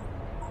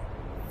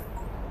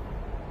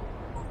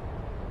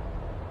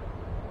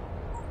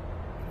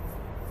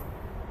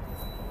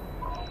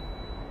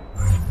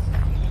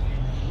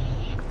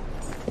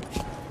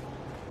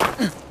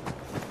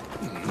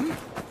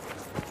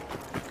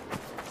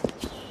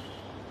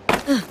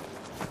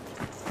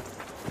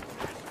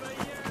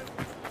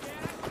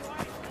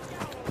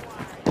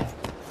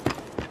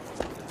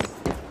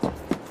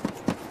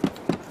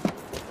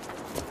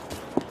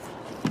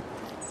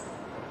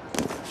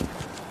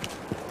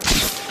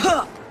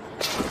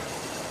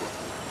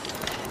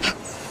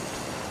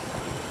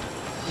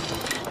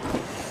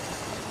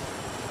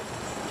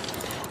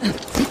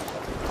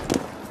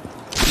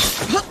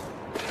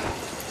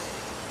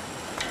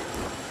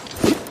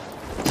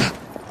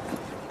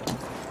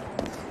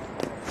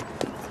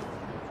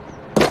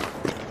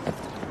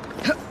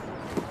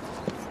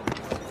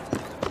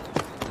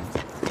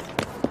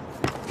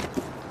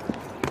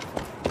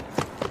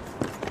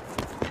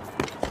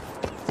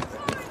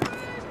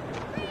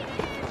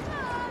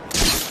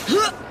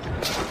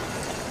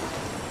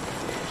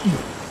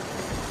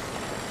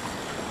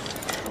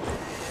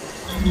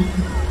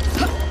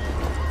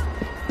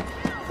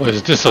 Why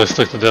is this a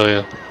restricted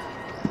area?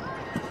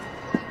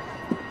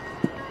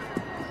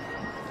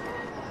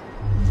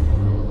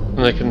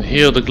 And I can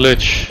hear the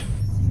glitch.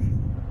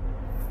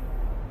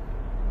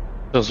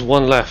 There's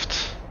one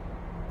left.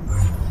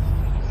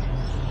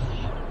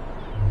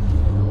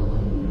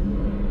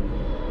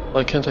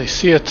 Why can't I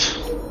see it?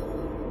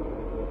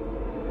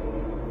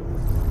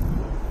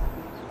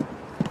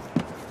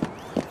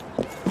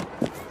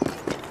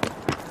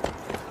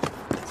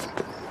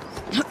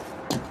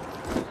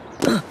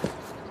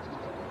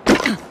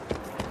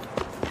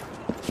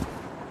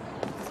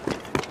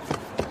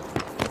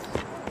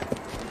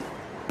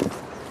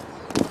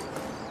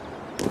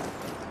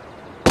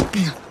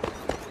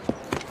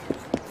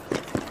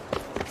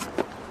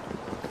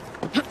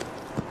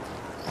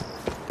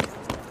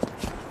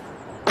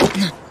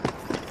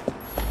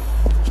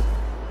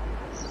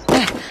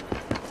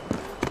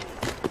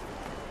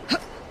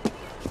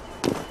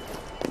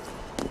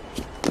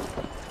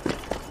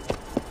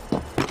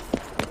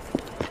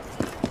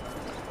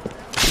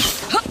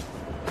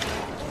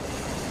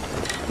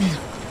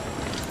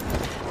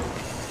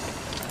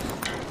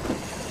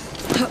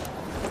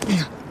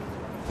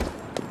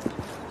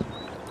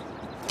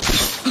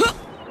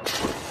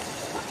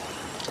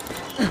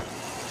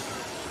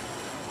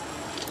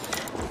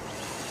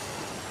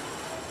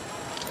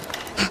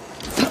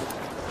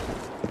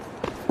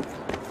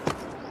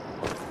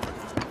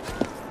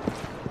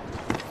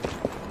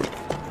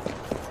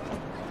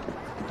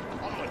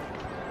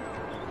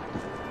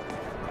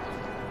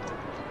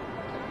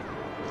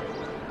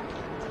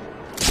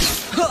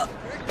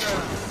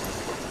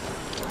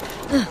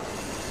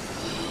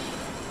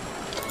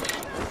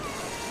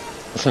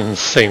 That's an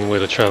insane way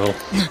to travel.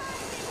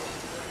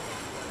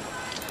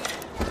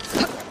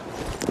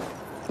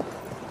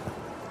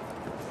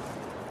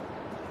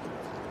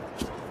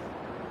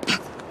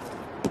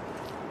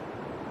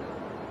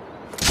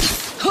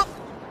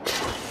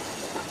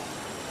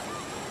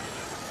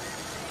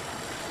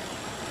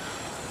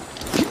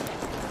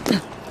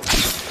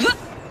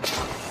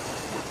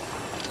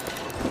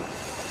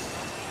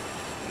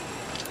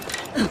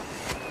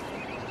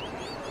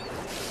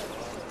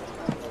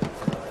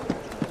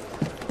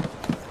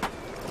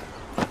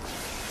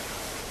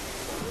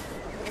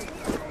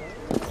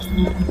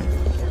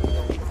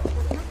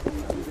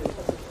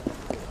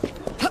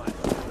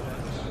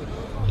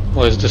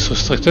 Why is this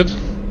restricted?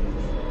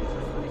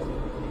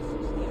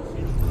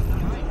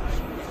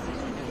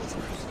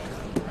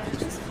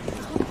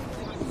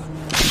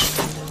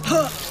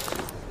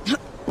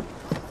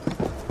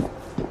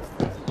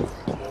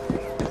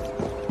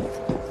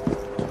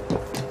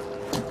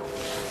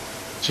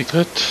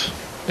 Secret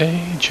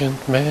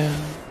agent man.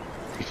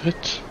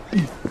 Secret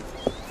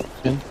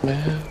agent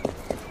man.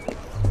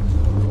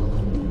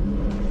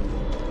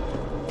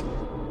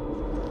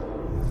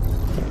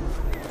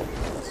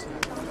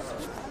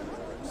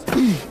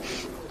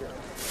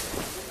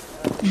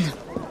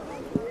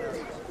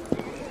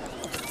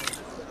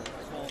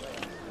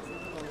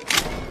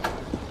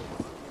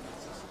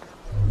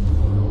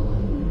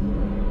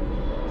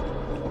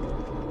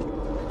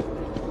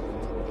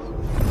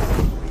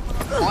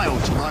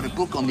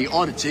 On the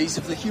oddities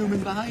of the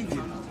human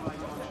behavior.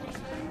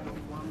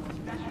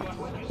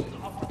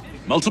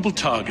 Multiple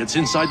targets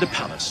inside the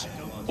palace,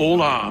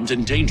 all armed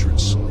and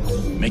dangerous.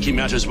 Making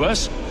matters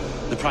worse,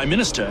 the Prime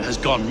Minister has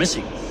gone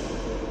missing.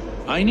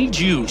 I need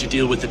you to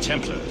deal with the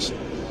Templars.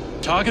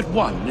 Target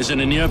 1 is in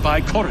a nearby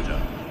corridor,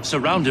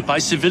 surrounded by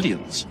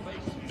civilians.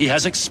 He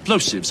has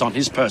explosives on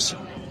his person.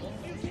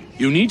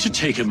 You need to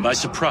take him by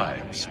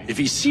surprise. If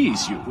he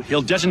sees you,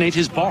 he'll detonate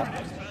his bomb.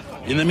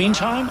 In the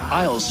meantime,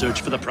 I'll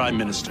search for the Prime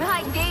Minister.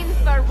 Right games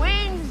for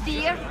wins,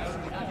 dear.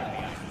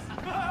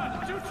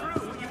 Too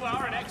true. You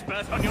are an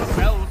expert on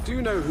yourself. Do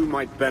you know who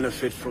might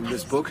benefit from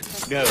this book?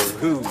 No,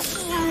 who?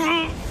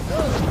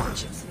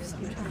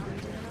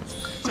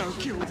 Don't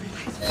kill me.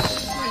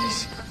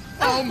 Please.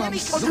 Oh, Mum.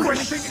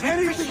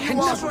 Anything you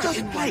want.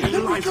 Just play.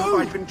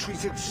 I've been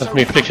treated so. Let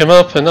me pick him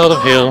up and out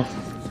of here.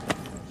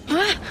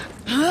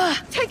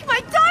 Take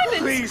my diamonds!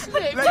 Please,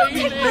 don't let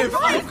me take my live.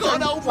 wife! I've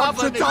got old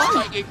mother to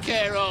die. Taken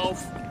care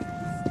of.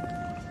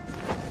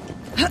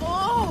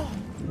 Oh!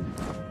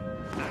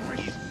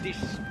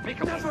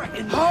 Never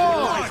in my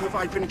life have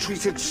I been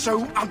treated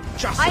so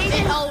unjustly. I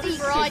didn't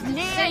see right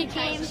near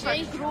games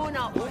for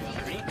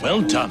grown-ups.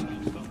 Well done.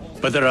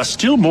 But there are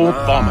still more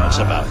bombers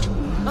about.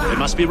 They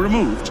must be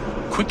removed,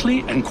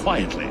 quickly and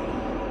quietly.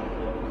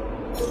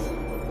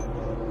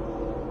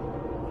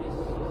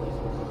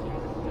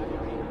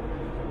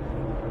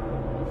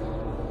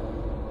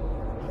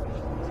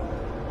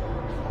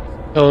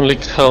 I only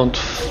count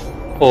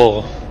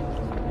 4.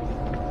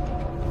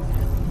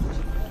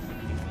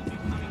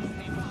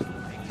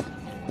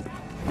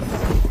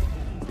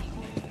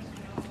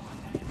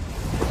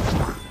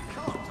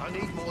 I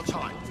need more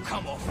time.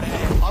 Come off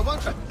there. I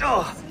won't.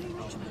 Oh.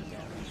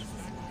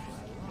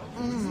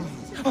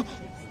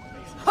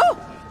 Oh!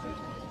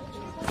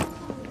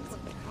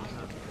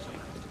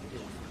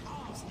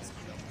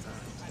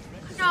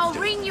 I'll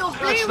ring your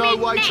That's blue no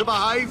way neck. to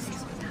behave.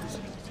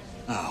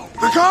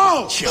 The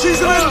girl! She's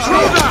an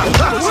intruder!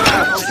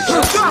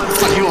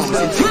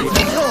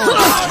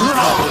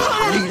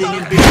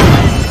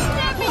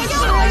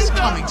 Size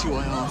coming to you,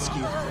 I ask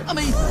you. I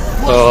mean,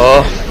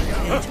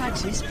 what's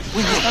taxes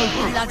when there's no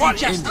bloody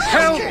justice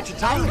here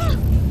today?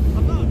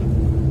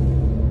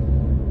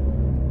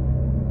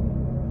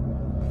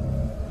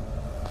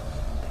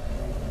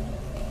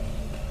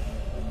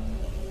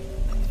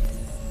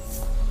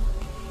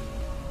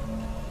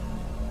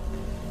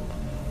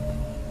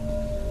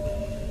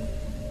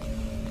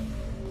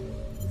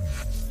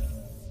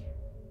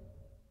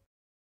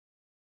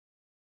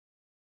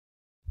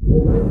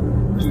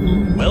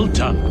 Well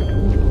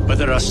done. But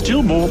there are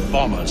still more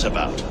bombers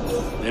about.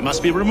 They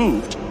must be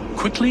removed,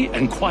 quickly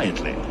and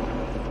quietly.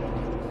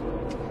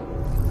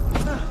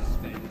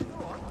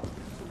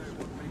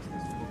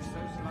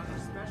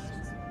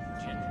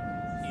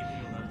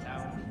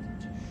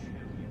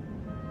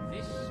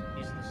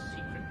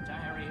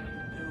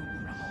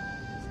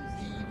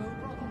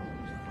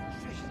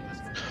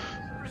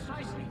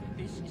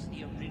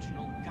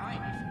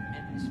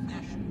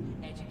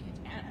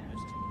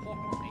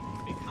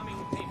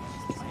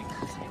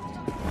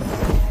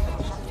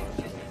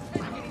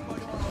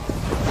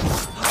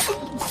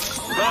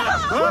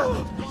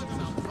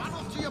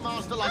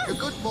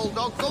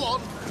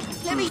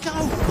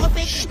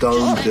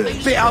 Stone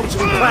dead. Bit old to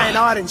be playing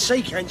hide and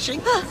seek, ain't she?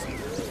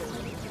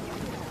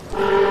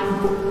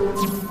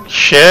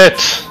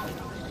 Shit!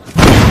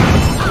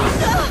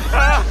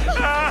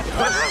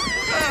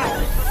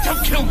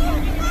 Don't kill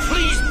me!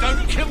 Please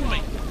don't kill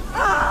me!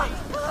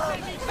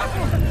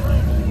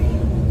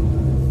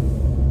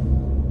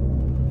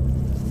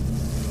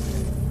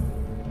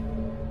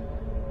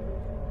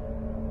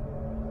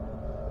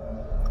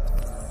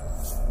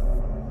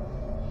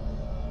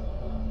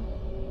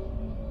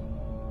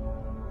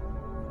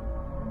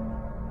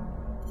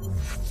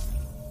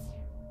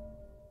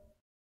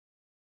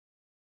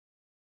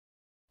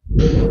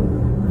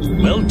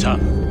 Well done.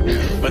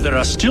 But there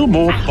are still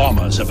more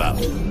bombers about.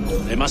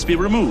 They must be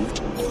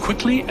removed,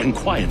 quickly and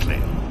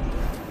quietly.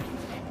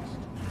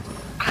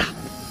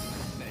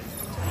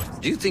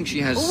 Do you think she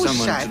has All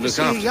someone sad to look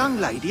see after? a young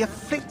lady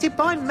afflicted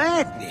by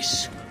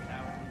madness.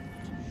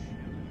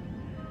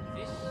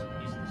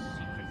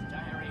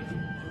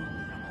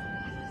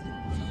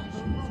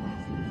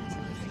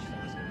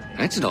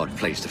 That's an odd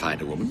place to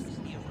find a woman.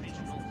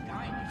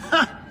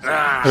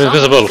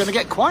 Invisible. Gonna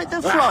get quite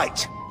the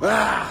fright.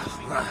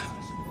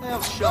 How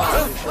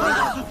sharp.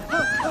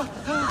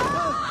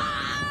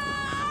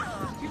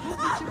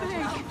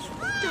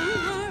 Don't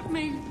hurt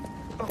me.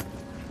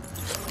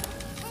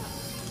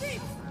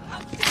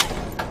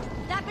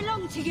 That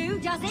belonged to you,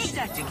 does it?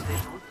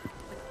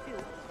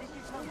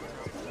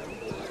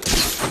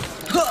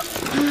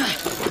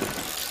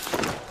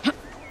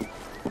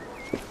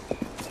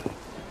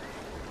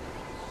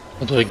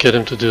 How do I get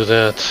him to do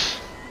that?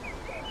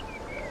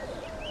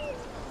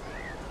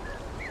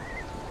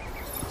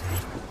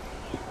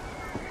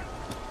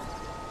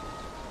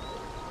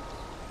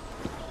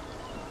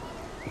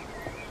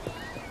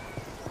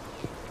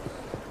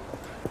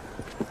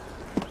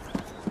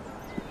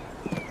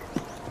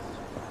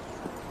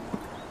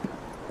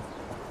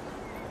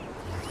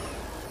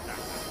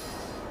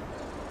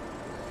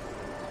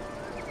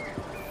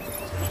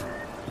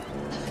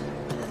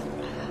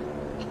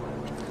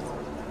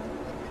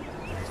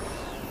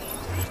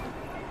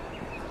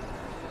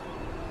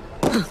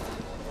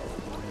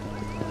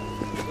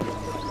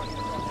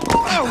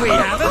 We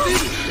have it.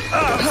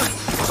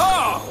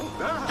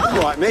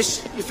 Right,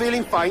 miss. You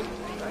feeling faint?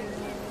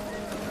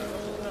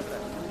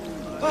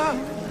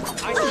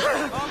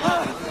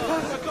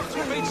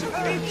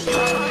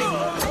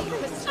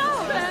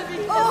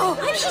 Oh,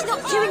 hope she's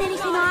not doing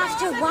anything I have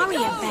to worry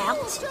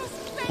about.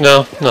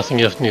 No, nothing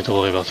you need to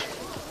worry about.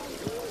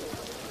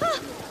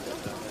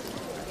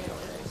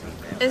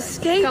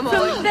 Escape from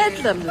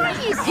Bedlam. What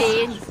are you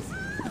saying?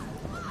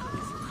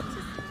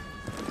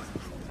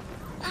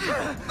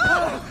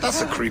 That's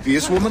the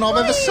creepiest woman I've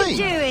ever seen.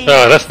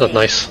 Ah, that's not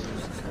nice.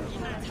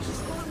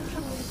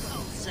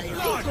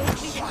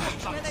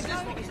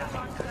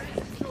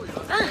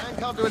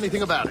 Can't do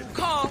anything about it.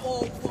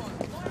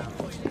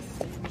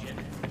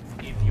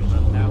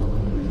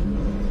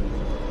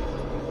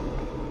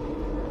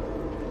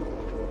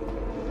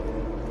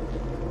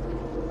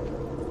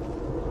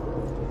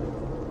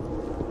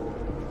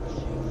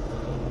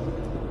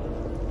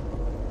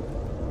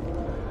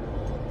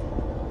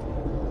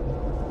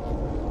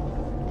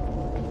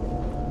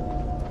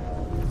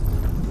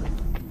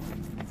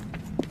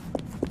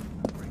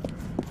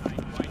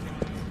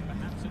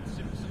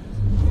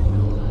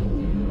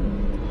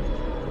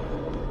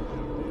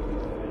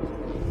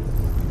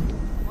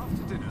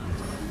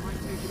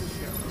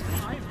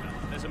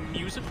 There's a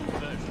musical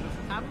version of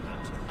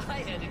Hamlet. I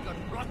heard it got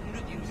rotten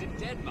reviews in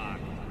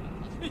Denmark.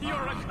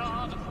 You're a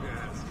card.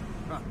 Yes.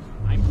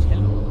 I'm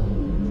telling.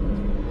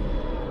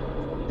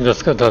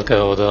 Let's get that guy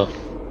over there.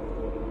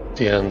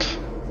 The end.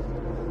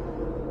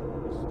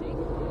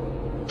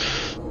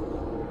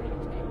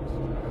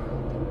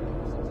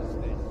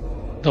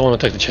 Don't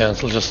want to take the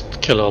chance, I'll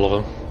just kill all of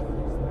them.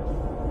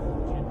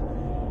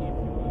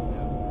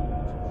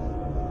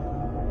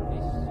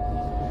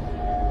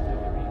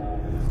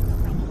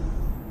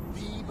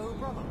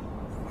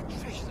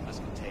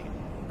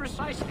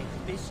 Precisely.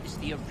 This is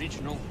the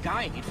original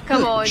guide.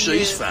 Come on,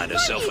 She's found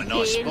herself a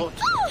nice spot.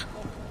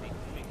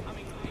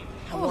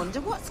 I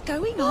wonder what's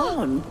going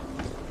on.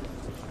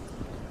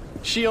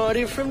 She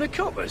hiding from the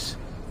coppers.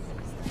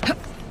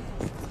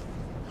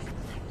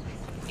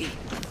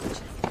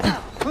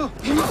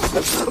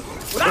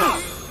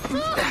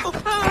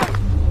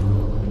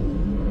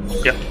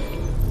 Yep.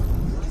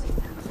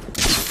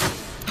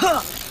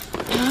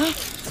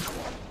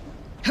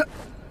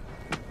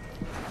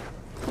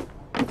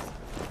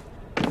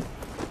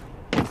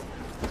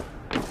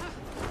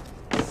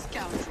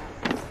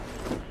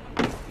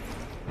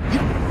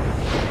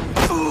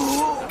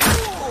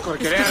 Gotta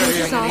get out of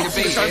here.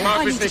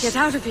 I need to get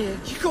out of here.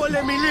 You gotta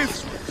let me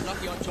live.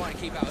 Lucky I'm trying to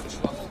keep out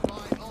of trouble.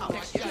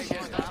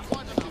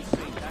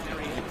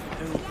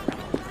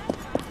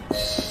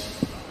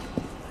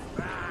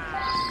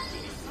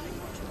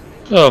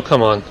 Oh,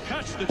 come on.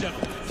 Catch the devil.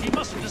 He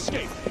mustn't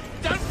escape.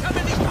 Don't come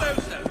any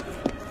closer!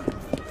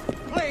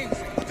 Please,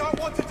 I don't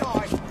want to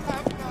die.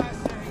 Have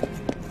mercy.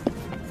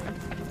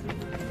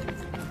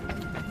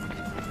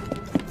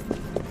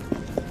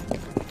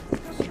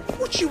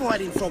 What you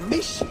hiding from,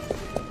 miss?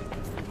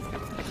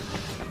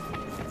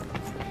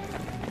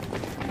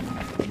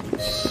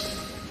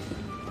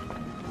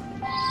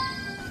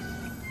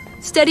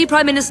 Steady,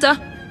 Prime Minister.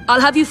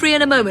 I'll have you free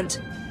in a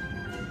moment.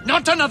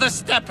 Not another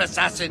step,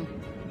 assassin!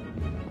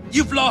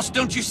 You've lost,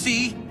 don't you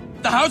see?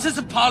 The Houses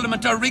of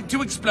Parliament are rigged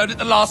to explode at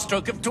the last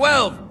stroke of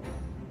 12.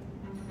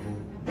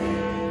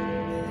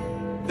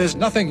 There's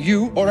nothing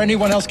you or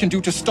anyone else can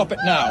do to stop it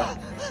now.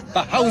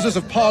 The Houses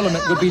of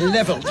Parliament will be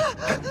leveled.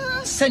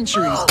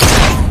 Centuries.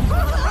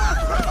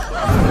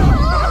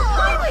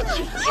 Why would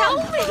you tell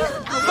me?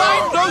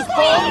 Find those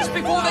balls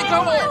before they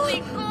go off!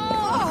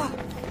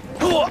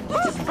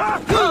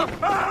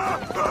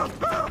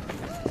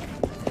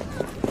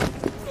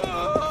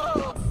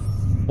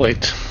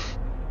 Wait.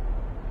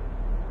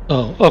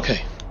 Oh,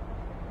 okay.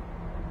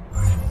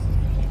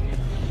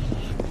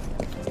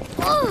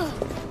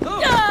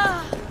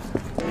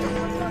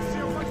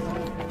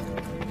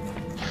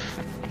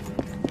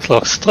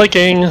 Clock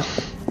striking.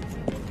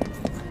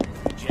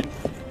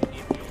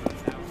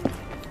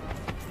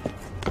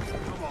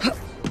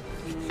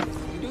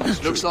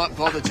 This looks like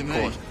bother to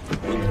me.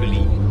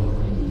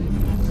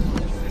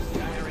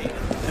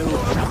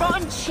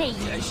 Crunchy.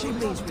 Yeah, she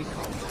means we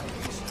can't.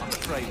 I'm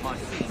afraid my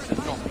fees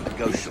are not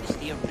negotiable.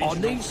 I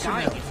need some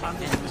help.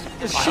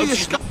 Does she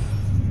escape?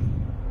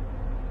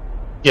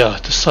 Yeah,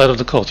 the side of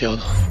the courtyard.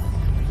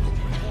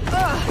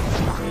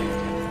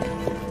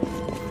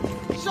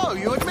 So,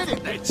 you admit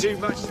it? They're too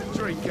much to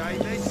drink, eh,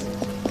 Liz?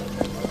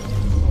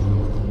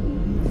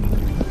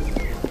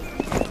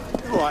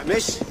 You alright,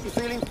 miss? You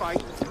feeling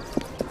faint?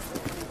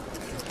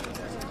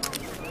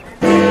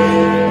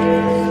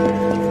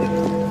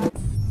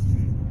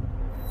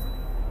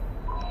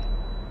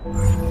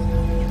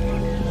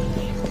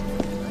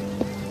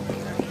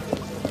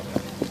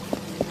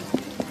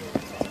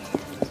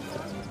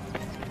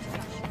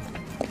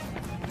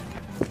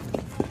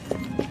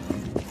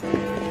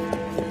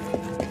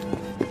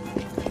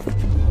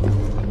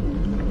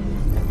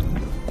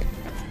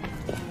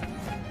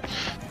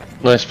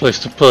 Nice place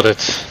to put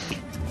it.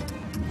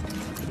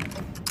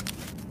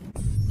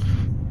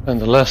 And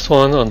the last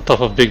one on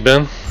top of Big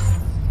Ben.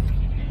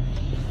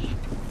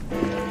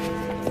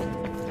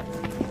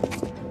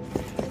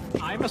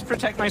 I must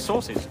protect my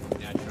sources.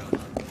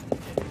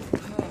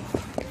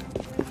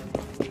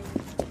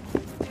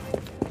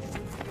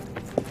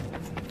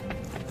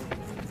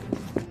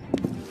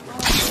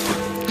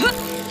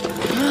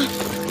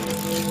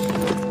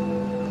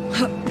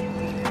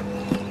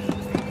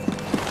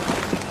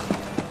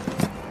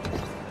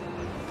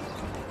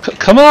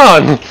 Come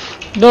on!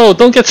 No,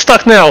 don't get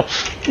stuck now!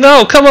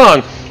 No, come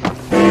on!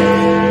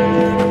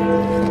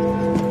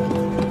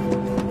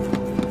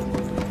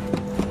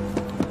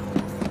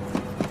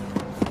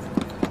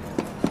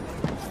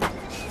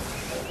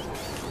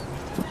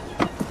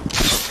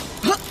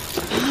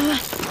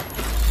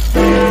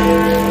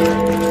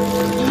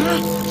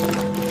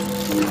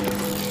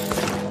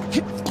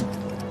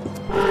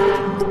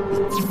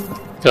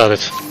 Got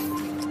it.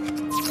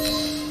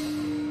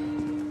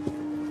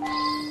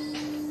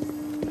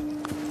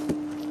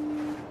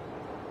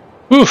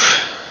 Oof.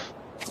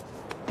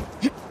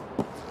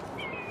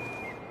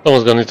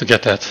 Someone's gonna need to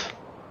get that.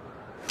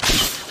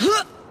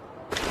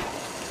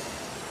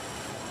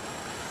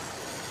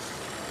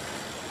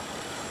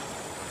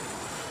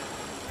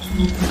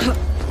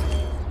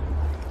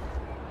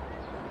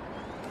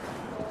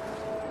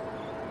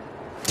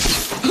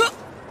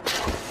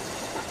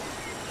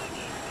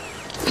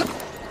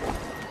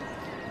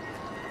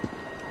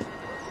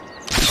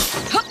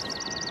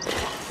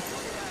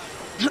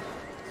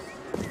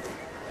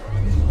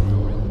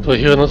 So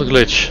here another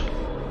glitch.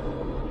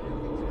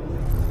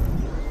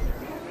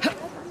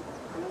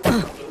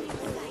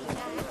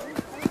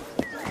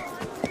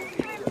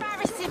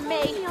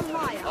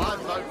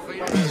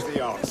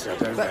 answer,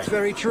 don't That's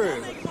very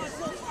true.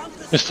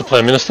 Mr.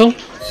 Prime Minister?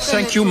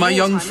 Thank you, my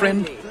young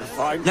friend.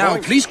 Now,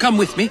 please come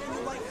with me.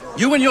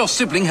 You and your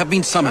sibling have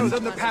been summoned.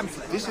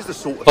 This is the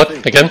sort of What?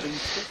 thing Again? I've been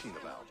talking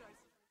about.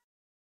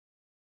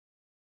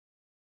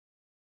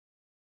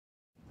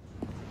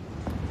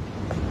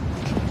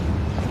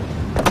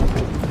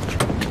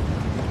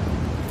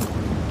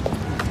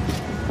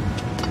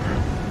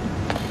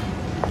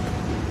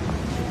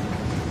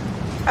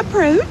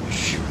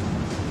 Approach.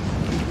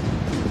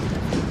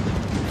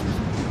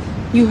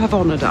 You have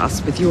honored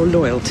us with your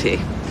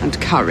loyalty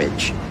and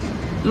courage.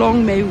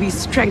 Long may we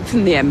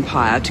strengthen the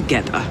Empire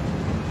together.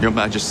 Your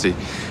Majesty,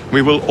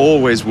 we will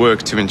always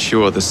work to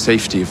ensure the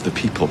safety of the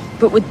people.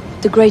 But with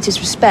the greatest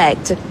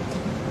respect,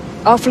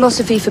 our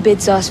philosophy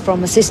forbids us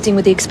from assisting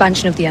with the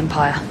expansion of the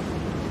Empire.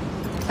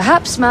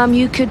 Perhaps, ma'am,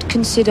 you could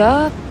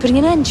consider putting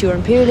an end to your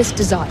imperialist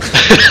desires.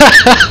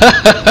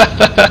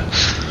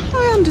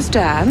 I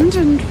understand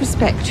and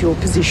respect your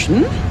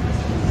position.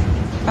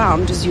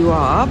 Bound as you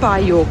are by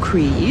your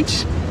creed.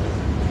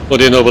 What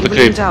do you know about the will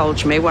creed?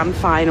 Indulge me one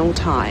final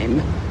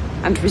time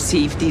and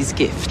receive these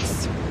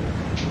gifts.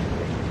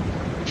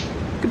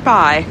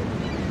 Goodbye,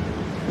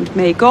 and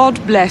may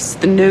God bless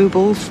the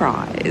noble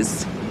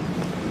Fries.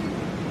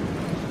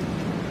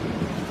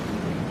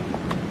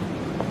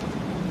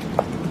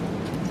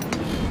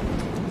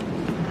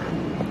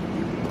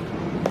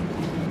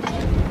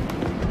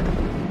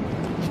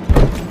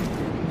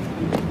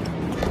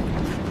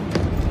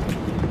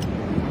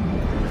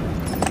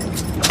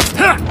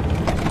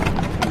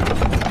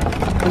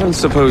 I don't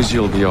suppose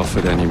you'll be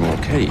offered any more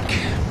cake.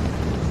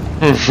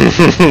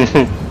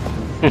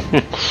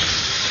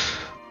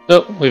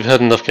 No, we've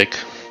had enough cake.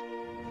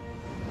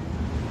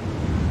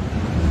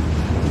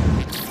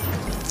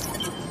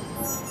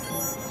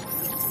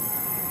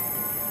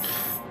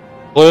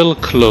 Royal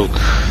Cloak.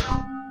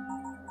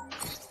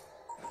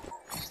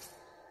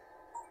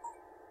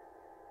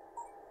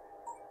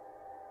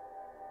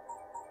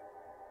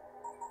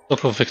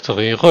 Cloak of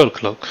Victory, Royal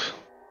Cloak.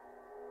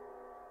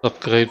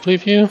 Upgrade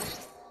preview.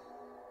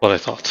 What I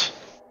thought.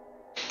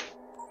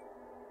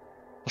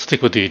 I'll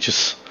stick with the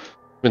Aegis.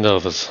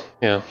 Minerva's,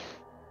 yeah.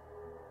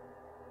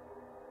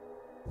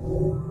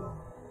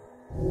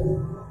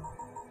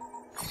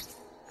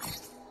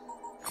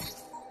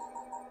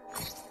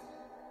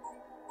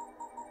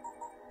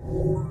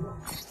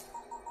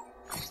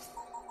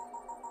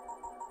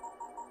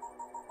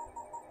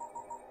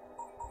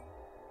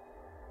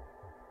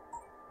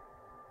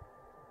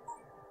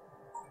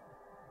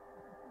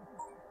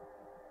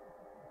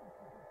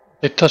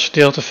 I touched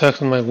the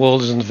artifact and my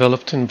world is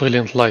enveloped in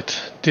brilliant light.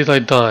 Did I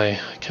die?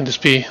 Can this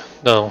be?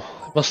 No.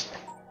 I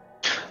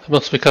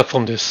must wake up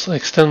from this. I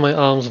extend my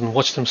arms and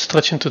watch them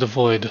stretch into the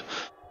void.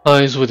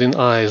 Eyes within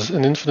eyes,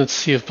 an infinite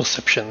sea of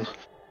perception.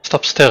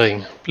 Stop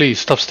staring. Please,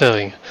 stop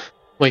staring.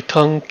 My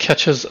tongue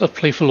catches a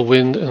playful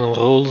wind and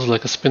unrolls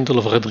like a spindle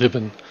of red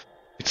ribbon.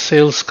 It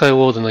sails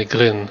skyward and I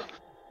grin.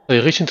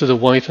 I reach into the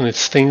white and it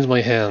stains my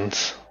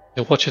hands.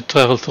 I watch it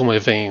travel through my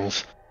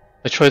veins.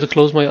 I try to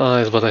close my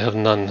eyes, but I have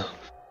none.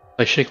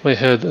 I shake my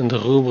head and the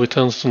room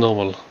returns to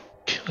normal.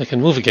 I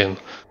can move again.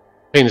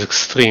 Pain is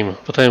extreme,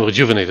 but I am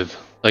rejuvenated.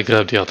 I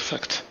grab the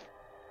artifact.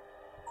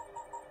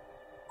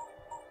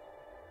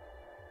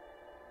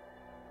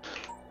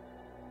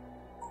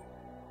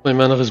 My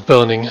manor is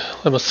burning.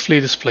 I must flee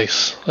this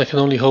place. I can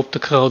only hope the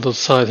crowd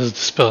outside has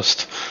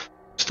dispersed.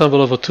 I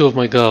stumble over two of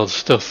my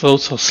guards. Their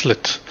throats are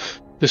slit.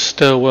 This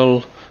stairwell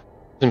is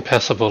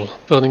impassable.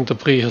 Burning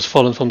debris has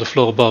fallen from the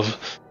floor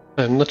above.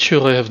 I am not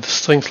sure I have the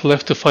strength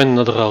left to find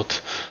another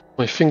route.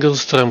 My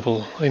fingers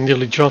tremble. I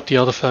nearly drop the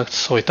artifact,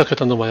 so I tuck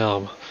it under my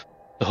arm.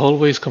 The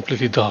hallway is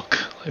completely dark.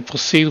 I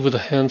proceed with a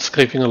hand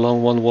scraping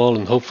along one wall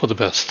and hope for the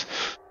best.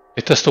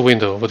 I test the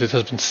window, but it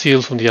has been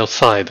sealed from the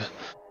outside.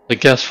 I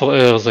gasp for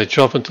air as I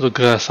drop into the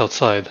grass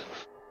outside.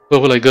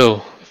 Where will I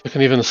go? If I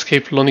can even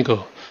escape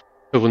Lonigo,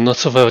 I will not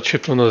survive a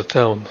trip to another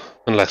town.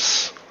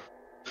 Unless...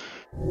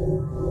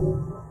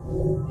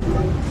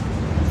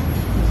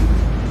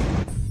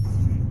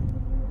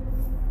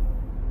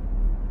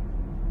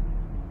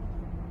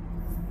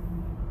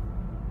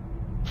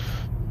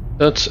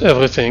 That's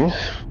everything,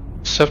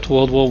 except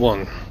World War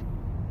I.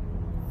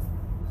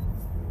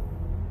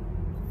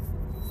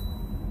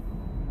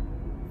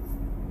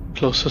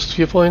 Closest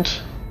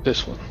viewpoint,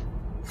 this one.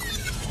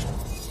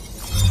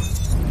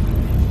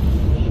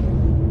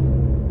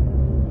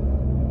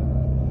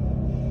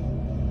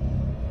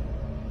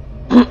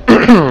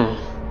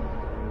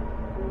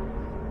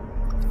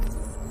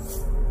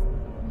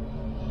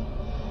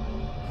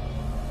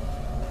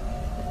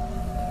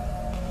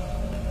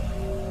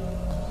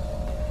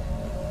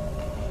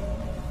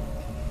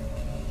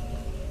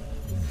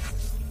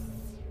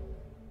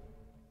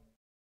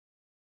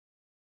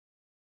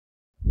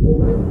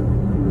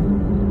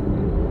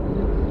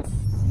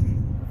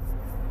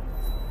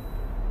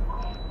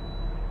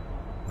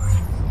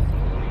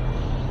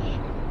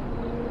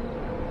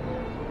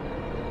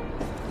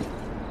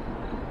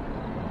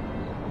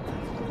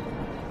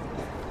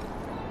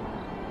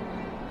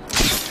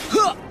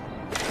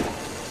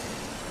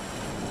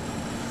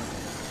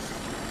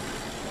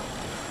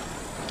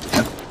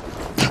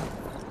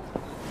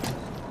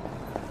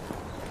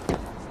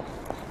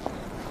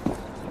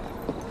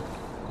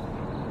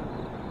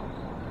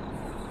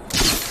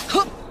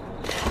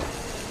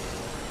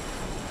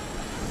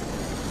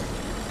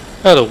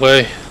 Out of the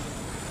way.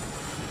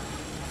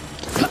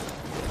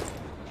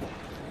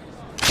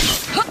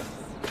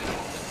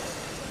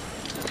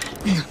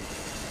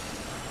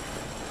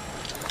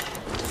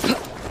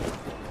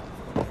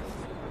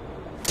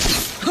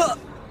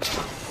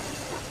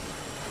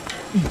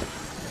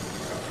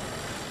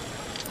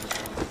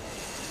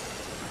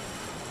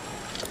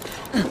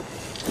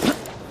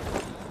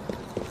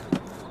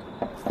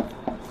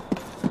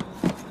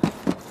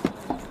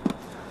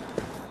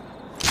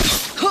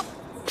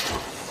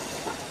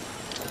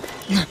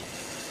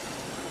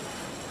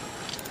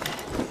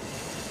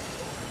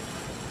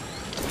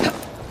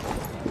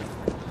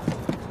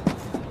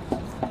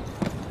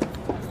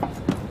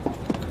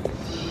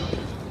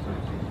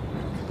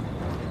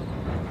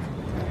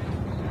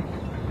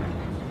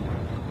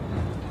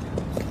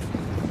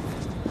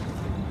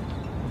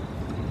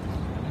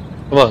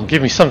 Come on,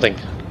 give me something.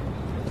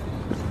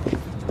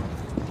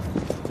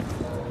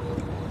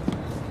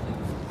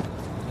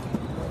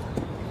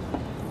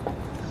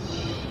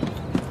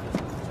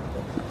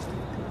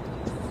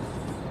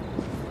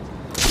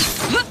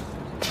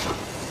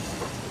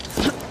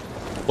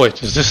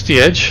 Wait, is this the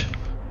edge?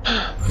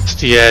 It's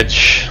the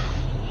edge.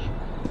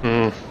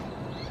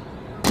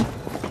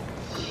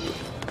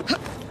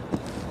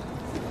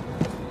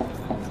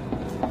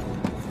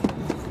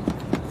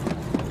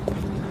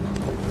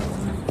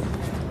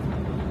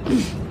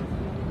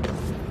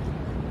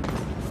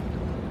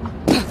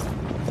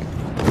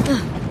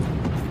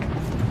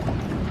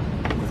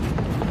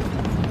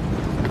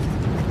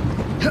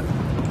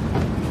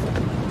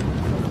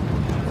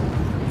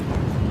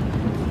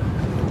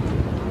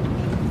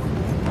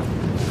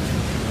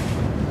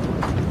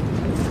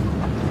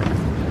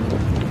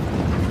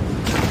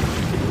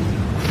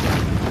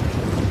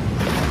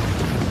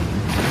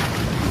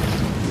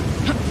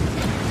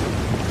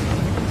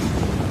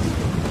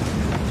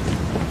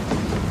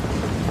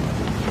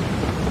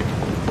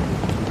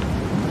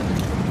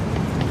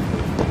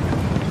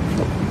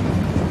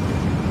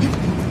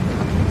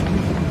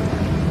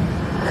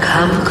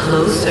 Come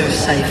closer,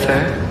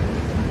 Cypher.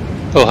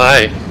 Oh,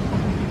 hi.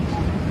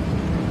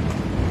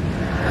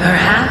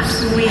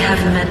 Perhaps we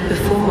have met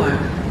before.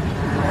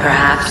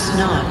 Perhaps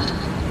not.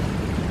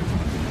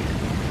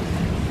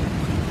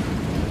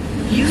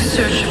 You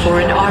search for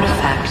an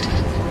artifact.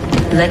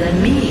 Let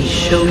me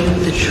show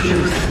you the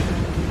truth.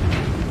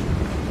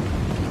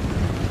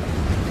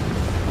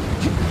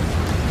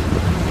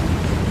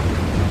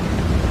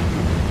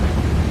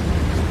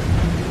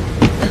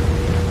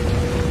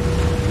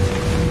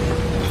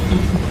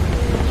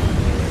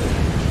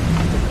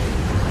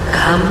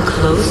 Come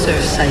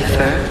closer,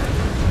 Cypher.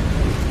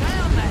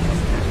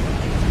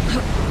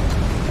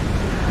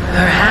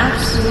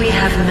 Perhaps we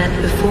have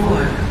met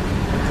before.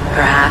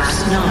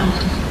 Perhaps not.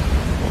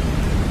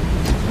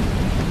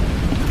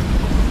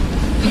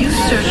 You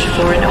search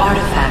for an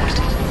artifact.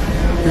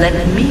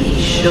 Let me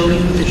show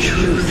you the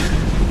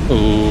truth.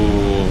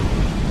 Ooh.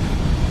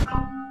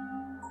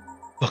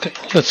 Okay,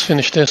 let's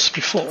finish this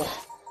before.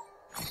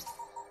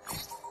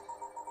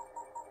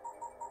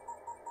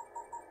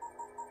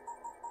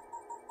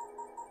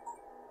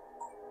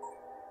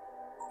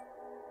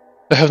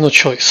 I have no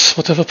choice.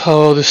 Whatever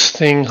power this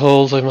thing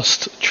holds, I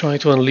must try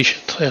to unleash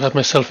it. I wrap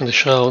myself in the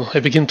shroud. I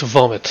begin to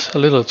vomit, a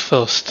little at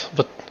first,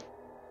 but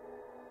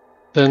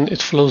then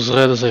it flows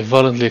red as I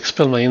violently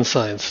expel my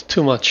insides.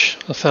 Too much.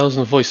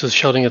 1,000 voices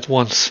shouting at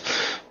once.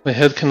 My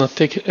head cannot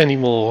take it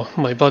anymore.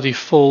 My body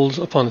folds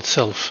upon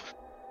itself.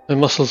 My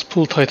muscles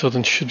pull tighter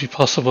than should be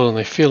possible, and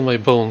I feel my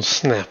bones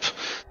snap.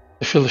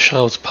 I feel the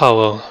shroud's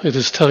power. It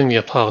is tearing me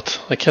apart.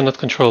 I cannot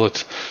control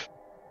it.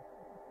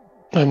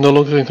 I am no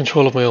longer in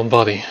control of my own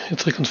body. It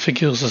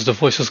reconfigures as the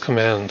voices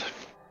command.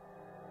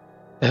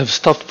 I have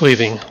stopped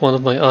breathing. One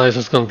of my eyes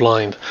has gone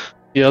blind.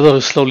 The other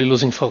is slowly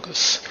losing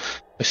focus.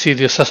 I see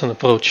the assassin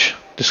approach.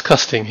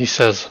 Disgusting, he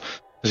says,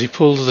 as he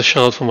pulls the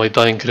shroud from my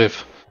dying grip.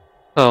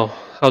 How?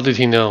 How did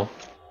he know?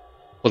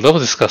 Well, that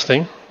was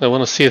disgusting. I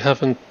want to see it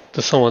happen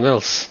to someone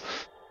else.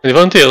 Any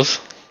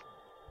volunteers?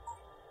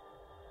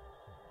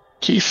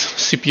 Keith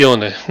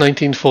Scipione,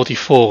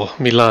 1944,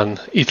 Milan,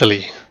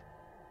 Italy.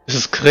 This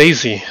is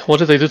crazy. What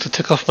did I do to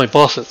tick off my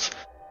bosses?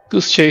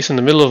 Goose chase in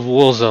the middle of a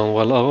war zone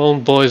while our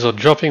own boys are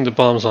dropping the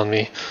bombs on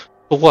me.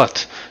 For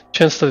what?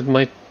 Chance that it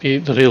might be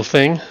the real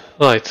thing?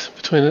 Right.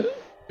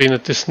 Been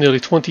at this nearly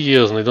 20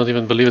 years and I don't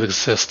even believe it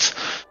exists.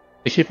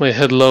 I keep my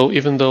head low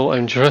even though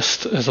I'm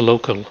dressed as a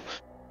local.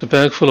 The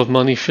bag full of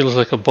money feels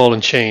like a ball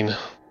and chain.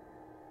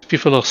 If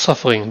people are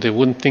suffering, they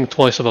wouldn't think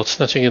twice about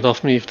snatching it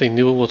off me if they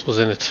knew what was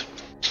in it.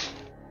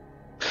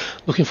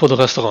 Looking for the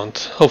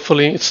restaurant.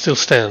 Hopefully it still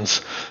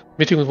stands.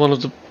 Meeting with one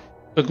of the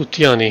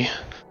Bergutiani,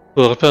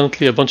 who are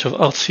apparently a bunch of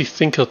artsy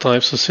thinker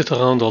types who sit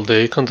around all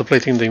day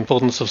contemplating the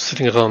importance of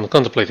sitting around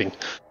contemplating.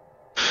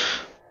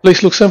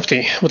 Place looks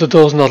empty, but the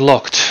door's not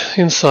locked.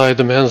 Inside,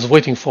 the man's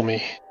waiting for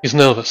me. He's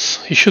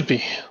nervous. He should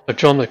be. I've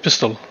drawn my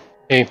pistol.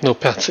 He ain't no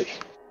patsy.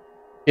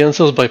 He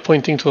answers by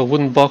pointing to a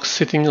wooden box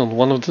sitting on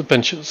one of the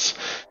benches.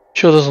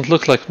 Sure doesn't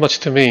look like much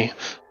to me.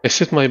 I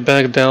sit my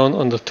bag down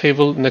on the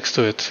table next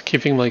to it,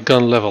 keeping my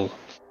gun level.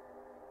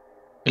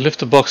 I lift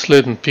the box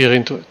lid and peer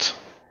into it.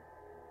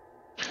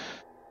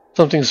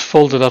 Something's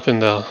folded up in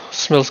there.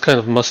 Smells kind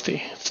of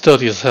musty. It's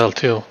dirty as hell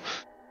too.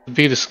 Could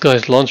be this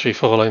guy's laundry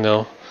for all I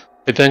know.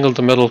 I dangle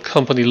the metal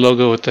company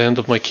logo at the end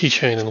of my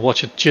keychain and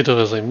watch it jitter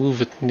as I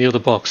move it near the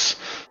box.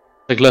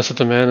 I glance at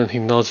the man and he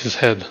nods his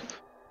head.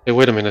 Hey,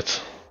 wait a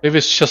minute. Maybe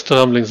it's just the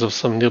rumblings of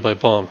some nearby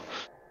bomb.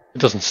 It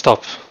doesn't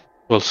stop.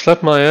 Well,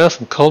 slap my ass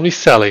and call me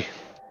Sally.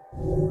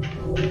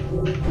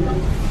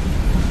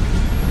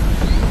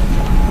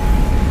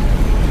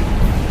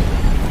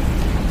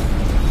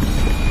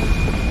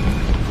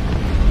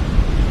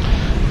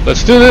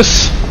 Let's do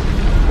this!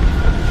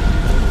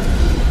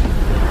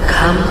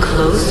 Come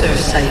closer,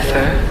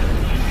 Cypher.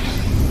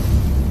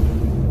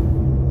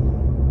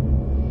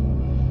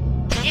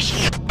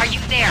 Are you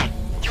there?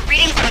 Your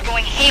readings are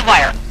going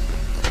haywire.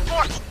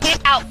 Force, get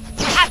out!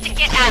 You have to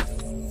get out!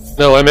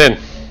 No, I'm in.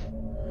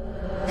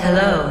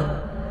 Hello.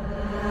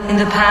 In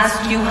the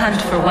past, you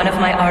hunt for one of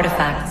my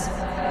artifacts,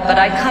 but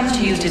I come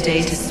to you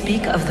today to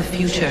speak of the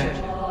future.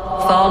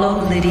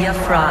 Follow Lydia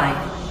Fry.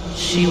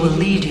 She will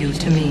lead you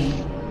to me.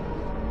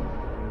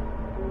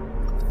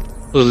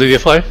 Who's Lydia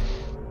Fry?